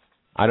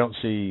 I don't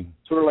see...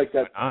 Sort of like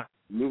that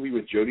movie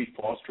with Jodie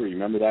Foster. You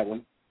remember that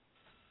one?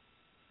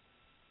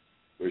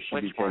 Where she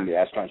became the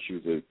astronaut. She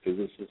was a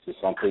physicist or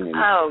something.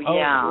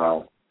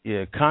 And,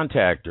 yeah,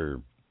 Contact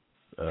or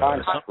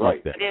something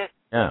like that.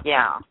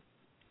 Yeah.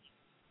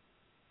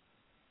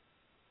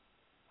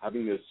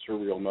 Having those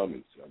surreal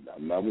moments. A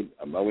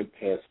moment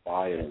passed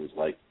by, and it was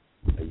like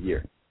a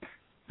year.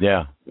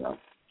 Yeah.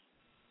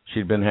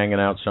 She'd been hanging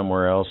out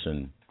somewhere else,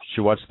 and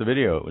she watched the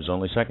video. It was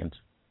only seconds.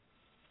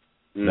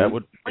 Mm-hmm. That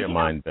would be a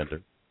mind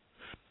bender.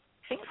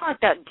 Things like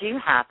that do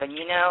happen,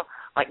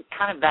 like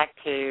kind of back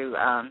to,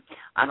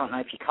 I don't know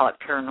if you call it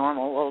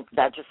paranormal. Well,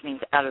 that just means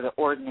out of the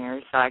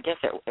ordinary, so I guess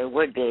it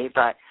would be.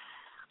 But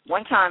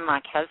one time my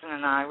cousin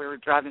and I, we were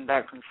driving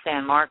back from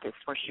San Marcos,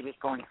 where she was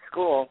going to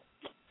school,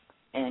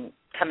 and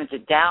coming to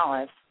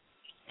Dallas,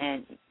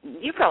 and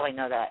you probably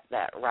know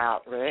that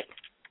route, Rick,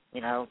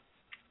 up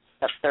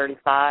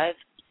 35.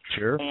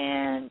 Sure.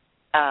 And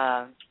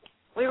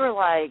we were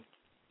like,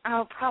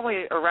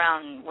 probably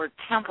around where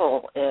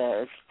Temple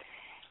is.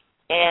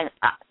 And,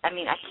 I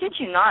kid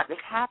you not, this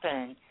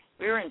happened.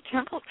 We were in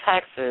Temple,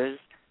 Texas,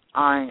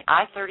 on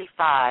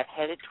I-35,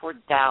 headed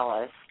toward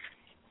Dallas.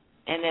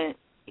 And then,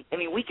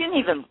 we didn't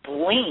even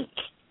blink.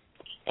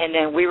 And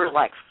then we were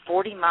like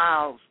 40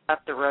 miles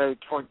up the road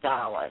toward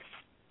Dallas.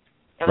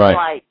 It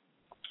was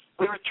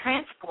we were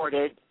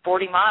transported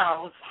 40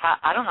 miles.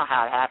 I don't know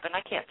how it happened.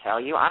 I can't tell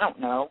you. I don't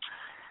know.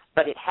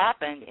 But it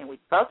happened, and we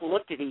both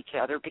looked at each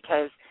other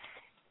because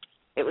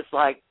it was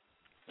like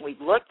we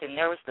looked, and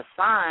there was the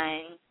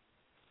sign,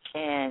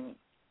 and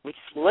we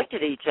just looked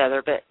at each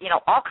other. But,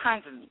 all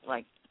kinds of,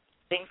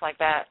 things like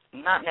that,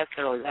 not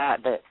necessarily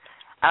that, but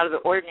out of the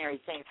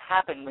ordinary things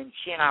happened when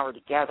she and I were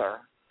together.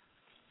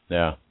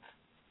 Yeah.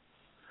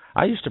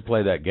 I used to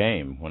play that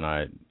game when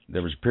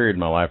there was a period in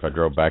my life I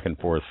drove back and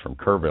forth from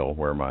Kerrville,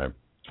 where my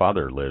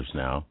father lives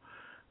now.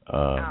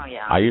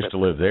 I used to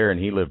live there, and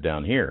he lived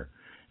down here.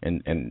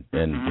 And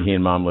he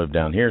and Mom lived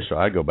down here, so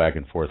I'd go back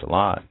and forth a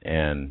lot.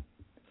 And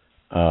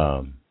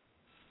I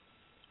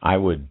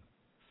would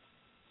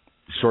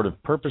sort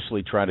of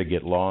purposely try to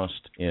get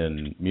lost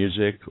in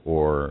music,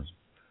 or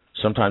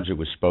sometimes it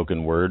was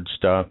spoken word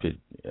stuff,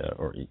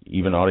 or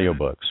even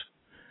audiobooks.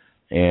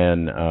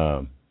 And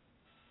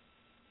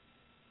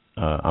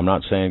I'm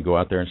not saying go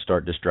out there and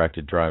start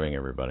distracted driving,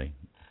 everybody.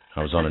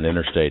 I was on an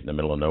interstate in the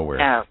middle of nowhere.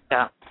 No,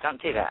 don't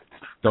do that.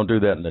 Don't do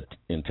that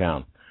in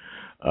town.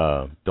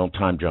 Don't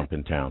time jump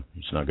in town.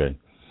 It's not good.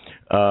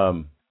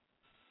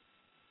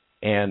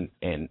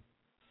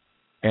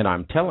 And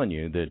I'm telling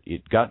you that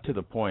it got to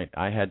the point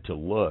I had to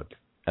look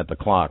at the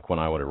clock when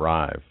I would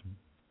arrive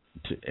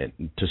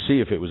to see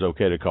if it was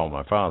okay to call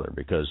my father,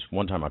 because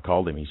one time I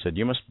called him. He said,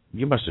 "You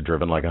must have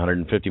driven like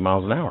 150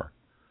 miles an hour.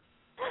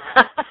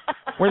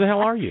 Where the hell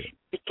are you?"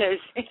 Because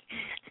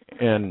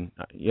and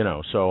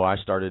so I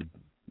started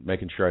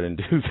making sure I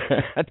didn't do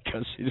that,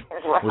 because it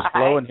was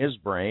blowing his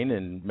brain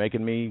and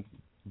making me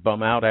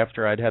bum out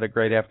after I'd had a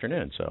great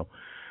afternoon. So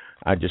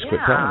I just quit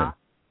telling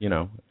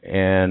him,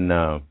 and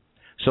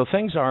so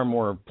things are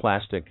more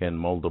plastic and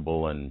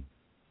moldable, and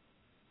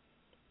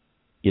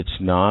it's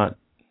not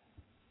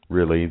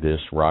really this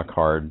rock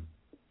hard.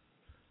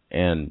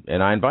 And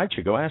I invite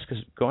you, go ask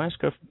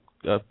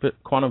a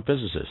quantum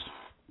physicist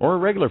or a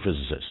regular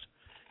physicist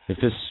if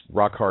this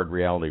rock hard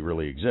reality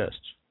really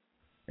exists,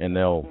 and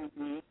they'll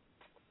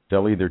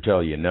either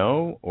tell you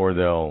no, or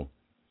they'll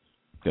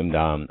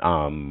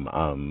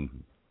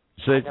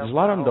So a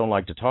lot of them don't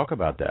like to talk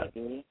about that.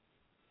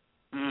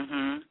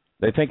 Mm-hmm.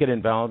 They think it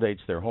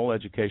invalidates their whole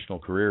educational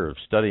career of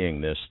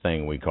studying this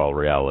thing we call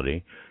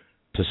reality,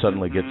 to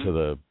suddenly get to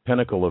the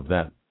pinnacle of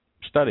that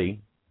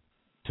study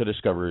to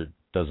discover it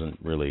doesn't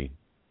really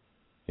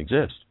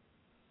exist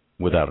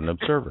without an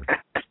observer.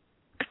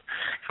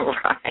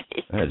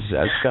 Right.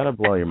 That's got to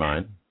blow your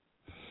mind.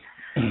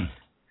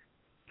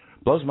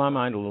 Blows my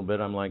mind a little bit.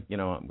 I'm like,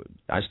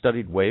 I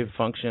studied wave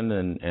function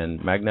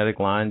and magnetic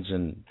lines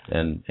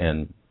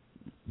and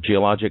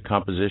geologic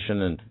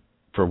composition, and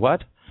for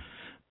what?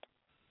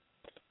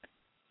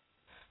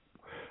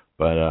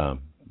 But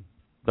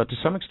to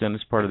some extent,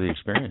 it's part of the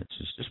experience.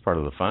 It's just part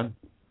of the fun.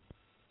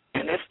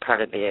 It is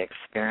part of the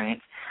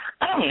experience.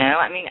 I don't know.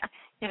 I mean,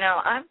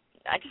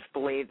 I just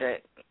believe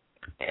that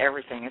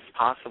everything is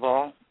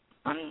possible.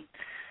 I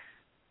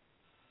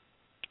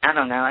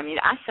don't know. I mean,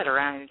 I sit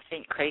around and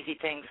think crazy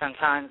things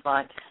sometimes.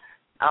 Like,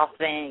 I'll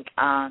think,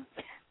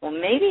 well,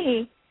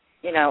 maybe,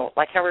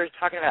 like how we were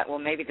talking about, well,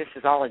 maybe this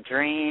is all a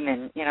dream.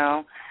 And,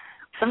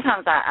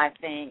 sometimes I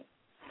think,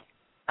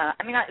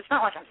 it's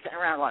not like I'm sitting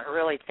around like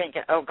really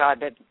thinking, oh, God,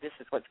 that this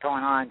is what's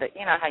going on. But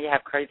you know how you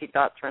have crazy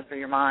thoughts run through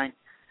your mind?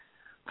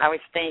 I was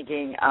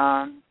thinking,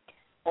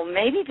 well,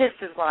 maybe this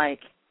is like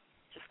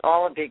just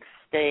all a big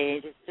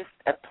stage. It's just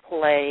a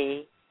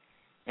play.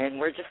 And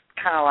we're just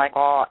kind of like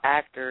all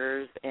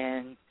actors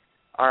and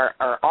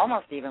are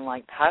almost even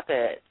like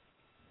puppets.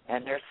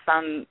 And there's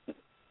some,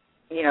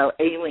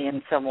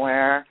 alien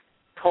somewhere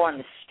pulling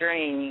the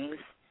strings,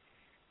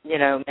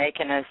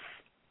 making us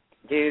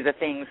do the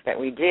things that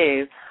we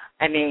do.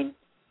 I mean,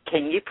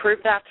 can you prove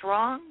that's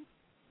wrong?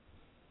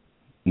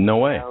 No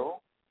way.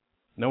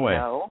 No way.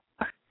 No.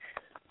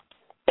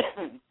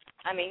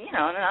 I mean, and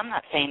I'm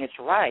not saying it's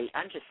right.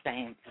 I'm just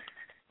saying,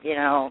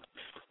 well,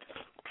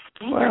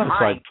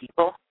 it's like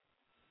people.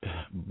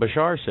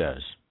 Bashar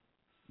says,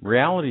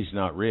 reality's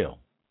not real.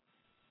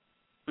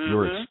 Mm-hmm.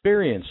 Your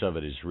experience of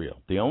it is real.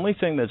 The only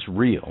thing that's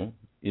real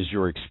is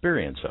your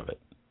experience of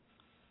it.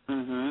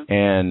 Mm-hmm.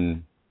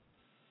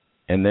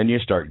 And then you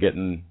start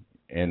getting,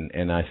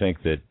 and I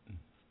think that,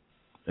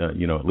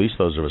 at least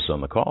those of us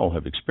on the call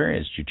have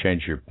experienced, you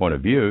change your point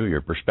of view,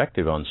 your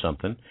perspective on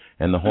something,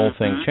 and the whole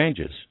thing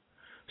changes.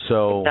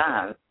 So, it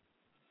does.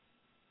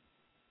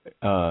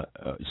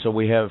 So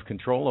we have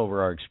control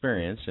over our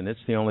experience, and it's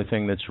the only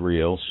thing that's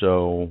real.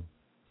 So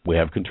we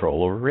have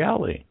control over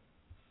reality.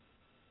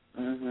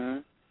 Mm-hmm.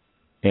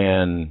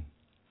 And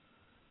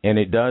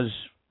it does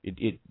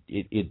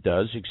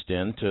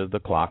extend to the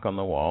clock on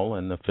the wall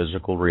and the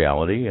physical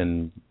reality.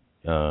 And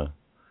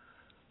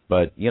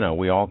but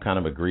we all kind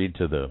of agreed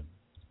to the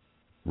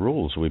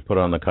rules. We put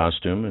on the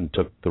costume and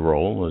took the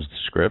role as the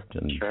script,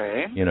 and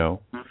True.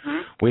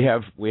 Mm-hmm. we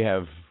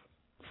have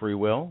free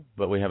will,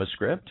 but we have a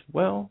script.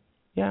 Well,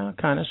 yeah,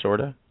 kind of, sort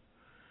of.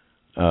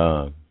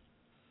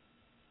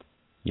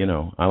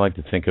 I like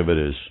to think of it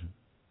as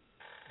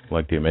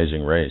like the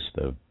Amazing Race.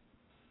 The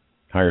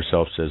higher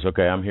self says,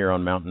 okay, I'm here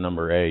on mountain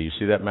number A. You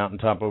see that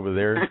mountaintop over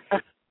there?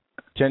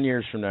 10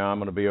 years from now, I'm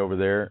going to be over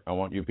there. I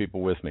want you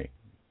people with me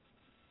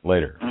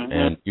later. Mm-hmm.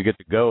 And you get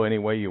to go any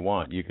way you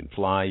want. You can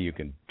fly, you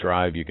can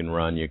drive, you can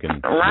run, you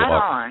can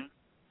walk.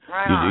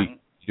 Right on.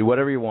 Do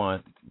whatever you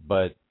want,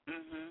 but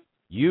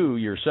you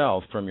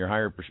yourself, from your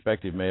higher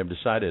perspective, may have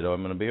decided,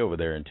 I'm going to be over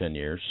there in 10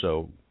 years.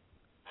 So,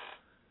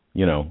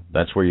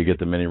 that's where you get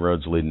the many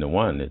roads leading to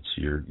one. It's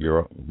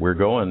we're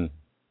going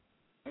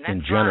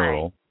in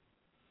general,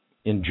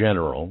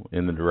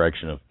 in the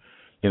direction of,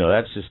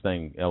 that's this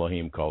thing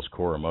Elohim calls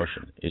core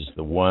emotion, is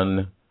the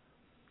one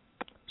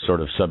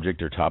sort of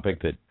subject or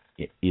topic that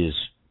is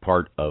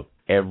part of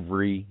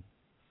every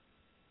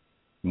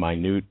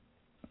minute,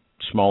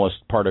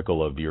 smallest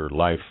particle of your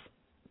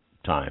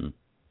lifetime.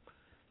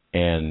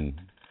 And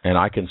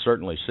I can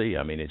certainly see,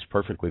 it's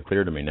perfectly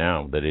clear to me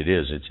now that it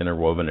is. It's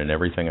interwoven in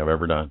everything I've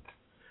ever done.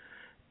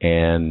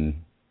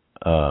 And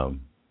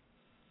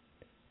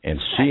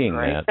seeing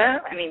that,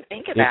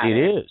 think about it.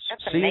 It is.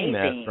 That's seeing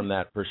amazing. that from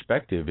that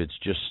perspective, it's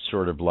just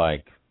sort of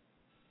like,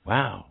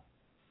 wow.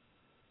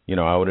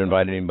 I would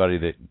invite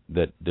anybody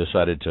that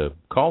decided to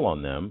call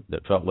on them,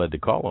 that felt led to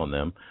call on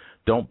them,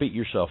 don't beat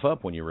yourself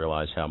up when you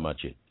realize how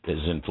much it has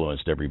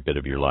influenced every bit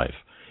of your life.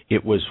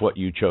 It was what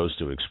you chose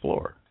to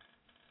explore.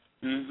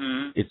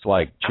 Mm-hmm. It's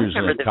like choosing I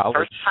remember a college. The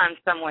first time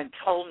someone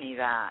told me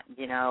that,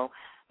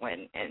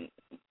 when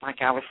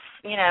I was,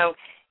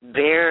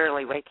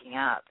 barely waking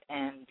up,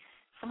 and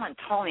someone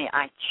told me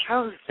I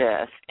chose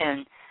this,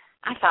 and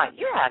I thought,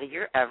 you're out of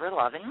your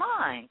ever-loving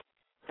mind.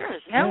 There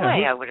is no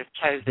way I would have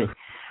chosen.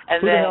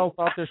 And who the hell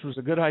thought this was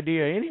a good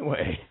idea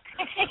anyway?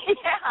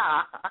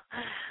 Yeah.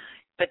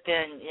 But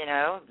then,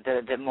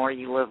 the more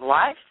you live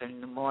life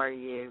and the more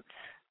you,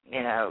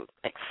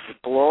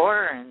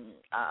 explore and,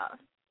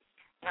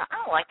 I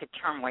don't like the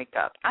term wake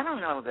up. I don't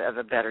know of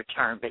a better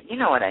term, but you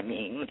know what I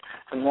mean.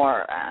 The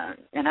more,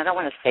 and I don't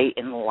want to say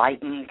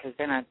enlightened because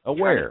then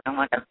aware.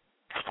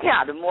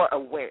 The more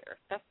aware.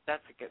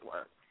 That's a good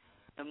word.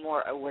 The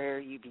more aware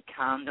you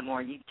become, the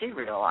more you do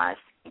realize,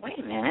 wait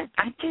a minute,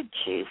 I did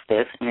choose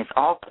this, and it's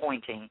all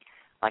pointing,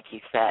 like you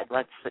said.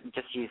 Let's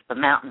just use the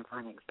mountain for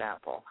an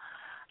example.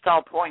 It's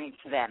all pointing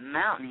to that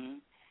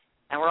mountain,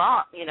 and we're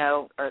all,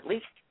 or at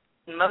least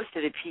most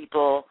of the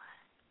people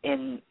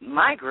in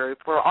my group,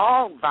 we're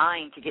all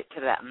vying to get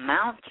to that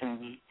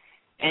mountain,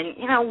 and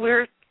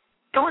we're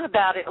going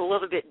about it a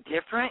little bit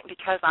different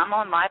because I'm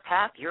on my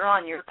path, you're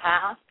on your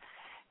path,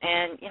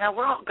 and, you know,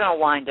 we're all going to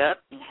wind up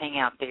and hang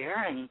out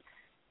there, and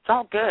it's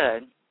all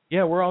good.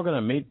 Yeah, we're all going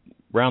to meet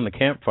around the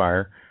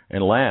campfire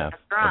and laugh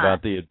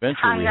about the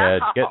adventure we had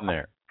getting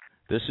there.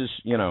 This is,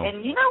 you know.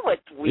 And you know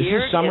what's weird?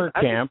 This is summer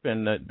camp,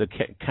 and the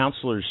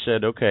counselors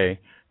said, okay,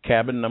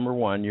 cabin number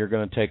 1, you're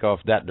going to take off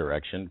that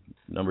direction.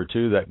 Number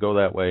 2, go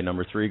that way.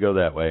 Number 3, go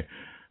that way.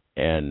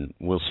 And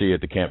we'll see you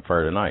at the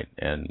campfire tonight.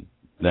 And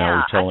now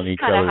we're telling each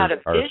other. I had a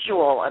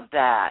visual of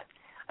that.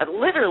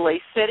 Literally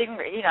sitting,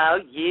 you know,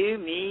 you,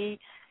 me,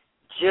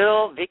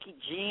 Jill, Vicki,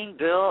 Jean,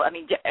 Bill, I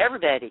mean,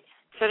 everybody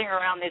sitting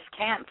around this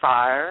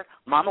campfire,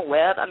 Mama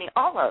Webb, I mean,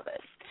 all of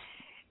us.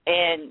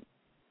 And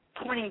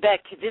pointing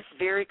back to this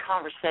very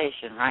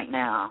conversation right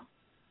now.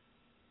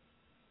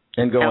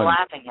 And going. And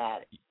laughing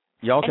at it.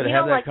 Y'all could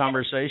have that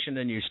conversation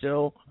and you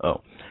still,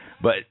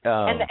 but.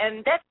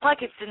 And that's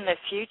like it's in the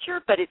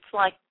future, but it's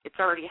like it's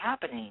already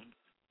happening.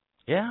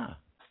 Yeah.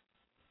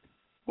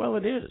 Well,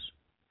 it is,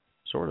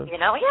 sort of. You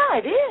know, yeah,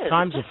 it is.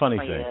 Time's a funny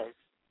thing.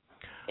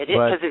 It is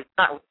because it's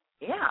not.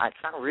 Yeah, it's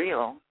not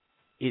real.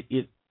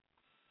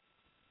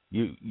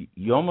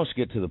 You almost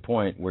get to the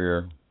point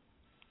where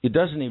it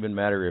doesn't even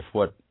matter if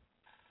what,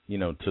 you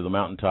know, to the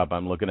mountaintop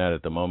I'm looking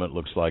at the moment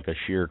looks like a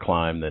sheer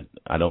climb that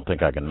I don't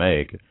think I can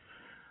make.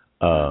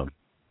 And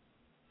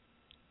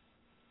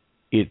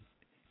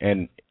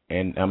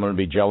I'm going to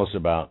be jealous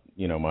about,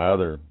 you know, my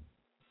other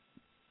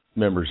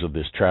members of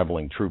this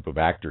traveling troupe of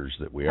actors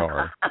that we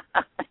are.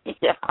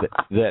 Yeah.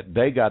 That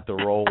they got the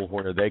role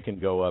where they can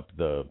go up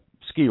the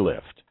ski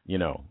lift, you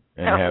know,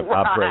 and have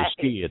après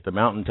ski at the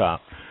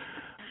mountaintop.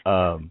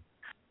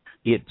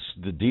 It's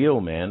the deal,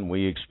 man.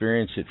 We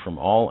experience it from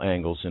all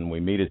angles, and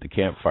we meet at the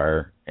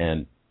campfire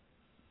and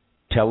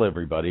tell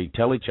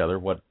each other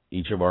what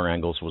each of our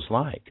angles was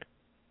like.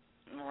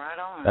 Right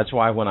on. That's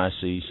why when I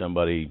see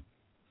somebody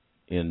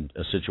in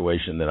a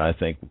situation that I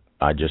think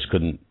I just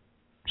couldn't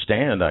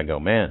stand, I go,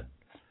 man,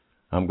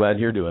 I'm glad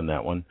you're doing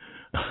that one.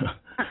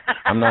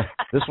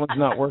 This one's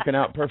not working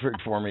out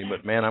perfect for me,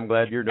 but man, I'm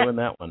glad you're doing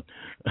that one.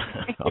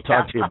 I'll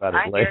talk to you about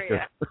it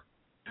later.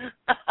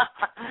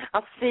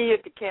 I'll see you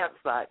at the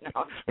campsite.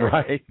 No,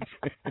 right.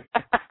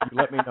 You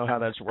let me know how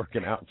that's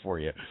working out for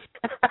you.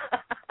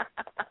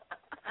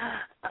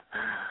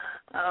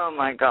 Oh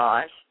my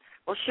gosh.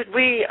 Well, should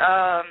we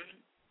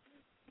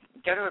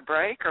go to a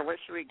break, or what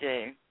should we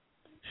do?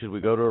 Should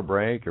we go to a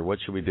break, or what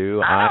should we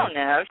do? I don't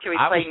know. Should we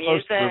play music? I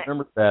was supposed to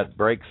remember that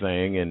break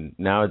thing, and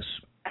now it's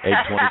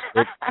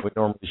 8:26. We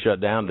normally shut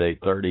down to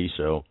 8:30,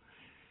 so,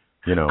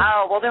 you know.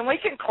 Oh, well, then we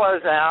can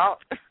close out.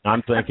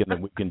 I'm thinking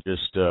that we can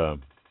just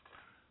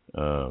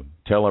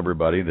tell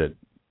everybody that,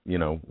 you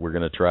know, we're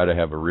going to try to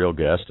have a real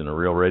guest and a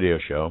real radio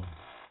show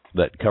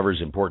that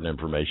covers important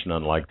information,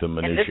 unlike the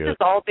minutiae. And this has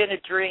all been a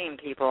dream,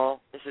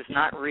 people. This is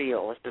not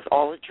real. This is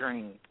all a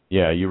dream.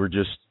 Yeah, you were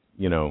just,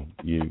 you know,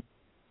 you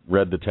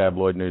read the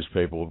tabloid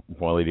newspaper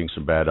while eating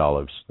some bad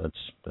olives. That's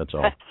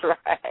all. That's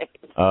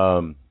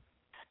right.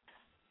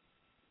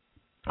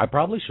 I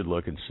probably should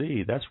look and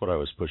see. That's what I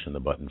was pushing the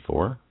button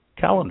for.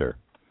 Calendar.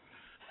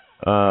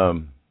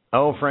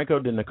 Franco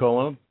De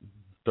Nicola,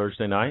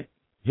 Thursday night.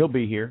 He'll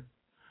be here.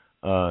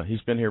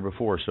 He's been here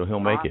before, so he'll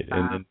make it.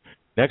 And then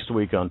next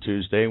week on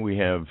Tuesday, we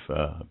have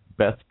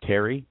Beth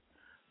Terry.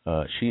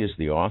 She is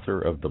the author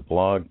of the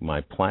blog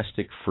My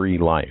Plastic Free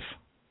Life.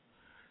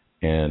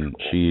 And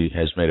she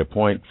has made a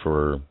point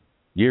for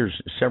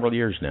several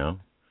years now,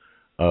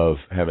 of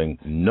having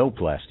no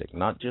plastic.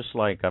 Not just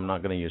like I'm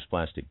not going to use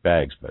plastic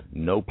bags, but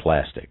no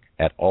plastic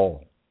at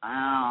all.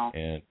 Wow.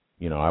 And,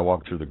 you know, I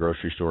walk through the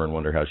grocery store and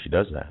wonder how she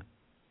does that,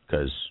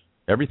 because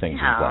everything's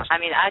in plastic. I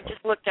mean, I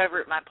just looked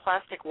over at my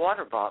plastic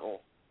water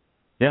bottle.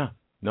 Yeah,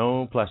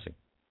 no plastic.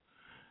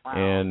 Wow.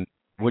 And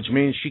which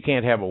means she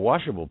can't have a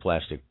washable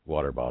plastic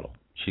water bottle.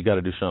 She got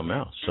to do something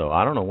else. So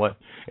I don't know what.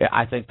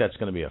 I think that's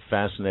going to be a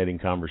fascinating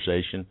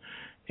conversation,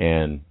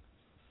 and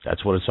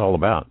that's what it's all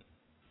about.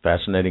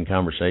 Fascinating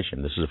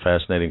conversation. This is a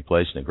fascinating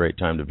place and a great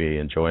time to be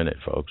enjoying it,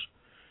 folks.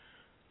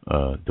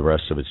 The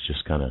rest of it's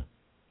just kind of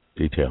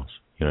details.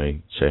 You know,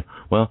 you say,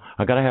 well,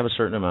 I got to have a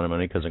certain amount of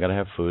money because I got to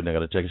have food and I got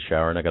to take a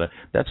shower and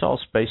that's all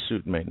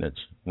spacesuit maintenance.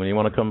 When you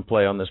want to come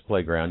play on this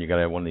playground, you got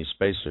to have one of these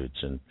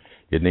spacesuits, and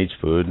it needs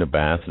food and a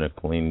bath and a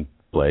clean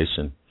place,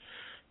 and,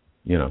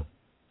 you know,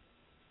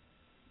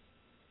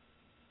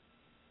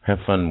 have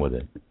fun with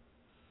it,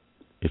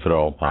 if at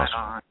all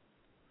possible.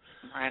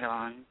 Right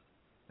on.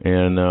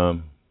 And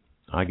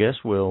I guess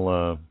we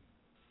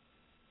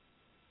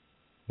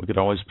could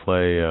always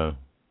play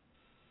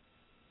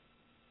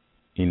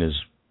Ina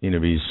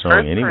V's song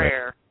Earth anyway.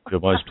 Prayer. We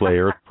could always play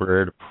Earth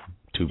Prayer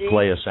to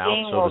play us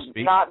out, so to speak.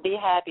 Jean will not be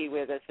happy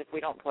with us if we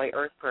don't play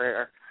Earth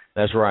Prayer.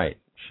 That's right.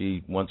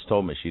 She once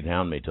told me she'd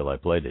hound me till I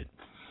played it.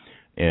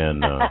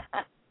 And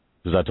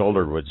because I told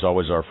her it's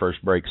always our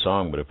first break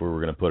song, but if we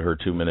were going to put her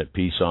 2-minute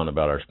piece on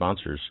about our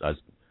sponsors, I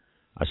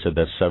said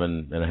that's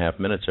 7.5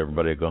 minutes,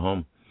 everybody will go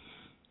home.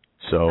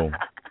 So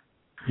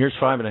here's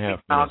 5.5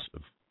 minutes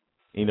of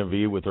Ina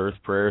V with Earth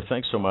Prayer.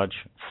 Thanks so much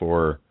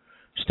for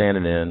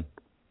standing in,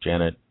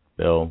 Janet,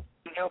 Bill.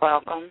 You're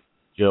welcome.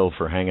 Jill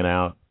for hanging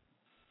out.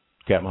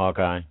 Captain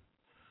Hawkeye.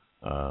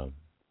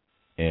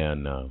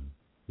 And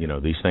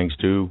these things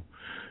too,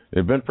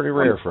 they've been pretty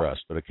rare for us,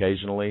 but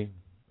occasionally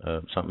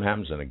something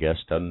happens and a guest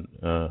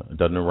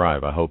doesn't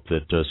arrive. I hope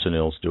that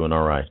Sunil's doing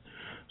all right.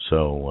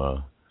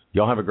 So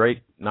y'all have a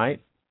great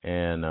night,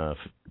 and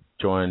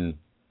join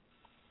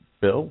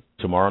Bill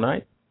tomorrow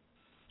night,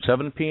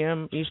 7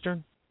 p.m.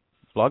 Eastern,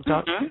 Blog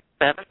Talk?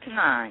 7 to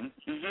 9.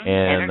 Mm-hmm.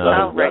 And, Inner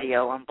Child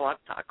Radio on Blog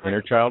Talk.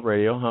 Inner Child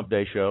Radio, Hump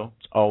Day Show.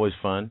 It's always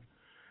fun.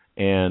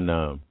 And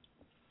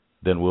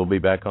then we'll be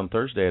back on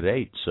Thursday at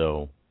 8,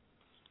 so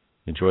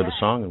enjoy the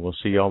song, and we'll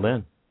see y'all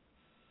then.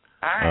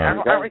 All right.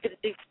 Are we going to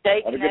do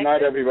Stay Connected? Have a good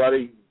night,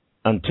 everybody.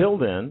 Until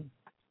then.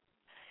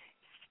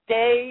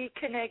 Stay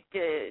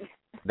connected.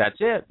 That's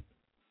it.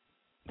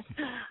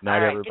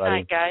 Night, all right, everybody. Good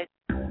night, guys.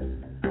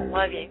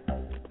 Love you.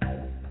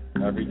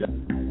 Every day.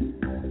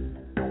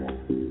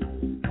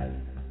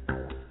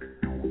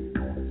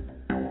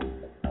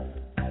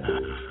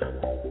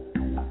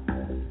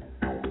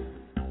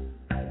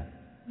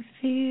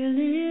 Feel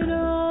it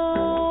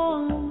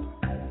all.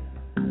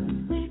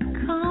 We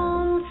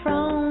come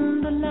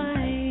from the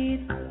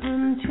light,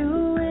 and to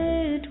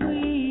it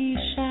we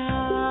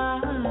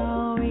shall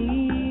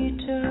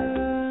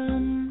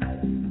return.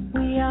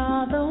 We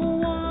are the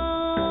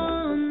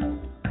one,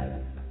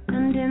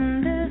 and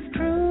in this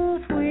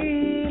truth we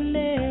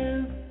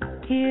live,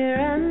 here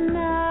and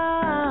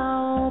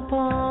now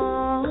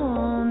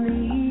upon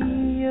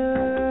the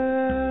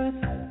earth.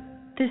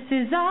 This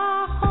is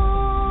our home.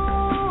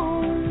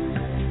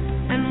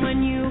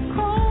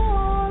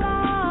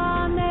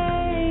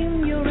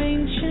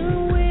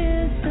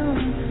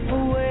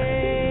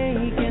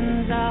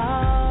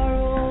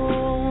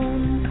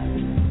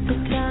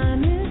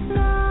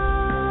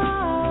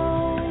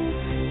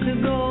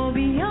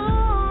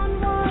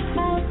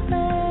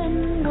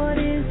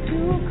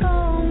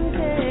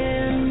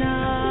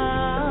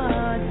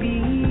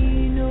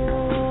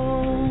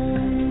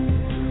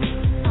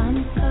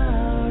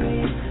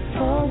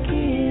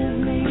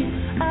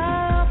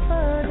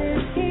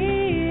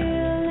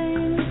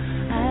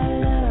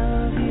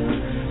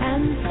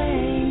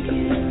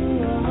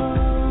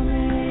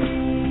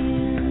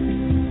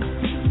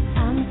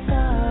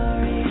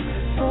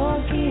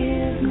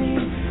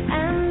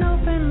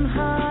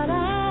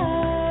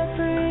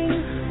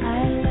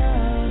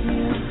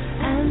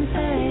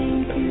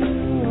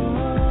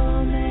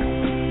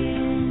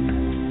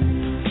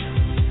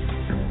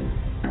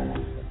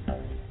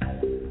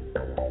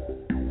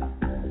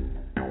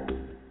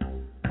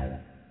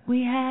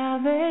 We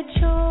have a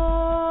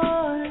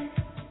choice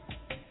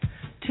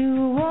to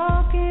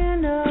walk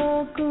in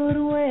a good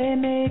way,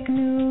 make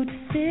new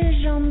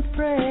decisions,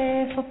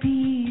 pray for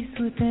peace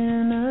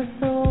within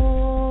us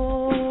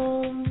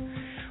all.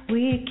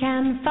 We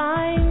can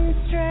find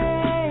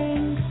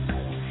strength,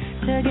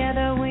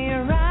 together we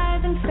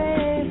rise and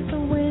face the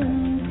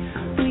wind.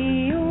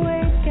 We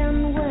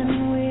awaken when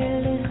we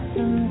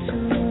listen to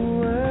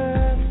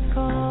Earth's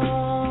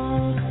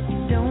call.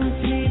 Don't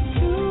sleep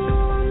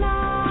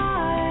tonight,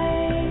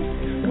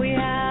 we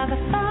have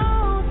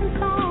 1,000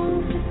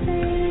 songs to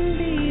sing.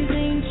 These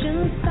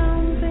ancient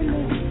sounds, they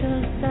lift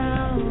us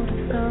out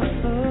of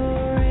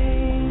suffering.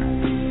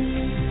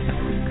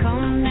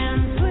 Come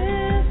dance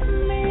with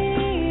me,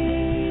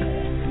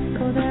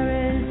 for there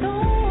is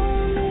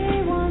only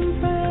one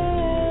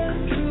prayer.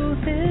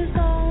 Truth is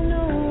all,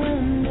 no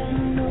end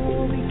and no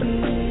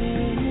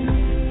beginning.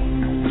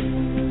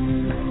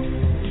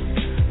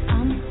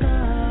 I'm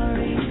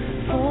sorry,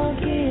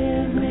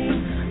 forgive me,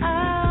 I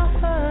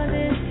offer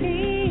this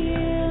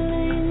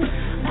healing.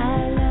 I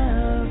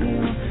love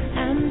you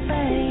and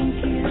thank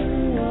you,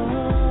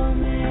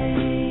 amen.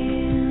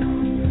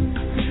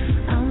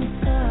 I'm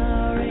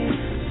sorry,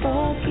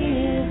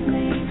 forgive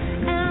me,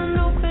 an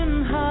open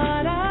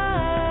heart I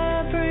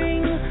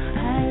bring.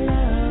 I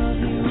love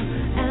you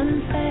and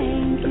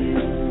thank you,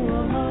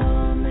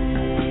 amen.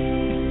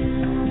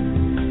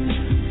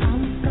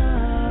 I'm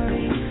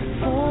sorry,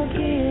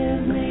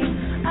 forgive me,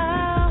 I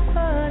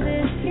offer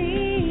this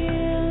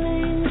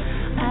healing.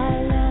 I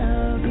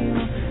love you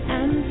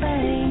and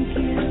thank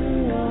you,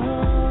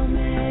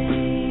 amen.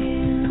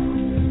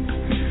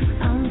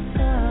 I'm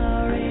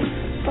sorry,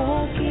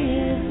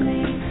 forgive me,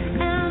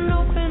 an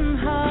open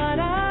heart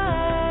I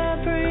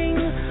bring.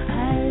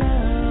 I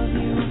love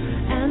you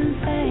and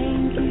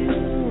thank you,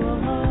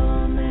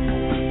 amen.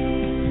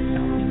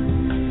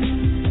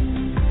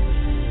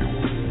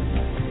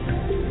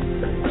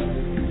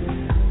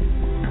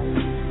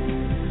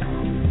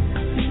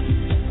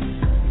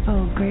 O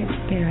Great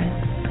Spirit,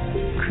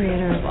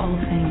 creator of all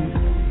things,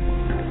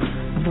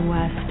 of the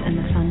west and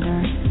the thunder,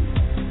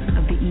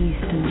 of the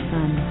east and the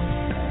sun,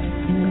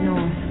 in the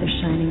north the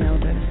shining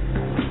elders,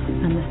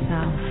 and the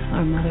south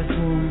our mother's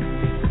womb,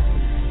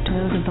 to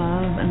those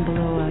above and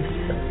below us,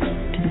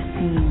 to the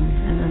seen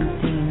and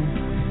unseen,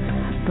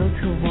 those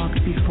who have walked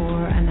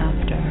before and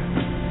after,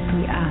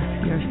 we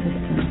ask your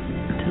assistance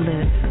to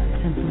live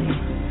simply.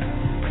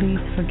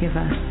 Please forgive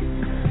us,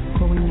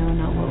 for we know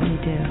not what we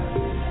do,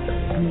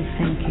 and we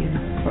thank you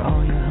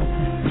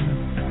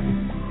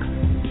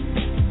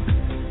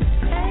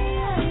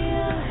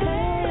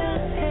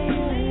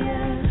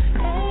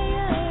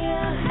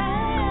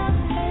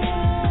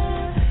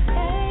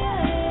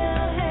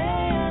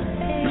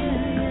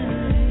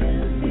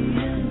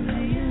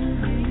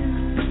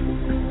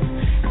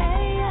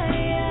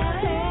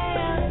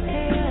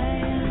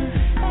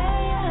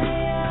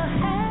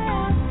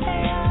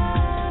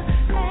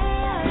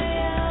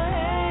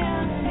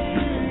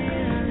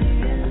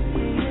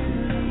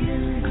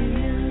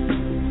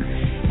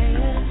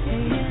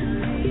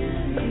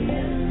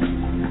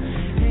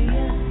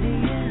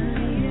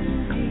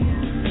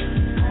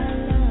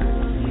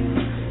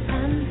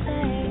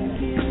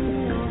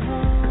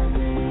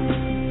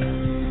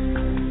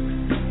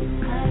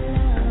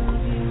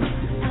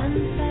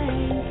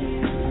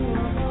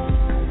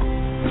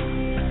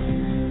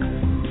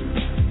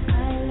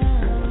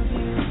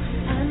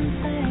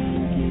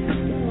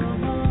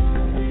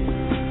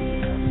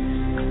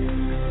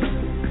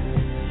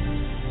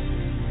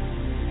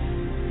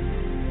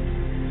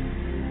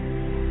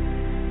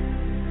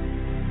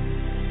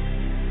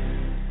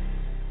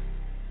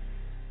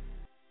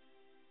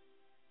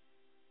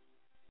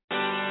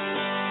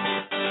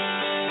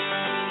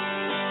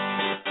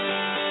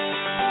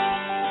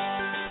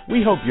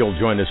We hope you'll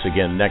join us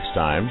again next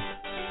time.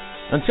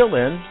 Until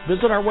then,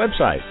 visit our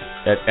website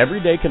at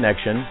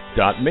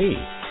everydayconnection.me.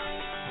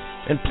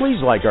 And please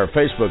like our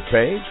Facebook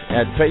page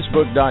at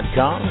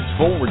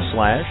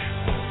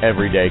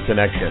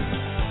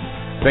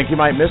facebook.com/everydayconnection. Think you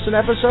might miss an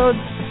episode?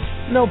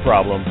 No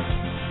problem.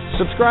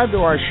 Subscribe to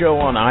our show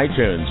on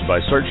iTunes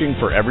by searching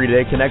for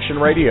Everyday Connection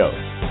Radio.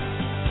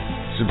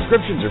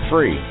 Subscriptions are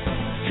free,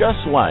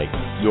 just like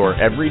your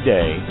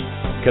Everyday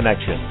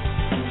Connection.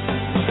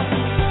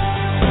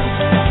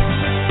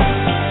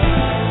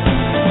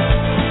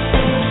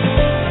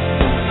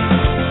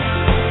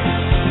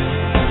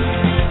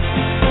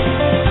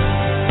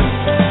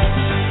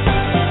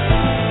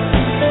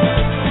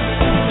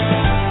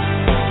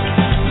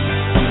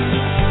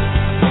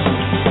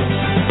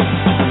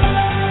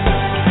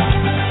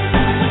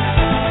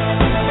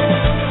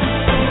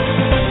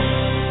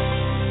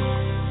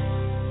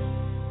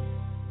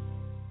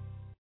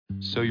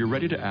 So you're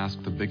ready to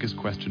ask the biggest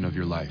question of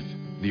your life,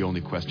 the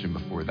only question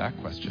before that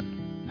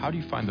question. How do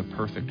you find the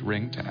perfect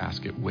ring to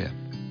ask it with?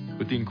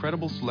 With the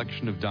incredible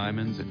selection of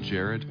diamonds at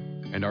Jared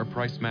and our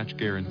price match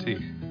guarantee,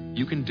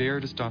 you can dare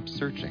to stop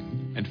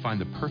searching and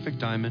find the perfect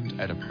diamond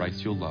at a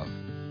price you'll love.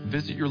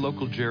 Visit your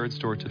local Jared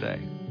store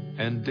today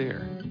and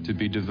dare to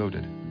be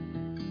devoted.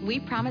 We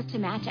promise to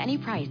match any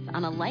price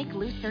on a like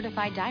loose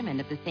certified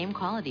diamond of the same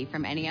quality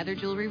from any other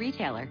jewelry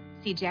retailer.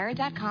 See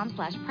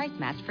jared.com/price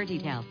match for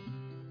details.